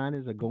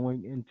 49ers are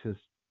going into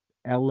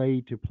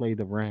LA to play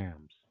the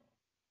Rams.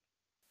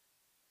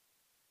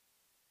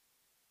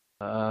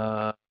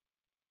 Uh,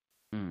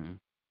 hmm.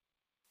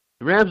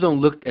 The Rams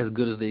don't look as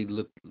good as they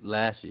looked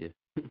last year,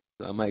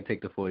 so I might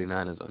take the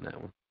 49ers on that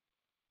one.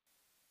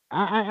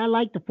 I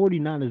like the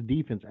 49ers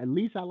defense. At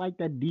least I like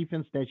that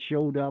defense that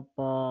showed up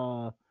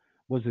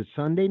was it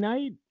Sunday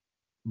night?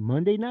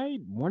 Monday night?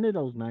 One of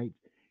those nights.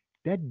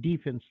 That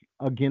defense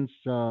against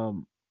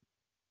was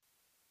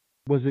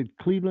it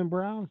Cleveland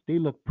Browns? They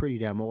look pretty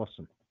damn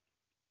awesome.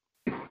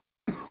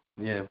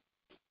 Yeah.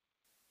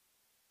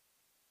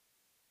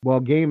 Well,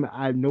 game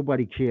I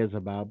nobody cares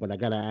about, but I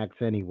gotta ask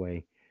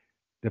anyway.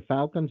 The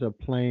Falcons are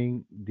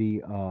playing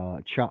the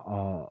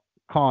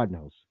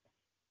Cardinals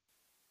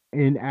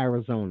in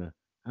Arizona.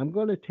 I'm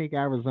going to take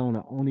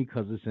Arizona only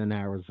because it's in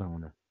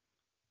Arizona.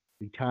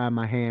 We tie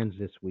my hands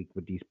this week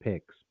with these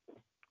picks.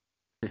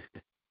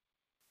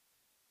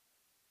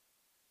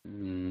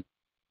 Mm,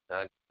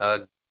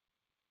 I'm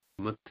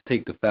gonna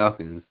take the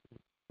Falcons,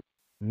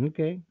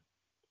 Okay.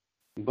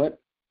 but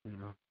you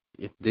know,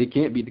 if they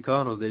can't beat the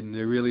Cardinals, then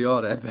they really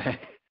are that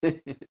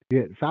bad.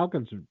 Yeah,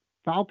 Falcons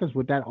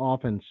with that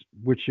offense,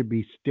 which should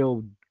be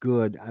still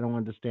good. I don't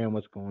understand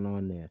what's going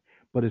on there,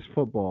 but it's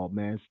football,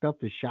 man. Stuff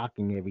is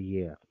shocking every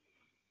year.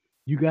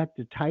 You got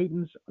the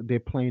Titans. They're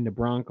playing the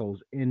Broncos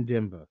in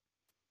Denver.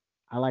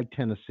 I like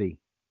Tennessee.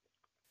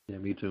 Yeah,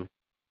 me too.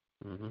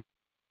 Hmm.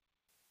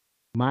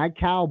 My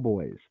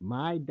Cowboys,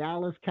 my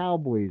Dallas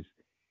Cowboys,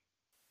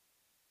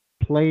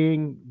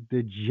 playing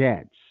the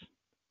Jets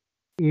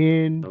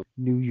in So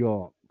New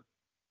York.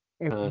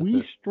 If we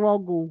contest.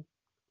 struggle,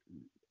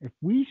 if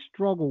we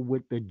struggle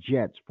with the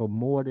Jets for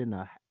more than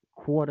a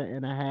quarter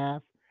and a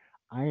half,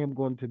 I am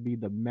going to be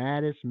the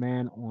maddest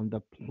man on the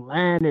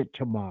planet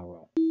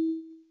tomorrow.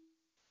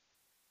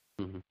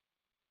 Hmm.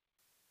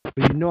 But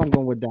you know I'm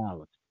going with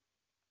Dallas.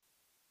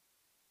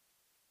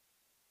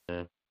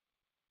 Yeah.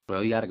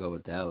 Well, you got to go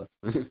with Dallas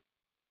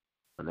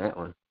on that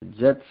one. The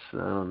Jets, I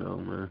don't know,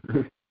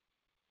 man.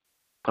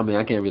 I mean,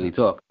 I can't really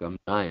talk. I'm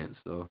Giants,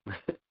 so.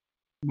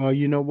 Well,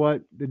 you know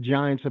what? The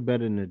Giants are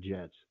better than the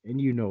Jets, and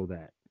you know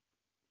that.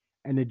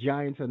 And the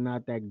Giants are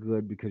not that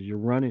good because you're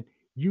running.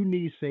 You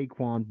need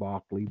Saquon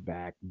Barkley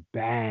back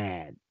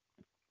bad,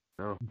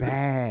 No.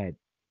 bad.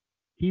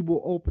 He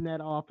will open that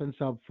offense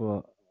up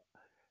for.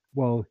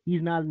 Well,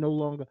 he's not no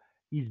longer.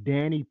 He's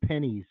Danny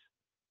Pennies,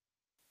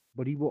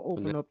 but he will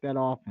open up that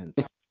offense.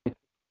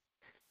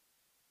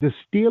 The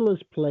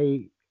Steelers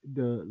play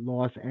the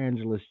Los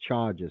Angeles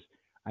Chargers.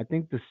 I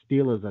think the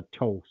Steelers are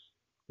toast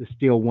to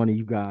steal one of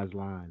you guys'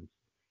 lines.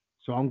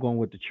 So I'm going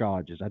with the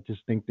Chargers. I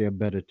just think they're a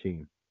better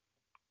team.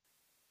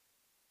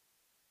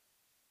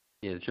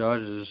 Yeah, the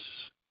Chargers.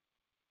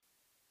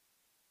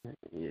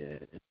 Yeah,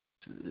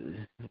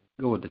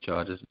 go with the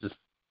Chargers. Just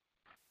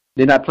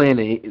they're not playing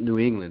in New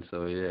England,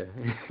 so yeah,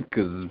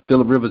 because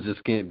Philip Rivers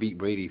just can't beat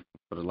Brady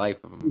for the life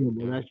of him.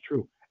 Yeah, well, that's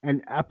true.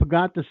 And I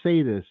forgot to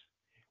say this.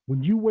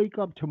 When you wake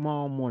up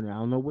tomorrow morning, I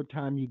don't know what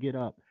time you get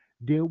up,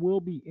 there will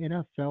be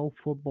NFL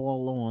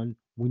football on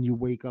when you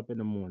wake up in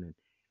the morning.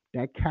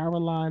 That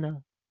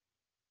Carolina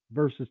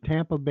versus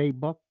Tampa Bay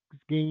Bucks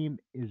game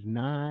is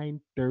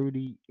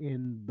 9:30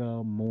 in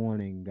the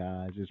morning,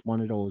 guys. It's one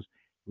of those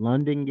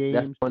London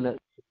That's games. one that.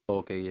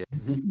 Okay, yeah,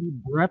 You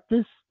eat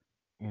breakfast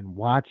and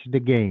watch the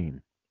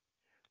game.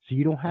 So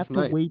you don't that's have to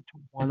nice. wait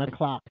till 1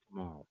 o'clock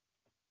tomorrow.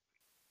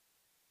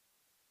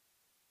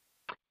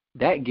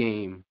 That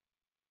game,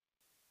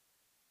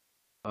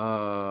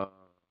 I'm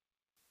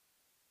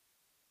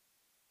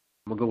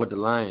gonna go with the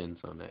Lions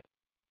on that.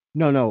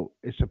 No, no,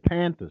 it's the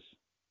Panthers.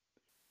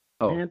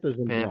 Oh, Panthers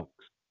and Pan- Bucks.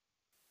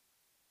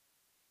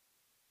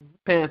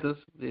 Panthers.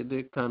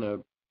 They're kind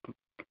of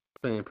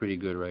playing pretty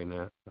good right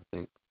now. I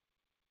think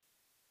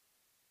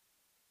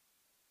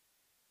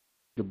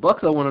the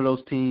Bucks are one of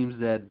those teams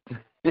that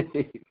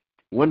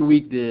one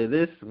week they're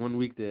this, one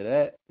week they're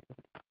that.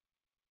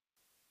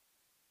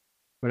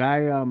 But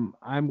I'm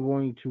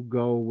going to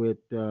go with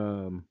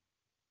I'm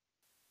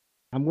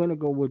going to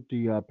go with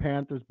the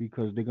Panthers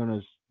because they're going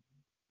to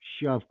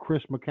shove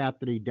Chris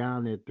McCaffrey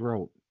down their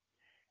throat,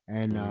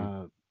 and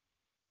Mm-hmm.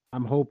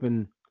 I'm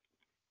hoping.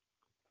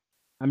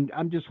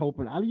 I'm just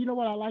hoping. You know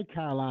what? I like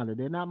Carolina.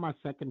 They're not my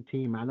second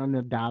team. I don't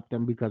adopt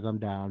them because I'm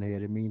down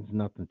here. It means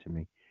nothing to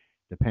me.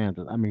 The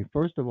Panthers. I mean,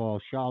 first of all,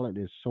 Charlotte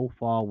is so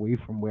far away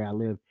from where I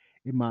live.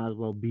 It might as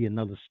well be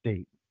another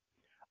state.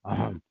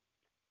 Um,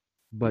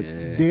 but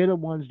Yeah. they're the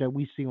ones that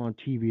we see on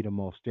TV the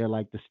most. They're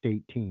like the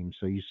state team,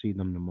 so you see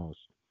them the most.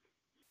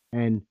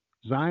 And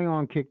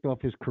Zion kicked off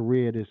his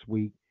career this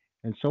week,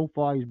 and so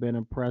far he's been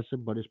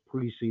impressive. But it's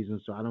preseason,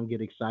 so I don't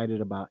get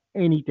excited about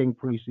anything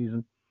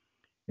preseason.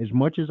 As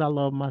much as I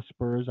love my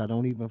Spurs, I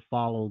don't even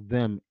follow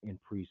them in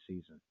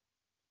preseason.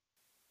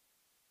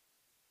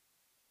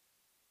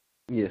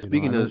 Yeah. You know, I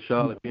Speaking of don't.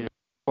 Charlotte being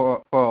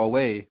far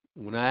away,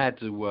 when I had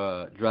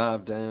to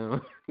drive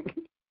down,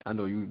 I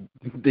know you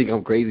think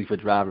I'm crazy for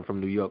driving from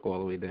New York all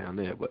the way down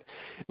there, but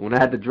when I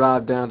had to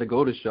drive down to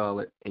go to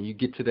Charlotte, and you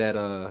get to that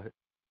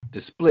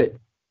the split,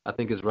 I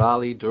think it's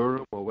Raleigh,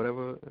 Durham, or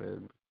whatever.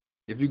 And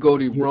if you go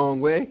the Yeah,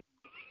 wrong way,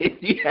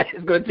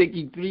 it's gonna take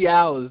you 3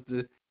 hours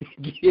to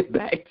get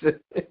back to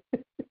the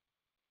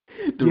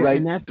yeah,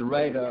 and right the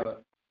right.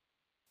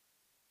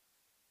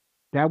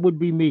 that would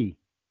be me.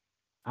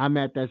 I'm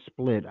at that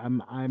split.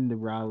 I'm the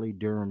Raleigh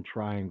Durham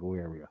Triangle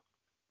area.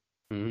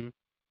 Mhm.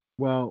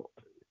 Well,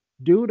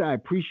 dude, I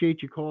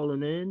appreciate you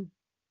calling in.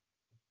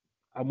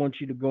 I want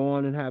you to go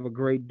on and have a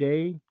great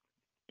day.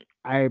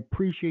 I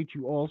appreciate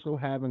you also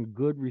having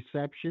good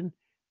reception.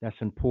 That's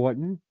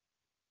important.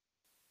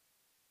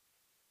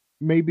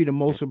 Maybe the Yeah.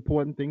 most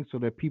important thing so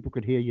that people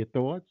could hear your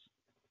thoughts.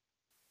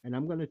 And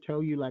I'm going to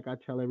tell you like I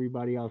tell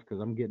everybody else because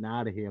I'm getting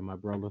out of here, my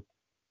brother.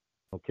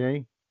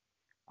 Okay?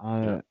 Yeah.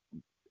 Uh,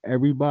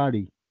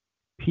 everybody,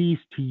 peace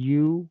to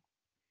you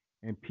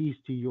and peace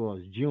to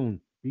yours.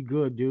 June, be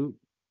good, dude.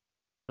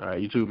 All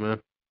right. You too,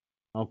 man.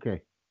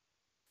 Okay.